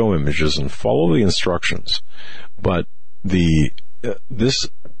 go to Show Images, and follow the instructions. But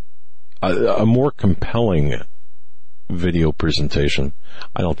a more compelling video presentation,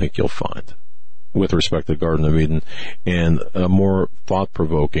 I don't think you'll find, with respect to Garden of Eden, and a more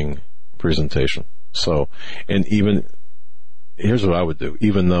thought-provoking presentation. So, and even, here's what I would do.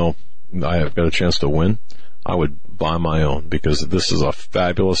 Even though I have got a chance to win, I would buy my own, because this is a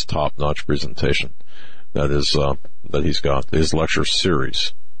fabulous, top-notch presentation that he's got, his lecture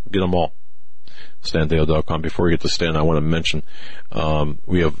series. Get them all. StanDeyo.com. Before we get to Stan, I want to mention,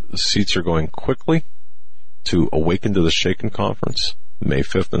 seats are going quickly to Awaken to the Shaken conference, May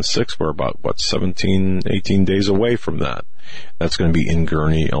 5th and 6th. We're about, 18 days away from that. That's going to be in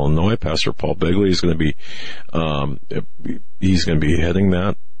Gurnee, Illinois. Pastor Paul Begley is going to be heading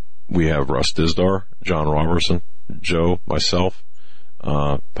that. We have Russ Dizdar, Jon Robertson, Joe, myself,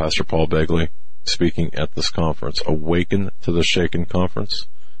 Pastor Paul Begley speaking at this conference. Awaken to the Shaken conference,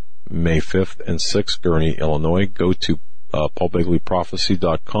 May 5th and 6th, Gurnee, Illinois. Go to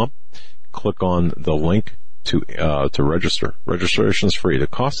paulbegleyprophecy.com. Click on the link to register. Registration is free. The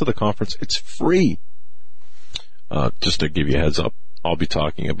cost of the conference, it's free. Just to give you a heads up, I'll be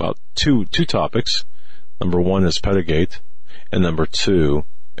talking about two topics. Number one is Pedogate, and number two,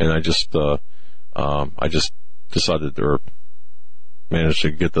 and I just decided or managed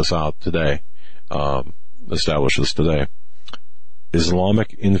to get this out today, establish this today.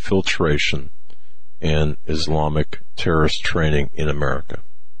 Islamic infiltration and Islamic terrorist training in America.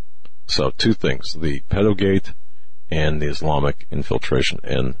 So two things, the Pedogate and the Islamic infiltration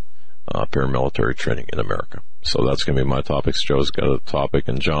and paramilitary training in America. So that's going to be my topics. Joe's got a topic,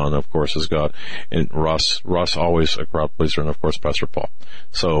 and John, of course, has got, and Russ always a crowd pleaser, and of course, Pastor Paul.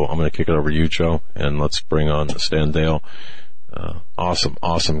 So I'm going to kick it over to you, Joe, and let's bring on Stan Deyo.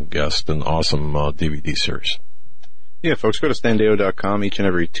 Awesome guest and awesome DVD series. Yeah, folks, go to StanDeyo.com. Each and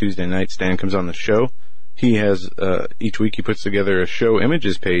every Tuesday night, Stan comes on the show. He has, each week he puts together a show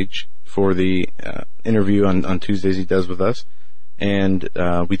images page for the interview on Tuesdays he does with us. And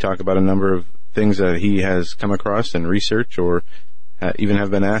we talk about a number of things that he has come across and research, or even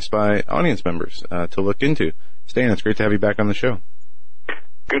have been asked by audience members to look into. Stan, it's great to have you back on the show.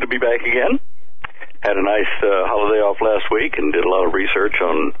 Good to be back again. Had a nice holiday off last week and did a lot of research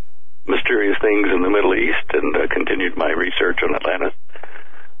on mysterious things in the Middle East, and continued my research on Atlantis.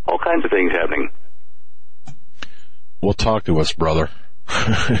 All kinds of things happening. Well, talk to us, brother.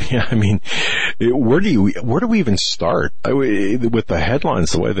 Yeah, I mean, where do we even start? With the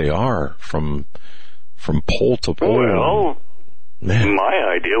headlines the way they are, from pole to pole. Well, man, my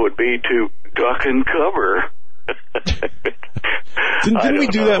idea would be to duck and cover. Didn't we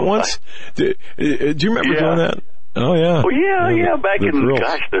do that once? Do you remember doing that? Oh, yeah. Oh, yeah. Back in,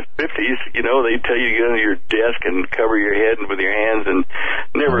 the 50s, they'd tell you to get under your desk and cover your head with your hands, and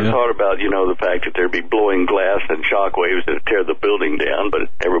never thought about, the fact that there'd be blowing glass and shock waves that tear the building down, but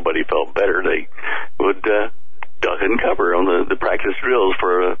everybody felt better. They would duck and cover on the practice drills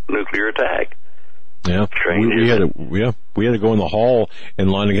for a nuclear attack. Yeah, we had to go in the hall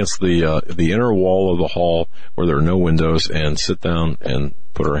and line against the inner wall of the hall where there are no windows, and sit down and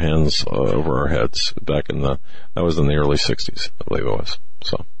put our hands over our heads. That was in the early 60s, I believe it was.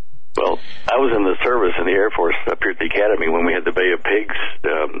 So. Well, I was in the service in the Air Force up here at the Academy when we had the Bay of Pigs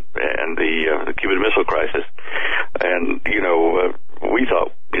and the Cuban Missile Crisis, and we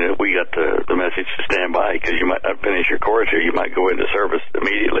thought we got the message to stand by, because you might not finish your course here, you might go into service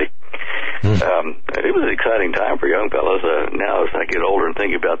immediately. It was an exciting time for young fellows. Now, as I get older and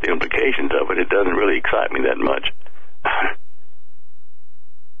think about the implications of it doesn't really excite me that much.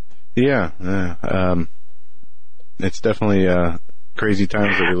 Yeah, it's definitely crazy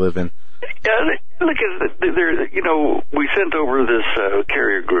times that we live in. Look, we sent over this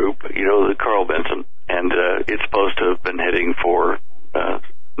carrier group, the Carl Benson, and it's supposed to have been heading for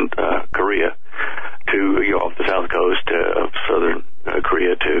Korea, off the south coast of southern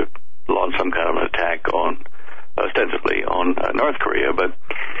Korea, to launch some kind of an attack ostensibly on North Korea. But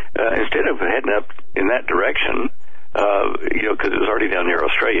instead of heading up in that direction, because it was already down near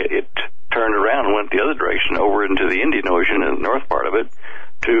Australia, it turned around and went the other direction over into the Indian Ocean and the north part of it,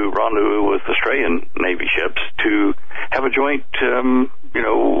 to rendezvous with Australian Navy ships to have a joint,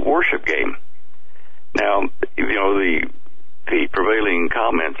 warship game. Now, the prevailing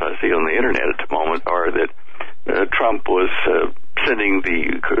comments I see on the internet at the moment are that Trump was sending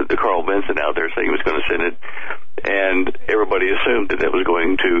the Carl Vinson out there, saying he was going to send it, and everybody assumed that was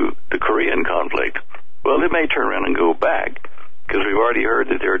going to the Korean conflict. Well, it may turn around and go back, because we've already heard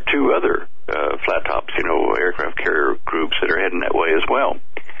that there are two other flat tops, aircraft carrier groups that are heading that way as well,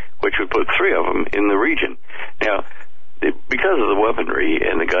 which would put three of them in the region. Now, because of the weaponry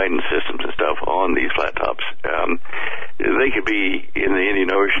and the guidance systems and stuff on these flat tops, they could be in the Indian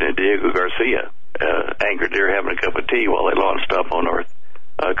Ocean at Diego Garcia, anchored there having a cup of tea while they launched up on North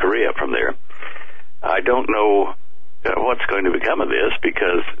Korea from there. I don't know what's going to become of this,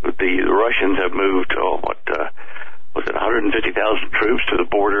 because the Russians have moved, 150,000 troops to the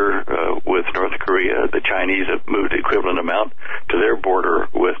border with North Korea. The Chinese have moved the equivalent amount to their border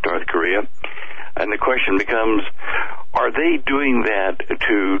with North Korea. And the question becomes, are they doing that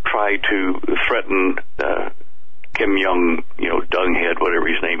to try to threaten Kim Jong, Dunghead, whatever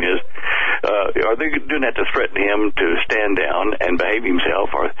his name is? Are they doing that to threaten him to stand down and behave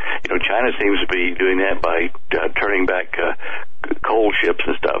himself? Or, China seems to be doing that by turning back coal ships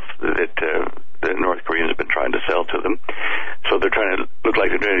and stuff that the North Koreans have been trying to sell to them. So they're trying to look like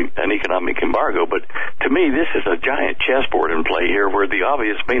they're doing an economic embargo. But to me, this is a giant chessboard in play here, where the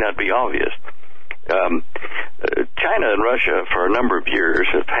obvious may not be obvious. China and Russia, for a number of years,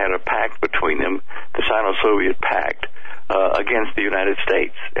 have had a pact between them, the Sino-Soviet pact, against the United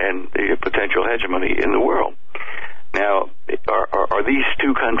States and the potential hegemony in the world. Now, are these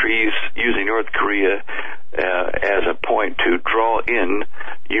two countries using North Korea as a point to draw in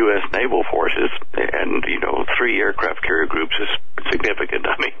U.S. naval forces? And, three aircraft carrier groups is significant.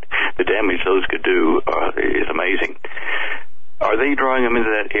 I mean, the damage those could do is amazing. Are they drawing them into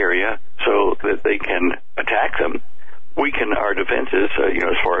that area so that they can attack them, weaken our defenses,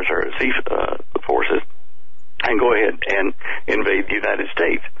 as far as our sea forces, and go ahead and invade the United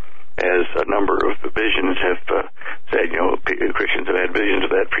States? As a number of visions have said, Christians have had visions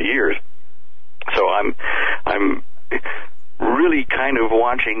of that for years. So I'm really kind of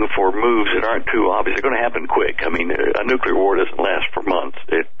watching for moves that aren't too obvious. They're going to happen quick. I mean, a nuclear war doesn't last for months.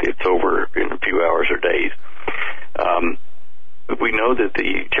 It's over in a few hours or days. We know that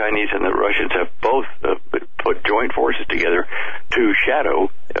the Chinese and the Russians have both put joint forces together to shadow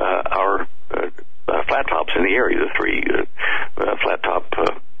our flat tops in the area, the three flat top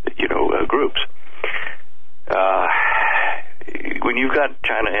groups. When you've got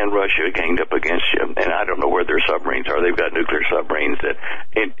China and Russia ganged up against you, and I don't know where their submarines are, they've got nuclear submarines that,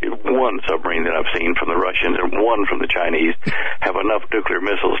 one submarine that I've seen from the Russians and one from the Chinese, have enough nuclear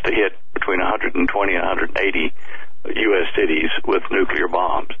missiles to hit between 120 and 180 U.S. cities with nuclear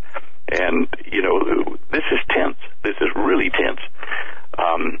bombs. And, this is tense. This is really tense.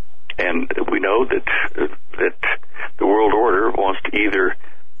 And we know that the world order wants to either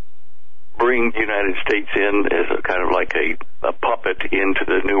bring the United States in as a kind of like a puppet into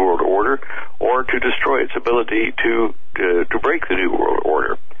the New World Order, or to destroy its ability to break the New World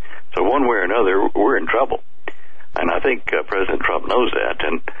Order. So one way or another, we're in trouble. And I think President Trump knows that.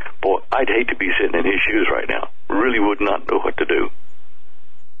 And, boy, I'd hate to be sitting in his shoes right now. Really would not know what to do.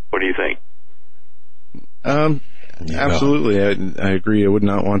 What do you think? Absolutely. I agree. I would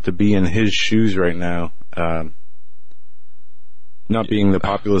not want to be in his shoes right now. Not being the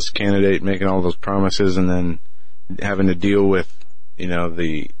populist candidate, making all those promises, and then having to deal with,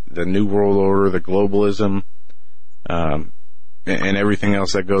 the New World Order, the globalism, and everything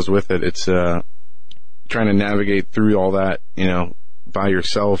else that goes with it. It's trying to navigate through all that, by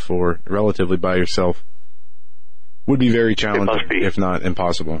yourself, or relatively by yourself, would be very challenging, if not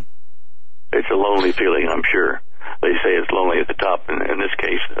impossible. It's a lonely feeling, I'm sure. They say it's lonely at the top. In this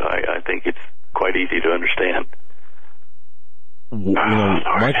case, I think it's quite easy to understand.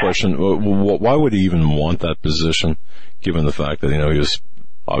 My question, why would he even want that position, given the fact that, he was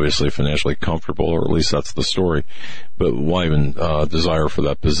obviously financially comfortable, or at least that's the story, but why even desire for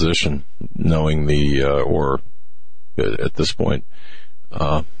that position, knowing or at this point,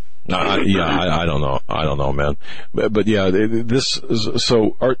 I don't know, man. But yeah,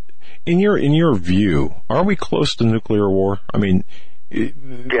 in your view, are we close to nuclear war? I mean,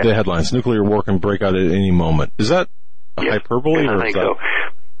 the headlines, nuclear war can break out at any moment. Is that hyperbole? I think so.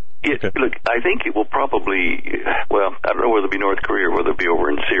 Okay. Look, I think it will probably, I don't know whether it'll be North Korea or whether it'll be over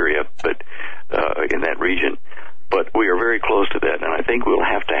in Syria, but in that region. But we are very close to that, and I think we'll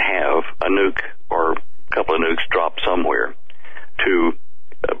have to have a nuke or a couple of nukes dropped somewhere to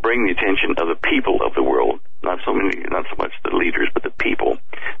bring the attention of the people of the world, not so much the leaders, but the people,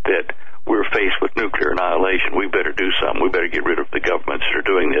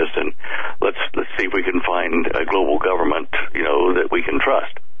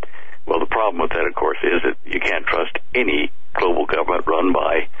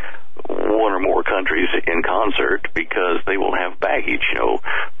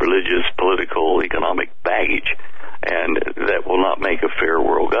 religious, political, economic baggage, and that will not make a fair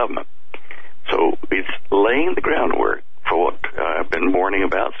world government. So it's laying the groundwork for what I've been warning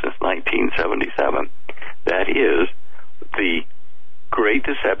about since 1977. That is the great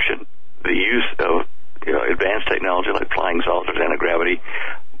deception, the use of advanced technology like flying saucers, anti-gravity,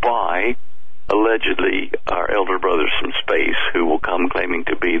 by allegedly our elder brothers from space who will come claiming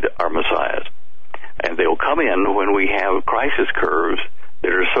to be our messiahs. And they'll come in when we have crisis curves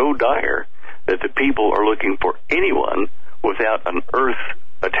that are so dire that the people are looking for anyone without an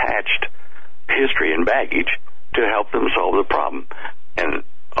Earth-attached history and baggage to help them solve the problem. And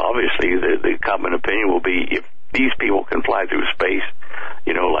obviously the common opinion will be, if these people can fly through space,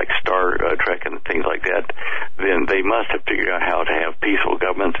 like Star Trek and things like that, then they must have figured out how to have peaceful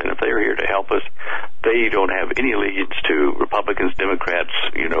governments, and if they're here to help us, they don't have any allegiance to Republicans, Democrats,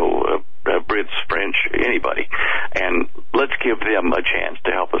 Brits, French, anybody. And let's give them a chance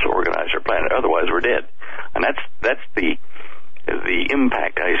to help us organize our planet. Otherwise, we're dead. And that's the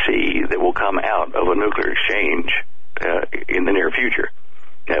impact I see that will come out of a nuclear exchange in the near future.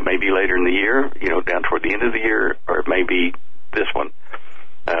 That may be later in the year, down toward the end of the year, or it may be this one.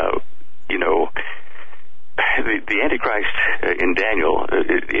 The Antichrist in Daniel,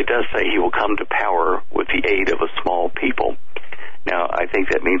 it does say he will come to power with the aid of a small people. Now, I think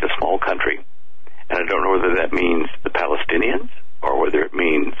that means a small country. And I don't know whether that means the Palestinians or whether it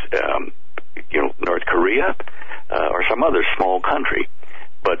means, North Korea or some other small country.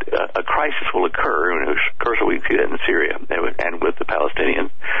 But a crisis will occur, and of course we see that in Syria and with the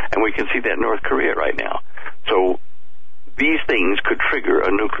Palestinians, and we can see that in North Korea right now. So these things could trigger a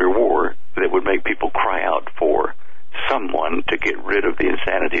nuclear war that would make people cry out for someone to get rid of the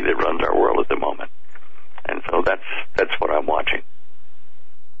insanity that runs our world at the moment. And so that's what I'm watching.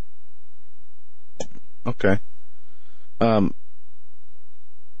 Okay. Oh,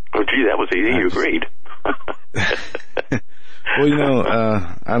 gee, that was easy. You agreed. Well,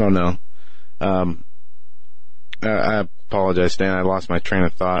 I don't know. I apologize, Stan. I lost my train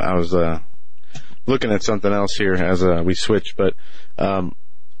of thought. I was looking at something else here as we switched, but I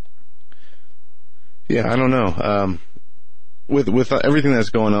don't know. With everything that's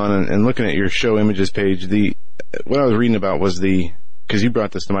going on and looking at your show images page, what I was reading about was because you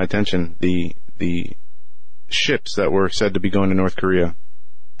brought this to my attention, the ships that were said to be going to North Korea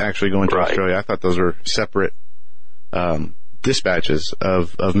actually going to Australia. I thought those were separate dispatches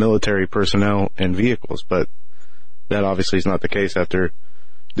of military personnel and vehicles, but that obviously is not the case after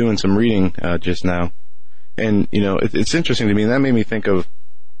doing some reading just now. And, it's interesting to me, and that made me think of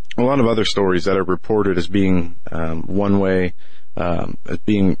a lot of other stories that are reported as being one way, as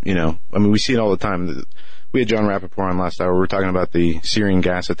being, we see it all the time. We had Jon Rappoport on last hour. We were talking about the Syrian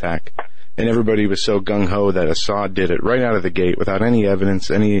gas attack, and everybody was so gung-ho that Assad did it right out of the gate without any evidence,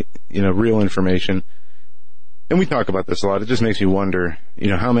 any, real information. And we talk about this a lot. It just makes me wonder,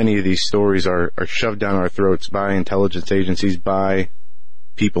 how many of these stories are shoved down our throats by intelligence agencies, by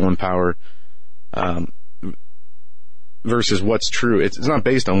people in power, versus what's true. It's not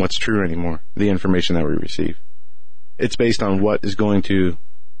based on what's true anymore, the information that we receive. It's based on what is going to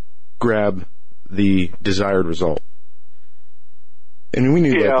grab the desired result. And we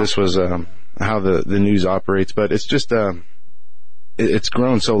knew that this was how the news operates, but it's just it's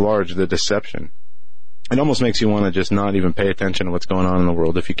grown so large, the deception. It almost makes you want to just not even pay attention to what's going on in the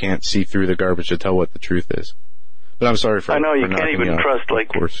world if you can't see through the garbage to tell what the truth is. But I'm sorry for... I know, you can't even trust like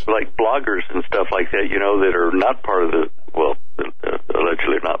bloggers and stuff like that, that are not part of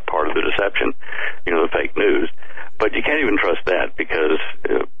allegedly not part of the deception, the fake news. But you can't even trust that because,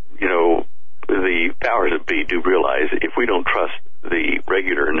 the powers that be do realize if we don't trust the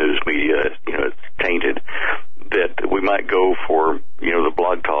regular news media, it's tainted, that we might go for, the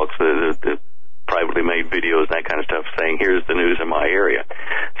blog talks, the privately made videos and that kind of stuff saying, here's the news in my area.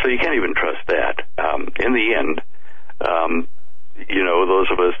 So you can't even trust that. In the end, those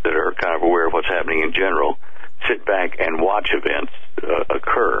of us that are kind of aware of what's happening in general sit back and watch events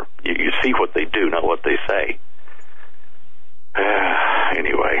occur. You see what they do, not what they say.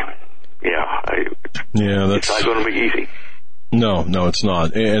 Anyway, it's not going to be easy. No, it's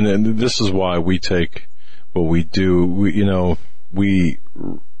not. And this is why we take what we do. We don't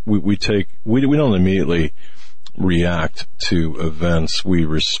immediately react to events. We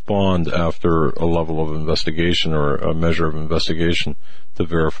respond after a level of investigation or a measure of investigation to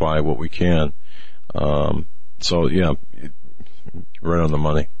verify what we can. Right on the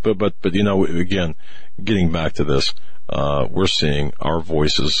money. But again, getting back to this, we're seeing our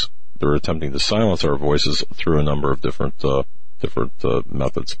voices. They're attempting to silence our voices through a number of different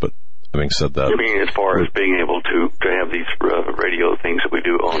methods. But Having said that, I mean, as far as being able to have these radio things that we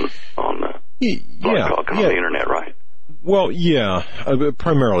do on Blog Talk and on the internet, right? Well, yeah.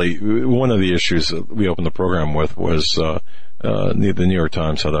 Primarily, one of the issues that we opened the program with was the New York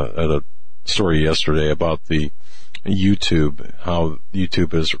Times had a story yesterday about the YouTube, how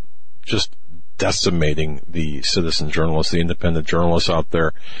YouTube is just decimating the citizen journalists, the independent journalists out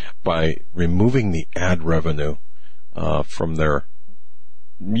there, by removing the ad revenue from their.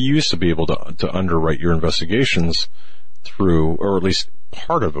 You used to be able to underwrite your investigations through, or at least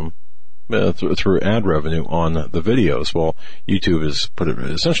part of them, through ad revenue on the videos. Well, YouTube has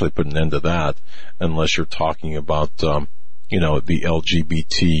essentially put an end to that, unless you're talking about, the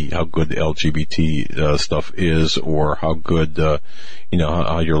LGBT, how good the LGBT stuff is, or how good,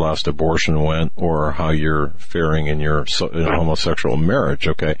 how your last abortion went, or how you're faring in your homosexual marriage.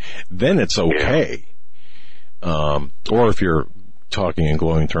 Okay, then it's okay. Or if you're talking in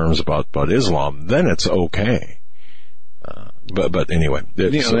glowing terms about Islam, then it's okay. But anyway,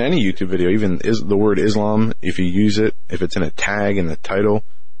 any YouTube video, even the word Islam, if you use it, if it's in a tag in the title,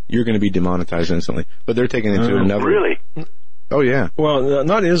 you're going to be demonetized instantly. But they're taking it to another. Really? Oh yeah. Well,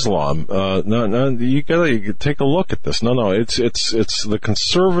 not Islam. No, you gotta take a look at this. No, it's the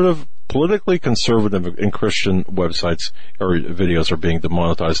conservative, politically conservative and Christian websites or videos are being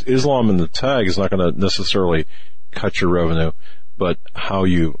demonetized. Islam in the tag is not going to necessarily cut your revenue. But how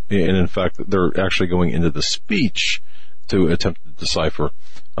and in fact, they're actually going into the speech to attempt to decipher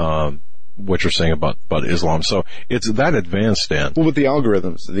what you're saying about Islam. So it's that advanced, Dan. Well, with the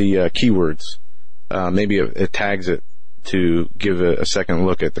algorithms, the keywords, maybe it tags it to give a second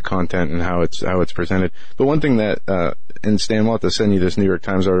look at the content and how it's presented. But one thing that, and Stan, we'll have to send you this New York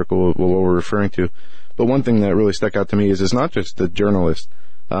Times article, what we're referring to. But one thing that really stuck out to me is it's not just the journalists.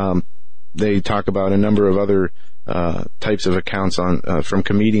 They talk about a number of other types of accounts from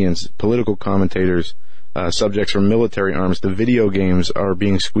comedians, political commentators, subjects from military arms. The video games are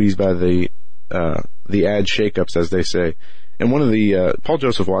being squeezed by the ad shakeups, as they say. And one of the Paul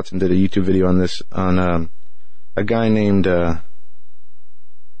Joseph Watson did a YouTube video on this on a guy named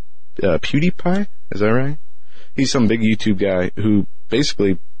PewDiePie. Is that right? He's some big YouTube guy who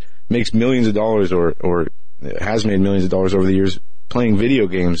basically makes millions of dollars or has made millions of dollars over the years playing video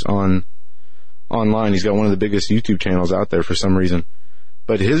games online. He's got one of the biggest YouTube channels out there for some reason,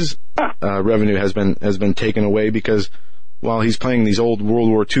 but his revenue has been taken away because while he's playing these old World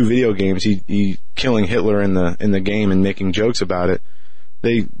War II video games, he killing Hitler in the game and making jokes about it.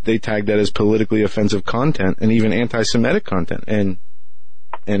 They tagged that as politically offensive content and even anti-Semitic content, and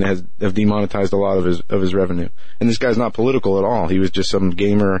have demonetized a lot of his revenue. And this guy's not political at all. He was just some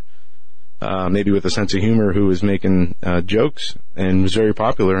gamer, maybe with a sense of humor, who was making jokes and was very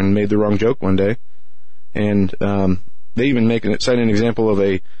popular and made the wrong joke one day. And they even cite an example of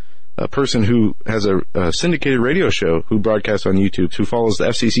a person who has a syndicated radio show who broadcasts on YouTube, who follows the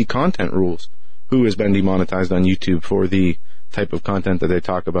FCC content rules, who has been demonetized on YouTube for the type of content that they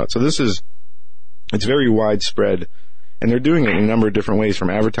talk about. So it's very widespread, and they're doing it in a number of different ways, from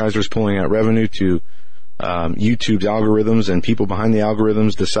advertisers pulling out revenue to YouTube's algorithms and people behind the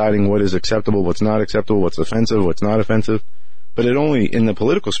algorithms deciding what is acceptable, what's not acceptable, what's offensive, what's not offensive. But in the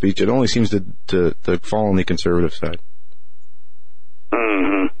political speech, it only seems to fall on the conservative side.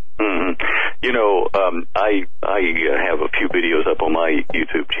 Mm-hmm. Mm-hmm. I have a few videos up on my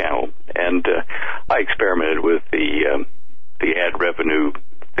YouTube channel, and I experimented with the ad revenue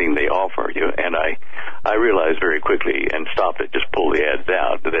thing they offer you, and I realized very quickly and stopped it, just pull the ads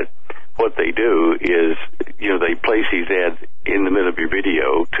out, that what they do is, they place these ads in the middle of your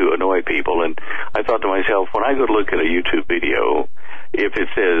video to annoy people. And I thought to myself, when I go to look at a YouTube video, if it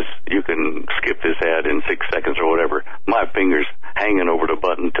says you can skip this ad in 6 seconds or whatever, my finger's hanging over the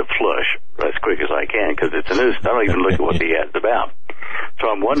button to flush as quick as I can, because it's a news. I don't even look at what the ad's about. So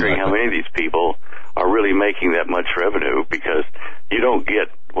I'm wondering how many of these people are really making that much revenue, because you don't get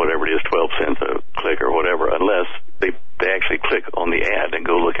whatever it is, 12 cents a click or whatever, unless they actually click on the ad and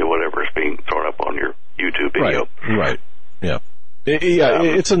go look at whatever is being thrown up on your YouTube video. Right. Yeah.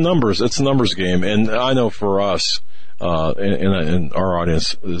 It's a numbers game, and I know for us, and our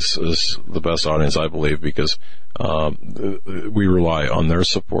audience is the best audience, I believe, because we rely on their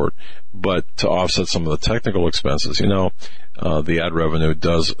support. But to offset some of the technical expenses, the ad revenue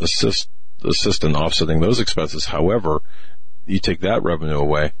does assist in offsetting those expenses. However, you take that revenue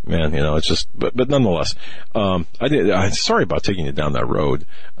away, man, it's just, but nonetheless, I'm sorry about taking you down that road,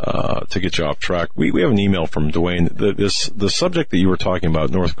 to get you off track. We have an email from Dwayne. The subject that you were talking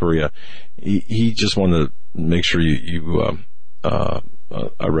about, North Korea, he just wanted to make sure I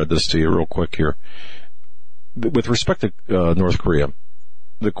read this to you real quick here. With respect to North Korea,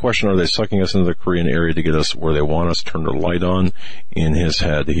 the question, are they sucking us into the Korean area to get us where they want us? Turn the light on in his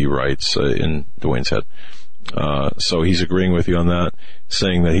head, he writes, in Dwayne's head. So he's agreeing with you on that,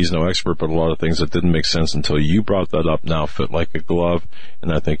 saying that he's no expert, but a lot of things that didn't make sense until you brought that up now fit like a glove.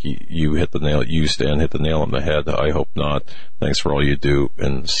 And I think you hit the nail, you, Stan, hit the nail on the head. I hope not. Thanks for all you do,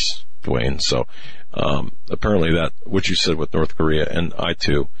 and Dwayne. So, apparently that, what you said with North Korea, and I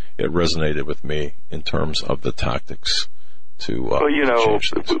too, it resonated with me in terms of the tactics to, well, you know,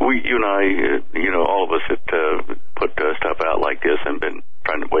 you and I, all of us that, put stuff out like this and been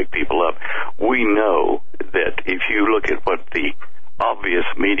trying to wake people up, we know that if you look at what the obvious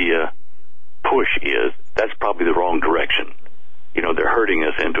media push is, that's probably the wrong direction. You know, they're hurting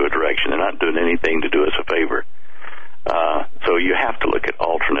us into a direction. They're not doing anything to do us a favor. So you have to look at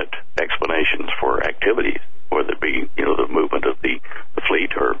alternate explanations for activities, whether it be, the movement of the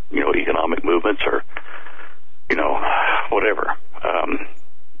fleet or, economic movements or, whatever.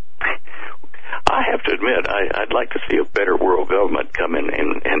 I have to admit, I'd like to see a better world government come in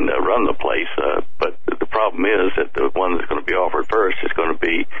and run the place, but the problem is that the one that's going to be offered first is going to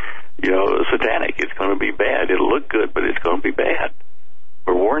be, satanic. It's going to be bad. It'll look good, but it's going to be bad.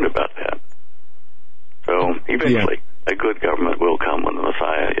 We're warned about that. So eventually, a good government will come when the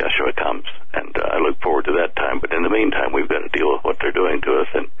Messiah, Yeshua, comes, and I look forward to that time. But in the meantime, we've got to deal with what they're doing to us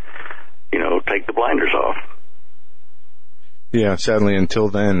and, take the blinders off. Yeah, sadly, until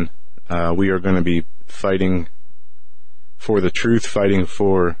then, we are going to be fighting for the truth, fighting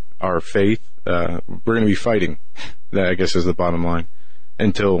for our faith. We're going to be fighting, that I guess is the bottom line,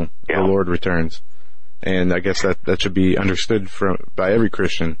 until the Lord returns. And I guess that should be understood by every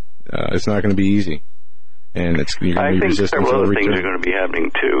Christian. It's not going to be easy. And you're going to be resistant to the return. I think several other things are going to be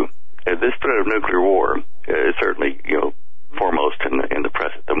happening, too. This threat of nuclear war is certainly, foremost in the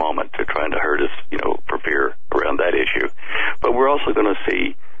press at the moment. They're trying to hurt us, for fear around that issue. But we're also going to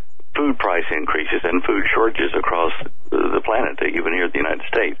see food price increases and food shortages across the planet, even here in the United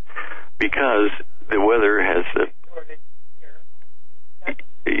States, because the weather has...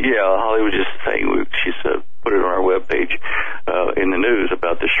 Holly was just saying, she's put it on our webpage in the news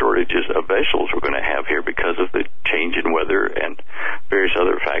about the shortages of vegetables we're going to have here because of the change in weather and various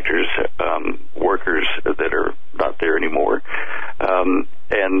other factors, workers that are not there anymore.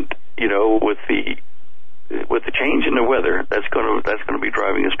 With the change in the weather, that's going to be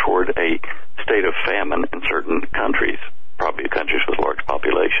driving us toward a state of famine in certain countries, probably countries with large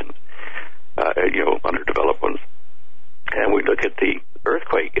populations, underdeveloped ones. And we look at the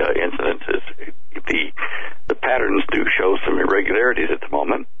earthquake incidences. The patterns do show some irregularities at the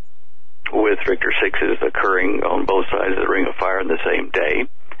moment, with Richter 6s occurring on both sides of the Ring of Fire in the same day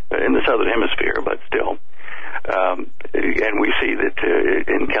in the southern hemisphere, but still. And we see that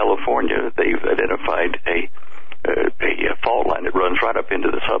in California they've identified a fault line that runs right up into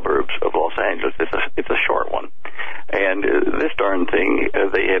the suburbs of Los Angeles. It's a short one. And this darn thing,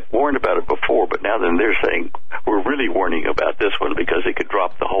 they had warned about it before, but now then they're saying we're really warning about this one because it could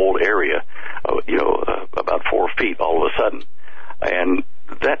drop the whole area, about 4 feet all of a sudden. And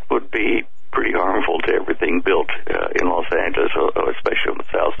that would be pretty harmful to everything built in Los Angeles, especially on the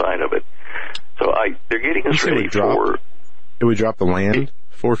south side of it. So they're getting us ready for... It would drop the land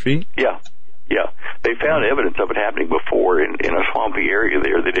 4 feet? Yeah. They found evidence of it happening before in a swampy area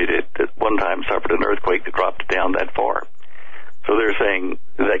there that it had at one time suffered an earthquake that dropped it down that far. So they're saying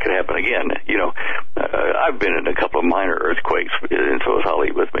that could happen again. I've been in a couple of minor earthquakes, and so has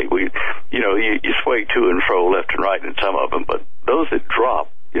Holly with me. You sway to and fro, left and right in some of them, but those that drop,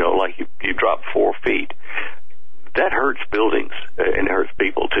 like you drop 4 feet, that hurts buildings and it hurts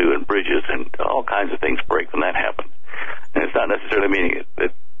people too, and bridges and all kinds of things break when that happens. And it's not necessarily meaning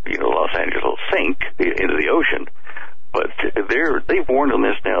that Los Angeles will sink into the ocean, but they've warned on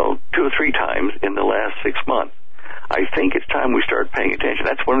this now 2 or 3 times in the last 6 months. I think it's time we start paying attention.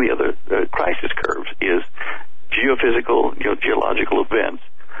 That's one of the other crisis curves is geophysical, geological events,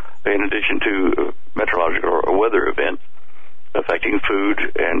 in addition to meteorological or weather events affecting food.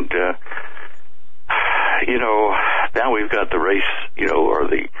 And, now we've got the race, or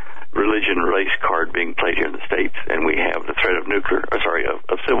the religion race card being played here in the States, and we have the threat of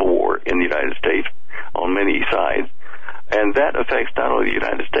civil war in the United States on many sides. And that affects not only the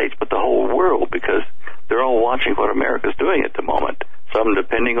United States, but the whole world, because they're all watching what America's doing at the moment. Some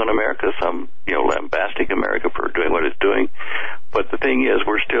depending on America, some, lambasting America for doing what it's doing. But the thing is,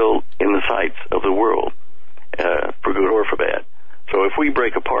 we're still in the sights of the world, for good or for bad. So if we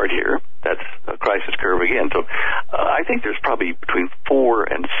break apart here, that's a crisis curve again. So I think there's probably between 4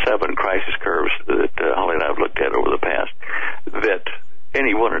 and 7 crisis curves that Holly and I have looked at over the past, that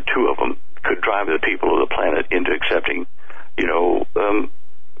any 1 or 2 of them could drive the people of the planet into accepting,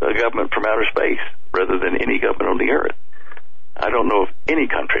 any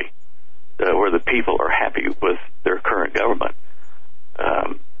country where the people are happy with their current government.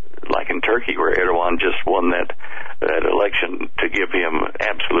 Like in Turkey, where Erdogan just won that election to give him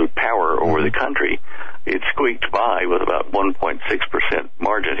absolute power over the country. It squeaked by with about 1.6%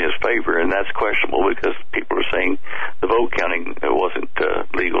 margin in his favor, and that's questionable because people are saying the vote counting wasn't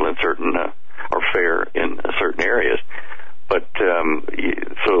legal in certain or fair in certain areas. But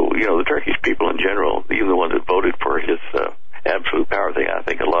so, you know, the Turkish people in general, even the ones that voted for his absolute power thing, I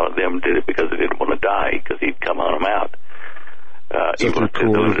think a lot of them did it because they didn't want to die because he'd come on them out. Even with the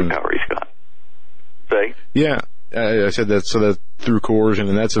limited power he's got. Say? Yeah, I said that, so that through coercion,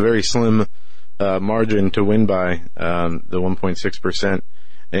 and that's a very slim margin to win by, the 1.6%.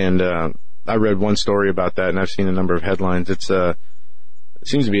 And I read one story about that, and I've seen a number of headlines. It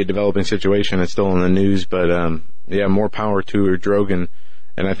seems to be a developing situation. It's still in the news, but yeah, more power to Erdogan,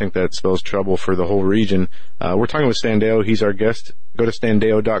 and I think that spells trouble for the whole region. We're talking with Stan Deyo. He's our guest. Go to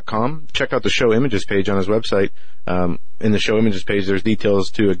standeyo.com. Check out the show images page on his website. In the show images page, there's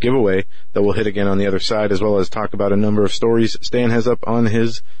details to a giveaway that we'll hit again on the other side, as well as talk about a number of stories Stan has up on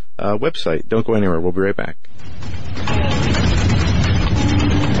his website. Don't go anywhere. We'll be right back.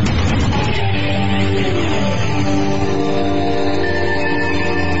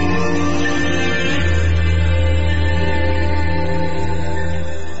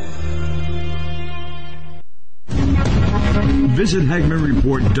 Visit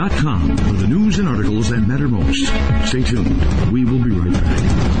HagmannReport.com for the news and articles that matter most. Stay tuned. We will be right back.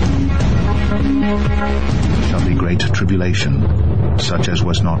 Shall be great tribulation, such as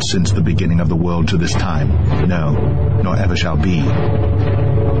was not since the beginning of the world to this time, no, nor ever shall be.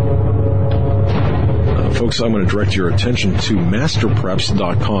 Folks, I'm going to direct your attention to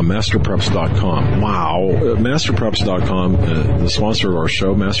masterpreps.com. Masterpreps.com. Wow. Masterpreps.com, the sponsor of our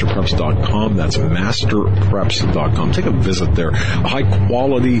show, masterpreps.com. That's masterpreps.com. Take a visit there. High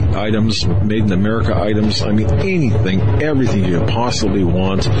quality items, made in America items. I mean, anything, everything you could possibly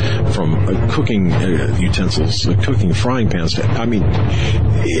want, from cooking utensils, cooking frying pans. I mean,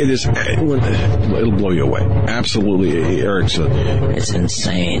 it'll blow you away. Absolutely. Eric said, it's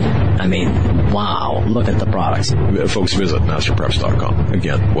insane. I mean, wow. Look at the products. Folks, visit masterpreps.com.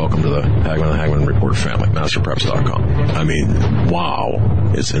 Again, welcome to the Hagmann Report family. Masterpreps.com. I mean, wow.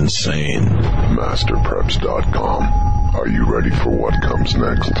 It's insane. Masterpreps.com. Are you ready for what comes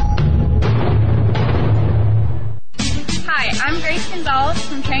next? Hi, I'm Grace Gonzalez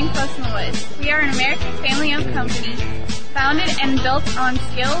from Trading Post in the Woods. We are an American family-owned company founded and built on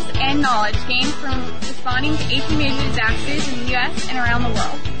skills and knowledge gained from responding to 18 major disasters in the U.S. and around the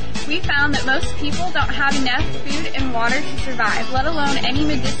world. We found that most people don't have enough food and water to survive, let alone any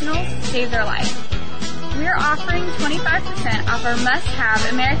medicinals to save their life. We're offering 25% off our must-have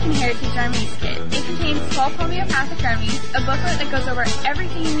American Heritage Remedies kit. It contains 12 homeopathic remedies, a booklet that goes over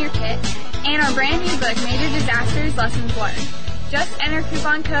everything in your kit, and our brand new book, Major Disasters Lessons Learned. Just enter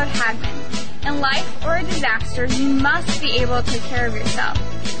coupon code Hagmann. In life or a disaster, you must be able to take care of yourself.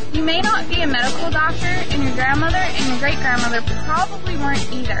 You may not be a medical doctor, and your grandmother and your great-grandmother probably weren't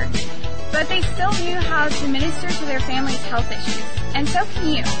either, but they still knew how to minister to their family's health issues, and so can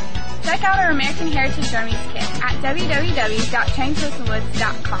you. Check out our American Heritage Remedies kit at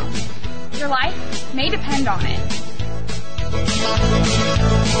www.trainpostinwoods.com. Your life may depend on it.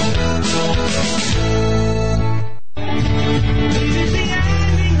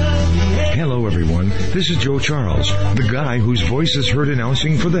 Hello, everyone. This is Joe Charles, the guy whose voice is heard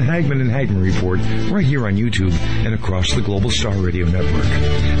announcing for the Hagmann and Hagmann Report right here on YouTube and across the Global Star Radio Network.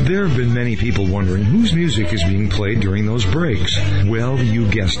 There have been many people wondering whose music is being played during those breaks. Well, you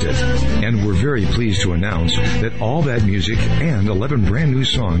guessed it. And we're very pleased to announce that all that music and 11 brand new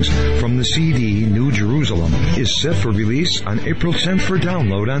songs from the CD New Jerusalem is set for release on April 10th for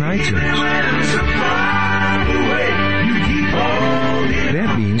download on iTunes.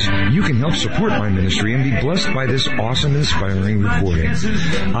 That means you can help support my ministry and be blessed by this awesome, inspiring recording.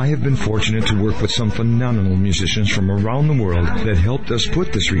 I have been fortunate to work with some phenomenal musicians from around the world that helped us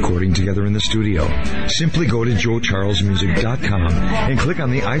put this recording together in the studio. Simply go to joecharlesmusic.com and click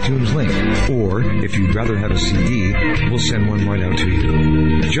on the iTunes link. Or, if you'd rather have a CD, we'll send one right out to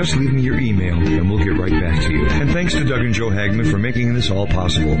you. Just leave me your email and we'll get right back to you. And thanks to Doug and Joe Hagmann for making this all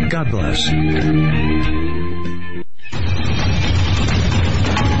possible. God bless.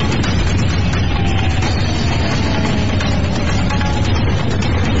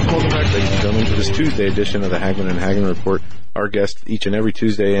 To this Tuesday edition of the Hagmann and Hagmann Report. Our guest each and every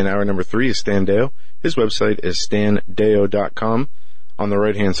Tuesday in hour number 3 is Stan Deyo. His website is standeyo.com. on the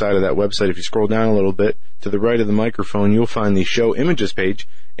right-hand side of that website. If you scroll down a little bit to the right of the microphone, you'll find the show images page,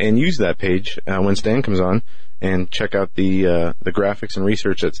 and use that page when Stan comes on, and check out the graphics and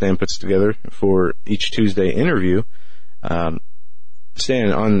research that Stan puts together for each Tuesday interview.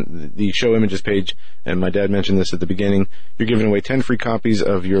 Stan, on the show images page, and my dad mentioned this at the beginning, you're giving away 10 free copies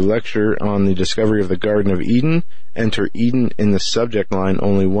of your lecture on the discovery of the Garden of Eden. Enter Eden in the subject line,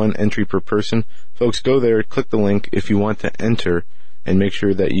 only one entry per person. Folks, go there, click the link if you want to enter, and make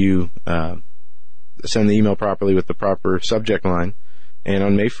sure that you send the email properly with the proper subject line. And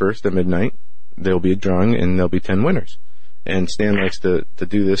on May 1st at midnight, there'll be a drawing, and there'll be 10 winners. And Stan likes to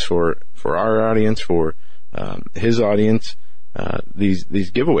do this for our audience, for his audience.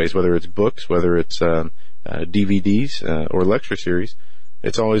 These giveaways, whether it's books, whether it's DVDs or lecture series,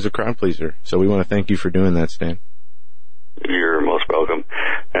 it's always a crowd pleaser. So we want to thank you for doing that, Stan. You're most welcome,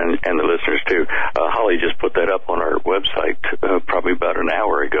 and the listeners too. Holly just put that up on our website probably about an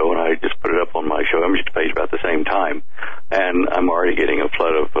hour ago, and I just put it up on my show images page about the same time, and I'm already getting a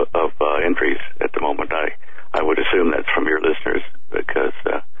flood of entries at the moment. I would assume that's from your listeners, because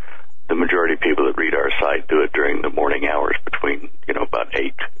the majority of people that read our site do it during the morning hours between, about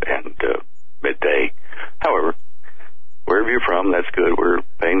 8 and midday. However, wherever you're from, that's good. We're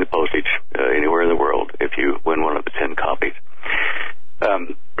paying the postage anywhere in the world if you win one of the 10 copies.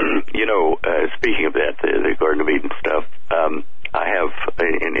 Speaking of that, the Garden of Eden stuff, I have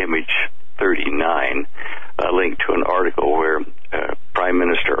in image 39 a link to an article where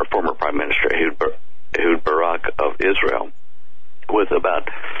former Prime Minister Ehud Barak of Israel, with about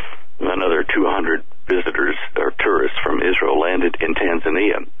another 200 visitors or tourists from Israel, landed in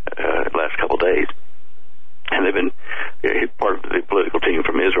Tanzania last couple of days. And they've been, part of the political team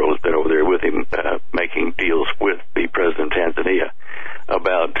from Israel has been over there with him, making deals with the president of Tanzania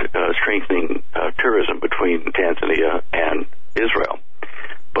about strengthening tourism between Tanzania and Israel.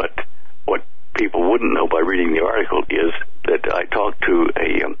 But what people wouldn't know by reading the article is that I talked to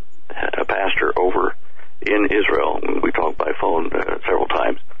a pastor over in Israel. We talked by phone several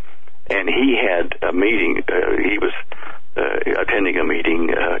times. And he had a meeting, he was attending a meeting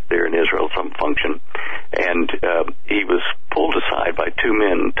there in Israel, some function, and he was pulled aside by two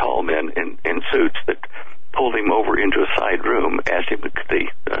men, tall men in suits, that pulled him over into a side room, asked him to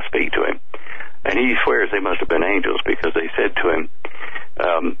speak to him. And he swears they must have been angels, because they said to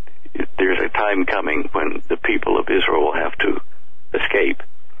him, there's a time coming when the people of Israel will have to escape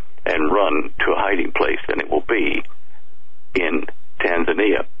and run to a hiding place, and it will be in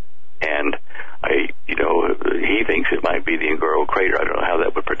Tanzania. And he thinks it might be the Ngoro crater. I don't know how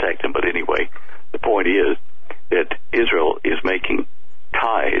that would protect him, but anyway, the point is that Israel is making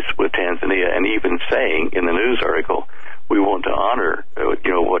ties with Tanzania, and even saying in the news article, we want to honor,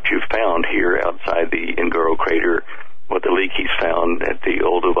 what you found here outside the Ngoro crater, what the Leakeys found at the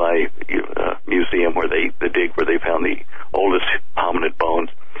Old Dubai museum, where they found the oldest hominid bones,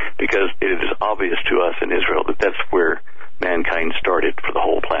 because it is obvious to us in Israel that that's where mankind started for the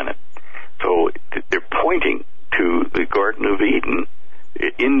whole planet. So they're pointing to the Garden of Eden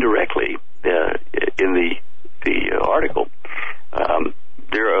indirectly in the article.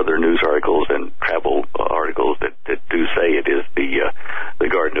 There are other news articles and travel articles that do say it is the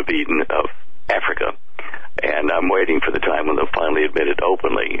Garden of Eden of Africa. And I'm waiting for the time when they'll finally admit it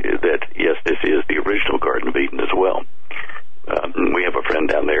openly that, yes, this is the original Garden of Eden as well. We have a friend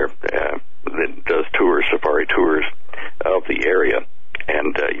down there that does safari tours of the area,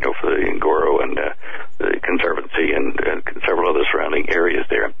 and for the Ngoro and the Conservancy and several other surrounding areas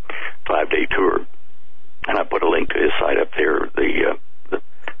there, 5-day tour. And I put a link to his site up there.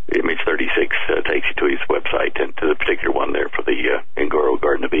 The image 36 takes you to his website and to the particular one there for the Ngoro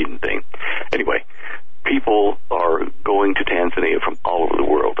Garden of Eden thing. Anyway, people are going to Tanzania from all over the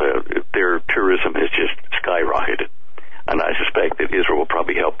world. Their tourism has just skyrocketed. And I suspect that Israel will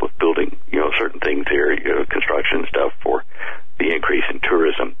probably help with building, certain things there, construction stuff for the increase in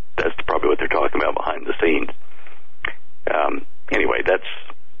tourism. That's probably what they're talking about behind the scenes. Anyway, that's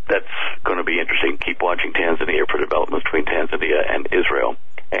going to be interesting. Keep watching Tanzania for developments between Tanzania and Israel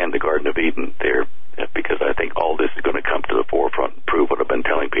and the Garden of Eden there, because I think all this is going to come to the forefront and prove what I've been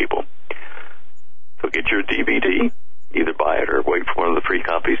telling people. So get your DVD, either buy it or wait for one of the free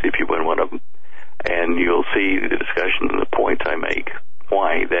copies if you win one of them, and you'll see the discussion and the point I make,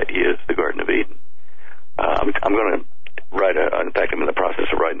 why that is the Garden of Eden. I'm going to write in fact, I'm in the process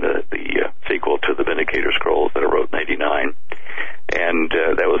of writing the sequel to the Vindicator Scrolls that I wrote in '89, and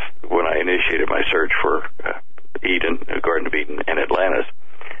that was when I initiated my search for Eden, Garden of Eden, and Atlantis.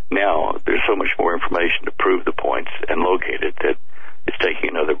 Now, there's so much more information to prove the points and locate it that it's taking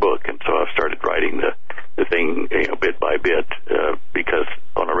another book, and so I've started writing the thing bit by bit because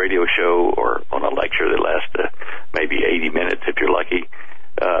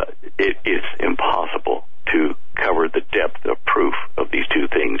two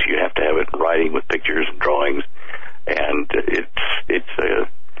things. You have to have it in writing with pictures and drawings, and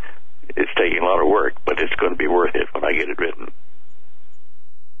it's taking a lot of work, but it's going to be worth it when I get it written.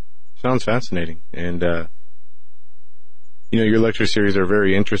 Sounds fascinating, and your lecture series are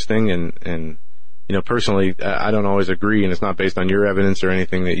very interesting, and personally, I don't always agree, and it's not based on your evidence or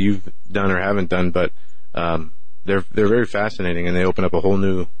anything that you've done or haven't done, but they're very fascinating, and they open up a whole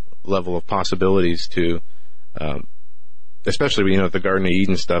new level of possibilities to, especially the Garden of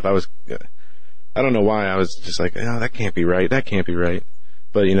Eden stuff. I don't know why I was just like, oh, that can't be right.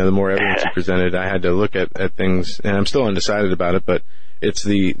 But the more evidence you presented, I had to look at things, and I'm still undecided about it. But it's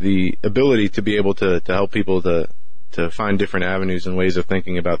the ability to be able to help people to find different avenues and ways of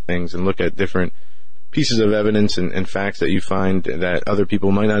thinking about things, and look at different pieces of evidence and facts that you find that other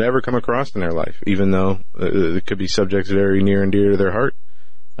people might not ever come across in their life, even though it could be subjects very near and dear to their heart.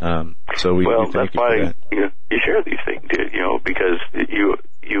 So we thank that's you why for that. You share these things, because you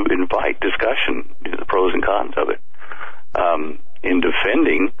invite discussion, the pros and cons of it. In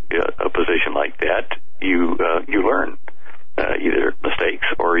defending a position like that, you learn either mistakes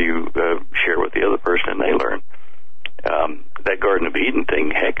or you share with the other person and they learn. That Garden of Eden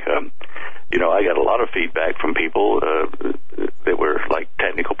thing, heck, I got a lot of feedback from people that were like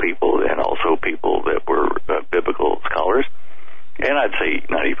technical people and also people that were biblical scholars. And I'd say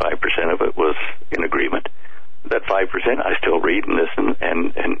 95% of it was in agreement. That 5%, I still read and listen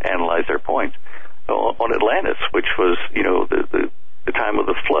and analyze their points. On Atlantis, which was, the time of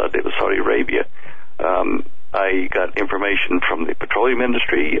the flood, it was Saudi Arabia. I got information from the petroleum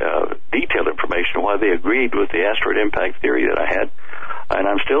industry, detailed information why they agreed with the asteroid impact theory that I had. And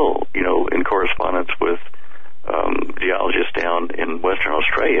I'm still, in correspondence with geologists down in Western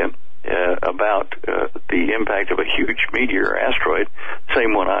Australia about the impact of a huge meteor or asteroid,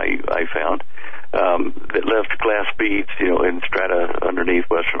 same one I found, that left glass beads, in strata underneath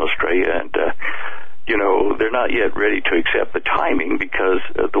Western Australia. And, they're not yet ready to accept the timing because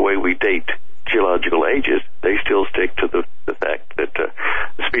the way we date geological ages, they still stick to the fact that the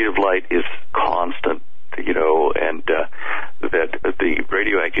speed of light is constant, and that the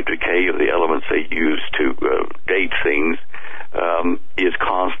radioactive decay of the elements they use to date things is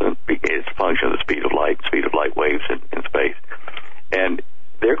constant. It's a function of the speed of light waves in space. And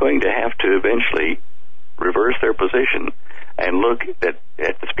they're going to have to eventually reverse their position and look at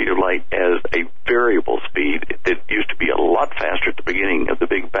the speed of light as a variable speed that used to be a lot faster at the beginning of the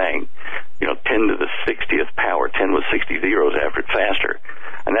Big Bang. 10 to the 60th power, 10 with 60 zeros after it faster.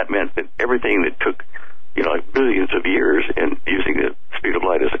 And that meant that everything that took, like billions of years and using the speed of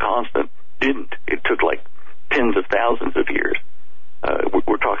light as a constant didn't. It took like tens of thousands of years.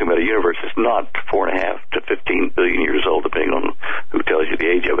 We're talking about a universe that's not 4.5 to 15 billion years old, depending on who tells you the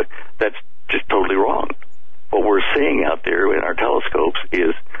age of it. That's just totally wrong. What we're seeing out there in our telescopes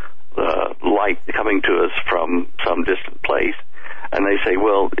is light coming to us from some distant place, and they say,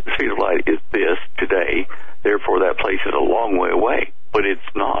 well, the speed of light is this today, therefore that place is a long way away. But it's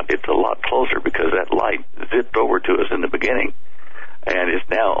not. It's a lot closer because that light zipped over to us in the beginning, and it's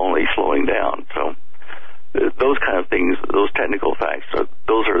now only slowing down. So those kind of things, those technical facts,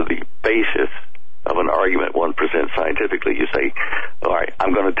 those are the basis of an argument one presents scientifically. You say, all right,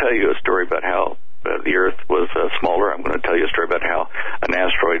 I'm going to tell you a story about how the Earth was smaller. I'm going to tell you a story about how an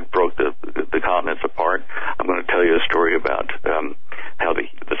asteroid broke the continents apart. I'm going to tell you a story about how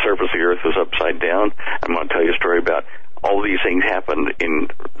the surface of the Earth was upside down. I'm going to tell you a story about all these things happened in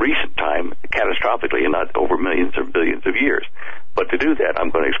recent time, catastrophically, and not over millions or billions of years. But to do that, I'm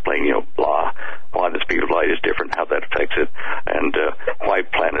going to explain, why the speed of light is different, how that affects it, and why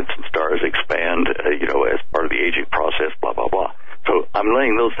planets and stars expand, as part of the aging process, blah, blah, blah. So I'm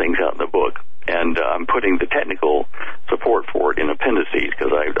laying those things out in the book, and I'm putting the technical support for it in appendices,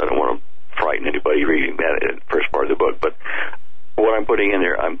 because I don't want to frighten anybody reading that in the first part of the book. But what I'm putting in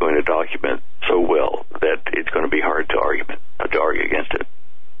there, I'm going to document so well that it's going to be hard to argue against it.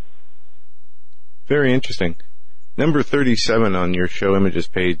 Very interesting. Number 37 on your show images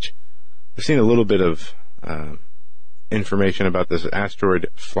page, I've seen a little bit of information about this asteroid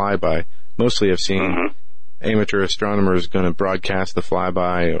flyby. Mostly I've seen amateur astronomers going to broadcast the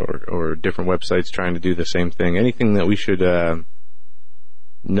flyby or different websites trying to do the same thing. Anything that we should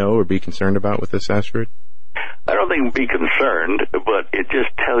know or be concerned about with this asteroid? I don't think be concerned, but it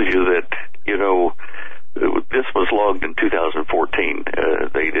just tells you that, this was logged in 2014.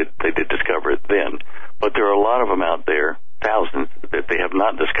 They did discover it then. But there are a lot of them out there, thousands, that they have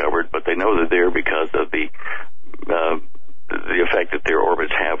not discovered, but they know they're there because of the effect that their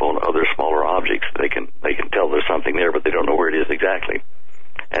orbits have on other smaller objects. They can tell there's something there, but they don't know where it is exactly.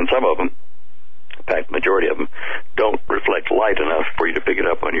 And some of them, In fact, the majority of them don't reflect light enough for you to pick it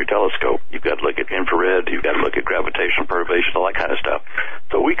up on your telescope. You've got to look at infrared, you've got to look at gravitational perturbation, all that kind of stuff.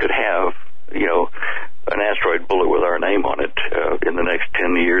 So we could have, an asteroid bullet with our name on it in the next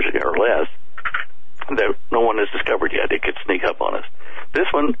 10 years or less that no one has discovered yet. It could sneak up on us. This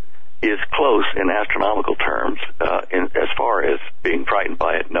one is close in astronomical terms. As far as being frightened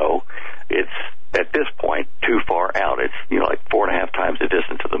by it, no. It's, at this point, too far out. It's, like 4.5 times the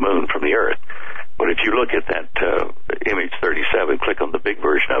distance of the moon from the Earth. But if you look at that image 37, click on the big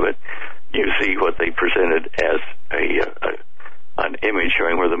version of it, you see what they presented as an image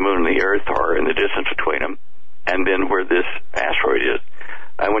showing where the moon and the Earth are and the distance between them, and then where this asteroid is.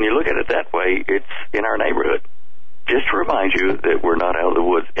 And when you look at it that way, it's in our neighborhood. Just to remind you that we're not out of the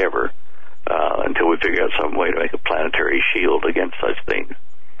woods ever until we figure out some way to make a planetary shield against such things.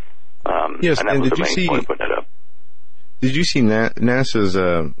 Yes, and that was did the main point putting it up. Did you see NASA's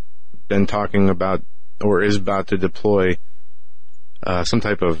been talking about, or is about to deploy some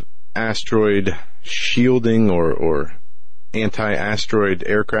type of asteroid shielding or anti-asteroid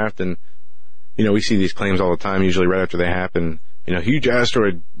aircraft? And we see these claims all the time, usually right after they happen. Huge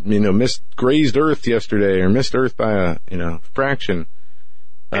asteroid, grazed Earth yesterday, or missed Earth by a fraction.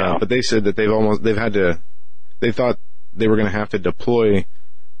 But they said that they thought they were going to have to deploy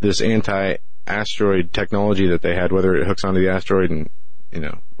this anti-asteroid technology that they had, whether it hooks onto the asteroid and,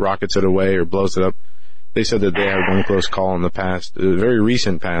 rockets it away or blows it up. They said that they had one close call in the past, a very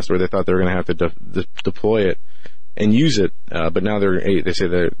recent past, where they thought they were going to have to deploy it and use it. But now they say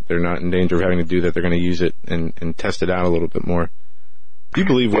they're not in danger of having to do that. They're going to use it and test it out a little bit more. Do you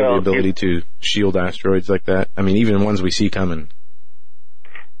believe we have the ability to shield asteroids like that? I mean, even ones we see coming.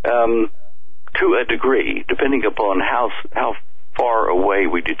 To a degree, depending upon how far away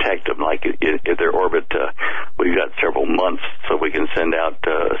we detect them. Like if their orbit, we've got several months, so we can send out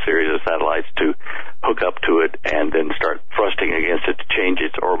a series of satellites to hook up to it and then start thrusting against it to change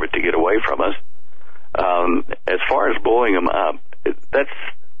its orbit to get away from us. As far as blowing them up, that's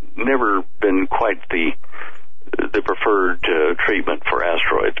never been quite the preferred treatment for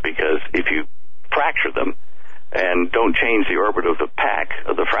asteroids, because if you fracture them and don't change the orbit of the pack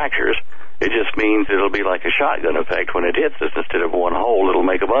of the fractures, it just means it'll be like a shotgun effect. When it hits us, instead of one hole, it'll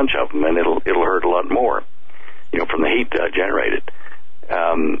make a bunch of them, and it'll hurt a lot more, from the heat generated.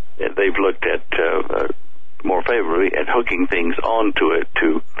 They've looked at more favorably at hooking things onto it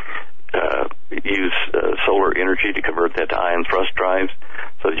to use solar energy to convert that to ion thrust drives,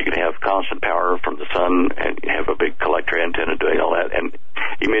 so that you can have constant power from the sun and have a big collector antenna doing all that and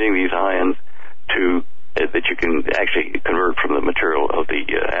emitting these ions to that you can actually convert from the material of the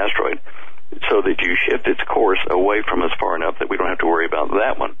asteroid, so that you shift its course away from us far enough that we don't have to worry about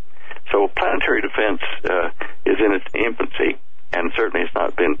that one. So planetary defense is in its infancy, and certainly it's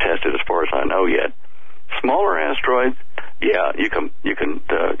not been tested as far as I know yet. Smaller asteroids, you can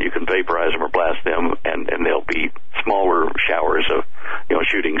vaporize them or blast them, and they'll be smaller showers of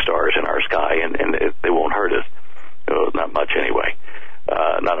shooting stars in our sky, and they won't hurt us. Not much anyway.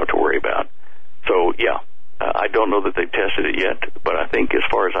 Not enough to worry about. So I don't know that they've tested it yet, but I think, as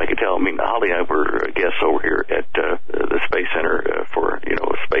far as I can tell, Holly and I were guests over here at the Space Center for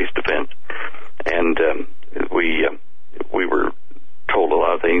space defense, and we were told a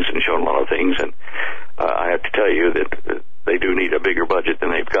lot of things and shown a lot of things, and I have to tell you that they do need a bigger budget than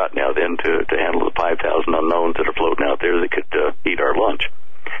they've got now then to handle the 5,000 unknowns that are floating out there that could eat our lunch.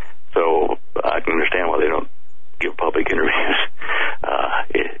 So I can understand why they don't give public interviews.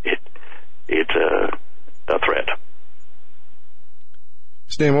 It's a threat.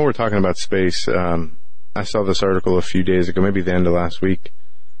 Stan, while we're talking about space, I saw this article a few days ago, maybe the end of last week,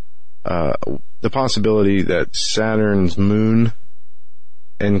 the possibility that Saturn's moon,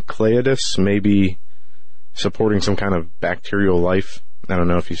 Enceladus, may be supporting some kind of bacterial life. I don't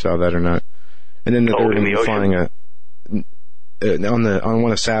know if you saw that or not. And then that they're going to be flying on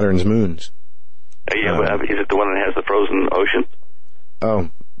one of Saturn's moons. Is it the one that has the frozen ocean? Oh,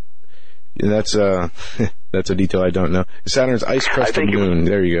 that's that's a detail I don't know. Saturn's ice-crusted moon.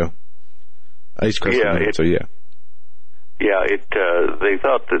 There you go. Ice-crusted moon. They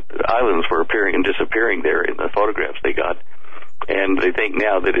thought that islands were appearing and disappearing there in the photographs they got, and they think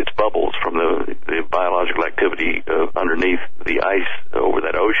now that it's bubbles from the biological activity underneath the ice over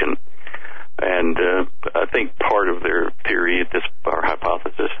that ocean. And I think part of their theory or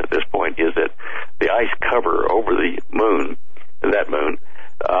hypothesis at this point is that the ice cover over the moon,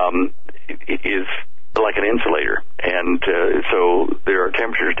 is like an insulator, and so there are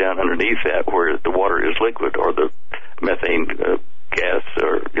temperatures down underneath that where the water is liquid, or the methane gas,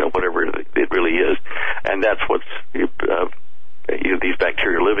 or whatever it really is, and that's what's these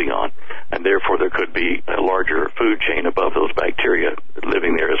bacteria living on, and therefore there could be a larger food chain above those bacteria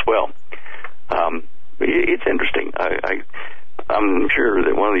living there as well. It's interesting. I'm sure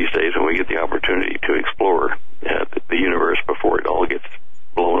that one of these days when we get the opportunity to explore the universe before it all gets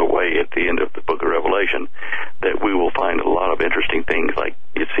blown away at the end of the Book of Revelation, that we will find a lot of interesting things like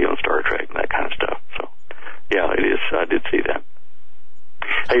you see on Star Trek and that kind of stuff. So, yeah, it is. I did see that.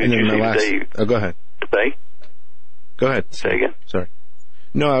 Hey, did you see today? Oh, go ahead. Today? Go ahead. Say again. Sorry.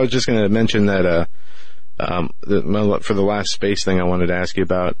 No, I was just going to mention that for the last space thing I wanted to ask you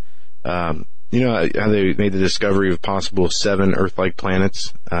about, you know how they made the discovery of possible 7 Earth-like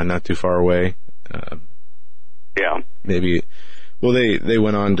planets not too far away? Yeah. Maybe. Well, they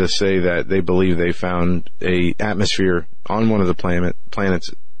went on to say that they believe they found a atmosphere on one of the planets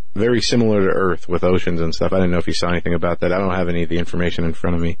very similar to Earth with oceans and stuff. I didn't know if you saw anything about that. I don't have any of the information in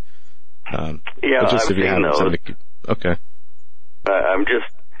front of me. Yeah, just I've seen those. Okay. I'm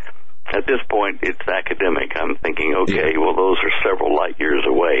just, at this point, it's academic. I'm thinking, okay, well, those are several light years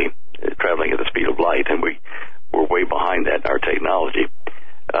away, traveling at the speed of light, and we're way behind that in our technology.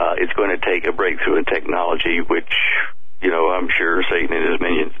 It's going to take a breakthrough in technology, which, you know, I'm sure Satan and his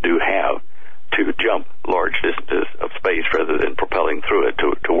minions do have, to jump large distances of space rather than propelling through it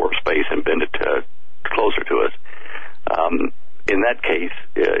to warp space and bend it closer to us. In that case,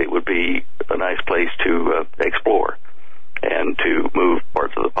 it would be a nice place to explore and to move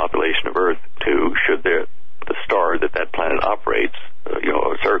parts of the population of Earth to, should the star that planet operates,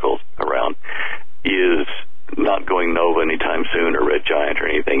 circles around, is not going nova anytime soon, or red giant, or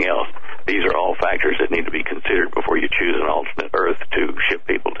anything else. These are all factors that need to be considered before you choose an alternate Earth to ship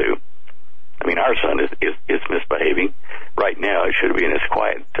people to. I mean, our sun is misbehaving. Right now, it should be in its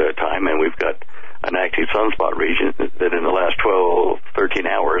quiet time, and we've got an active sunspot region that in the last 12, 13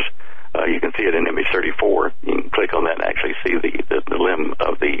 hours, you can see it in image 34. You can click on that and actually see the limb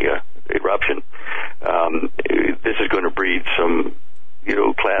of the eruption. This is going to breed some,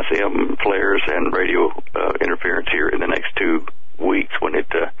 Class M flares and radio interference here in the next 2 weeks when it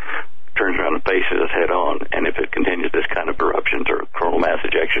turns around and faces us head on. And if it continues this kind of eruptions or coronal mass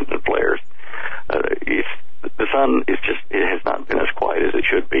ejections and flares, the sun it has not been as quiet as it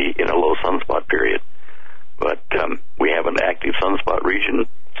should be in a low sunspot period. But we have an active sunspot region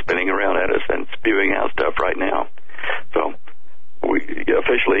spinning around at us and spewing out stuff right now. So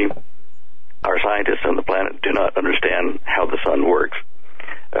officially, our scientists on the planet do not understand how the sun works.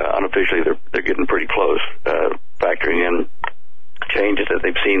 Unofficially, they're getting pretty close, factoring in changes that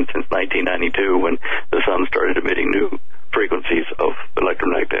they've seen since 1992 when the sun started emitting new frequencies of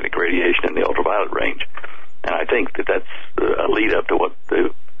electromagnetic radiation in the ultraviolet range. And I think that's a lead up to what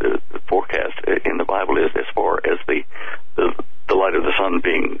the forecast in the Bible is as far as the light of the sun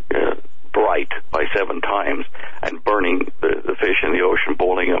being bright by 7 times and burning the fish in the ocean,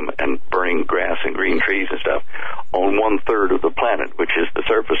 boiling them, and burning grass and green trees and stuff on 1/3 of the planet, which is the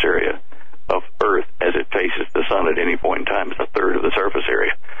surface area of Earth as it faces the sun at any point in time. It's 1/3 of the surface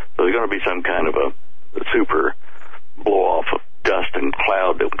area. So there's going to be some kind of a super blow-off of dust and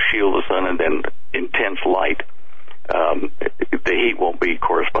cloud that will shield the sun, and then intense light. The heat won't be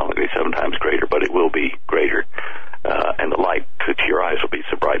correspondingly 7 times greater, but it will be greater. And the light to your eyes will be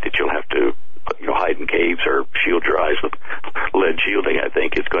so bright that you'll have to hide in caves or shield your eyes with lead shielding. I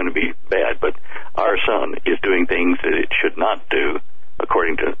think it's going to be bad. But our sun is doing things that it should not do,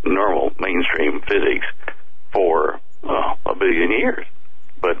 according to normal mainstream physics, for 1 billion years.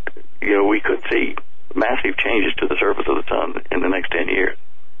 But, we could see massive changes to the surface of the sun in the next 10 years.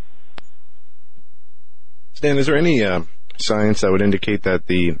 Stan, is there any science that would indicate that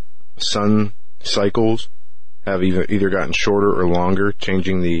the sun cycles have either gotten shorter or longer,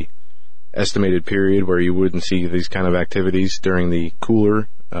 changing the estimated period where you wouldn't see these kind of activities during the cooler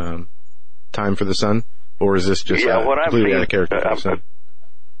time for the sun? Or is this just completely out of character for the sun?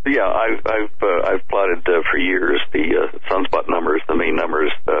 Yeah, I've plotted for years the sunspot numbers, the mean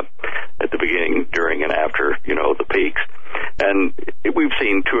numbers at the beginning, during, and after, the peaks. And we've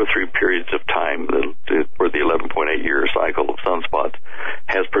seen 2 or 3 periods of time where the 11.8-year cycle of sunspots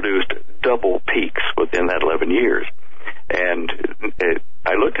has produced double peaks within that 11 years. And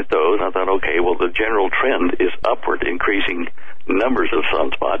I looked at those and I thought, okay, well, the general trend is upward, increasing numbers of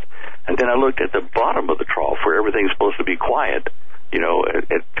sunspots. And then I looked at the bottom of the trough where everything's supposed to be quiet,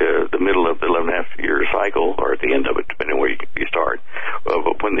 at the middle of the 11.5-year cycle, or at the end of it, depending on where you start.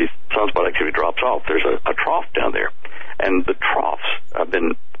 But when the sunspot activity drops off, there's a trough down there. And the troughs have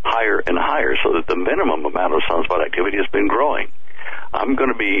been higher and higher, so that the minimum amount of sunspot activity has been growing. I'm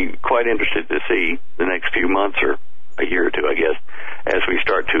going to be quite interested to see the next few months, or a year or two, I guess, as we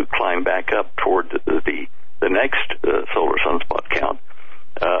start to climb back up toward the the next solar sunspot count,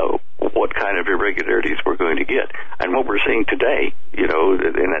 what kind of irregularities we're going to get. And what we're seeing today, in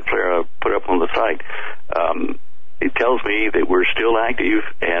that flare I put up on the site, it tells me that we're still active,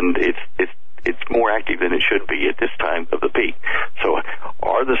 and it's more active than it should be at this time of the peak. So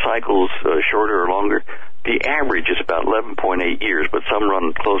are the cycles shorter or longer? The average is about 11.8 years, but some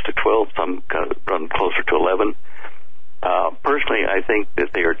run close to 12, some run closer to 11. Personally, I think that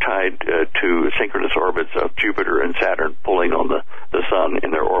they are tied to synchronous orbits of Jupiter and Saturn pulling on the Sun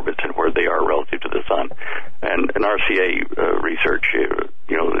in their orbits and where they are relative to the Sun. And RCA research,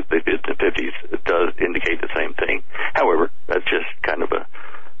 they did in the 50s, does indicate the same thing. However, that's just kind of a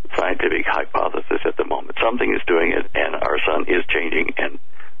scientific hypothesis at the moment. Something is doing it, and our Sun is changing, and,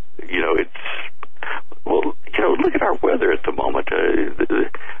 look at our weather at the moment.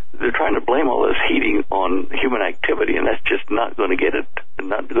 They're trying to blame all this heating on human activity, and that's just not going to get it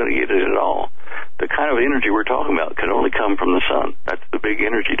at all. The kind of energy we're talking about can only come from the Sun. That's the big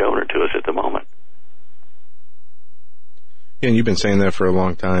energy donor to us at the moment. Yeah, and you've been saying that for a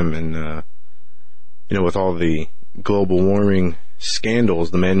long time, and, with all the global warming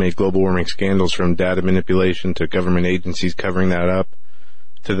scandals, the man-made global warming scandals, from data manipulation to government agencies covering that up,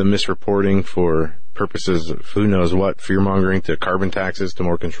 to the misreporting for purposes of who knows what, fear-mongering, to carbon taxes, to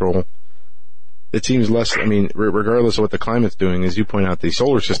more control. It seems less, regardless of what the climate's doing, as you point out, the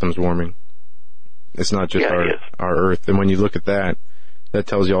solar system's warming. It's not just our Earth. And when you look at that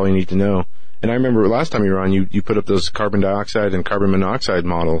tells you all you need to know. And I remember last time you were on, you put up those carbon dioxide and carbon monoxide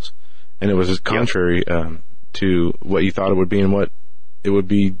models, and it was contrary to what you thought it would be and what it would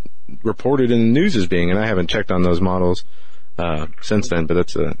be reported in the news as being. And I haven't checked on those models since then, but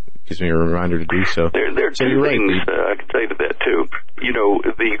that's gives me a reminder to do so. There are two things I can say to that, too.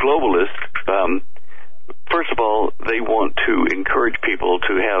 The globalists, first of all, they want to encourage people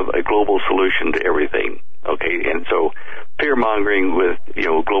to have a global solution to everything, okay? And so fear-mongering with,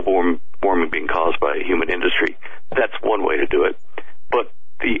 global warming being caused by human industry, that's one way to do it. But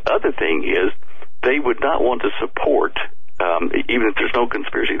the other thing is they would not want to support, even if there's no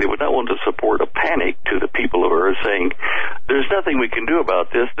conspiracy, they would not want to support a panic to the people of Earth saying, there's nothing we can do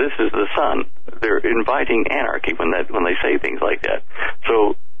about this, this is the Sun. They're inviting anarchy when they say things like that.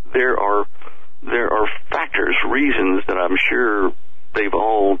 So there are factors, reasons that I'm sure they've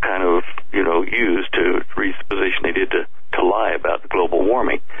all kind of, used to reach the position they did to lie about the global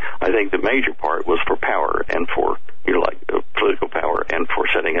warming. I think the major part was for power and for, political power, and for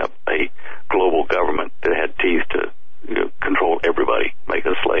setting up a global government that had teeth to control everybody, make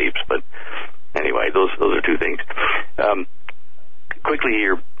us slaves. But anyway, those are two things. Quickly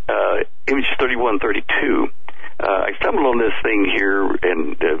here, images 31, 32. I stumbled on this thing here,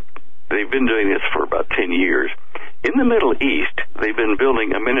 and they've been doing this for about 10 years. In the Middle East, they've been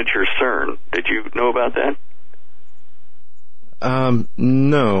building a miniature CERN. Did you know about that?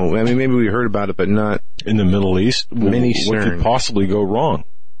 No. Maybe we heard about it, but not in the Middle East. Mini CERN. What could possibly go wrong?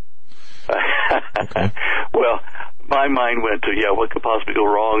 Okay. Well, my mind went to, what could possibly go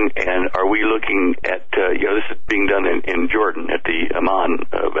wrong, and are we looking at, this is being done in Jordan at the Amman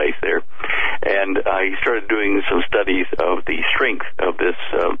base there, and I started doing some studies of the strength of this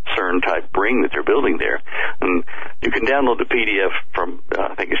CERN-type ring that they're building there, and you can download the PDF from,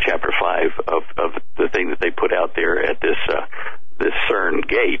 I think it's Chapter 5 of the thing that they put out there at this CERN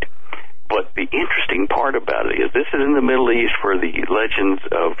gate. But the interesting part about it is this is in the Middle East where the legends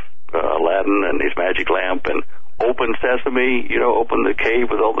of Aladdin and his magic lamp and open sesame, open the cave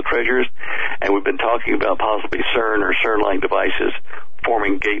with all the treasures. And we've been talking about possibly CERN or CERN-like devices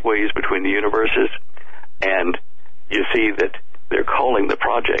forming gateways between the universes. And you see that they're calling the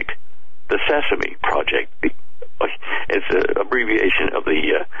project the Sesame Project. It's an abbreviation of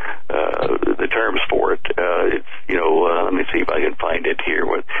the terms for it. It's, let me see if I can find it here,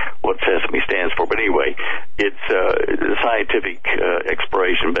 what Sesame stands for. But anyway, it's scientific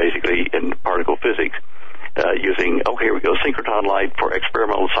exploration, basically, in particle physics, using, here we go, synchrotron light for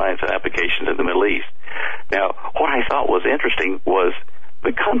experimental science and applications in the Middle East. Now, what I thought was interesting was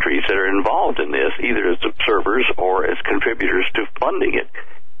the countries that are involved in this, either as observers or as contributors to funding it.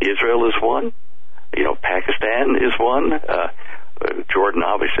 Israel is one. Pakistan is one. Jordan,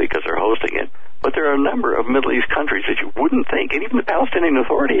 obviously, because they're hosting it. But there are a number of Middle East countries that you wouldn't think, and even the Palestinian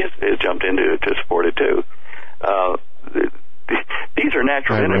Authority has jumped in to support it, too. These are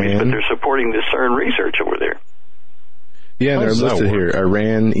natural enemies, but they're supporting this CERN research over there. Yeah, they're listed here.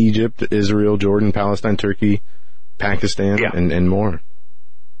 Iran, Egypt, Israel, Jordan, Palestine, Turkey, Pakistan, and more.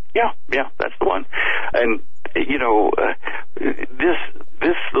 Yeah, that's the one. And,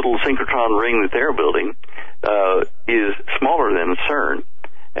 this little synchrotron ring that they're building is smaller than CERN.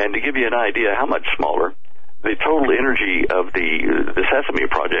 And to give you an idea how much smaller, the total energy of the Sesame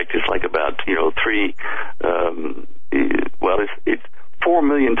project is like about, it's 4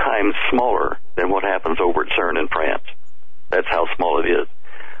 million times smaller than what happens over at CERN in France. That's how small it is.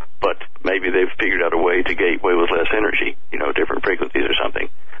 But maybe they've figured out a way to gateway with less energy, different frequencies or something.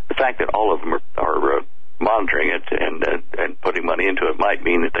 The fact that all of them are monitoring it and putting money into it might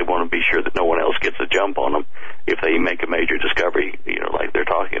mean that they want to be sure that no one else gets a jump on them if they make a major discovery, like they're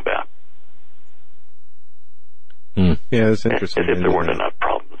talking about. Yeah, that's interesting. As if there weren't enough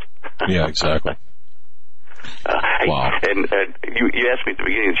problems. Yeah, exactly. Wow. And you asked me at the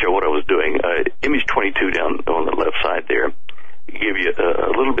beginning of the show what I was doing. Image 22 down on the left side there give you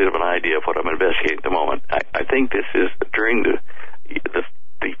a little bit of an idea of what I'm investigating at the moment. I think this is during the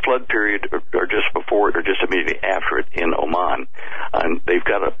flood period or just before it or just immediately after it in Oman. And they've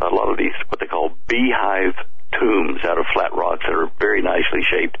got a lot of these, what they call beehive tombs out of flat rocks that are very nicely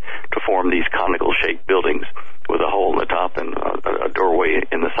shaped to form these conical shaped buildings with a hole in the top and a doorway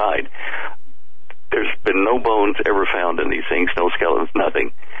in the side. There's been no bones ever found in these things, no skeletons,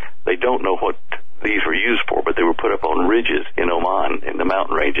 nothing. They don't know what these were used for, but they were put up on ridges in Oman, in the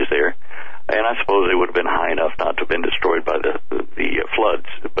mountain ranges there. And I suppose they would have been high enough not to have been destroyed by the floods,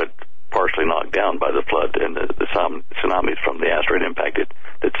 but partially knocked down by the flood and the tsunamis from the asteroid impact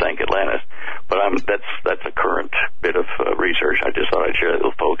that sank Atlantis. But that's a current bit of research. I just thought I'd share it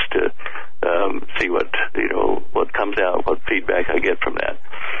with folks to see what comes out, what feedback I get from that.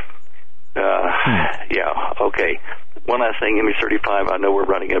 Yeah, okay. One last thing, image 35. I know we're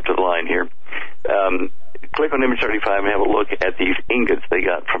running up to the line here. Click on image 35 and have a look at these ingots they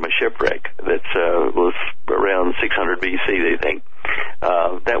got from a shipwreck that was around 600 BC, they think.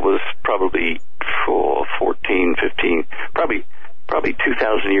 That was probably 14, 15, probably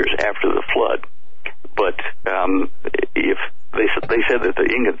 2,000 years after the flood. But if they said that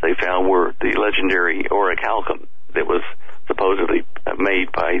the ingots they found were the legendary orichalcum that was supposedly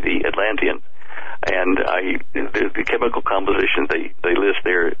made by the Atlanteans. And the chemical composition they list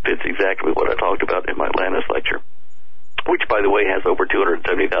there fits exactly what I talked about in my Atlantis lecture, which, by the way, has over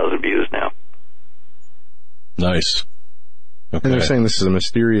 270,000 views now. Nice. Okay. And they're saying this is a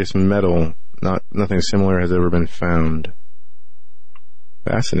mysterious metal. Nothing similar has ever been found.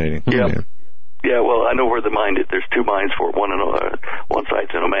 Fascinating. Yeah. Yeah, well, I know where the mine is. There's two mines for it. One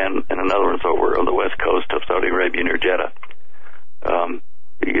site's in Oman, and another one's over on the west coast of Saudi Arabia near Jeddah.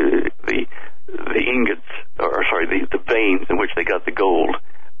 The ingots, the veins in which they got the gold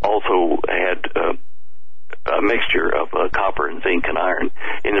also had a mixture of copper and zinc and iron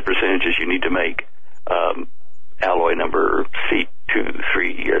in the percentages you need to make alloy number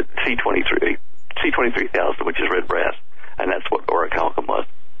C23,000, which is red brass, and that's what orichalcum was.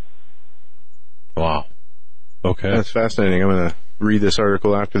 Wow. Okay. That's fascinating. I'm going to read this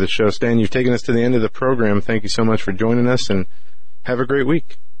article after the show. Stan, you've taken us to the end of the program. Thank you so much for joining us, and have a great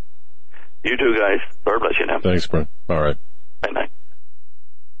week. You too, guys. Lord bless you now. Thanks, Brent. All right. Bye-night.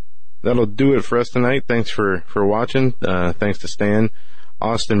 That'll do it for us tonight. Thanks for watching. Thanks to Stan,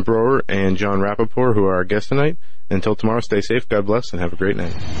 Austin Broer, and Jon Rappoport, who are our guests tonight. Until tomorrow, stay safe, God bless, and have a great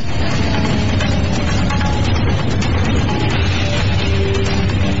night.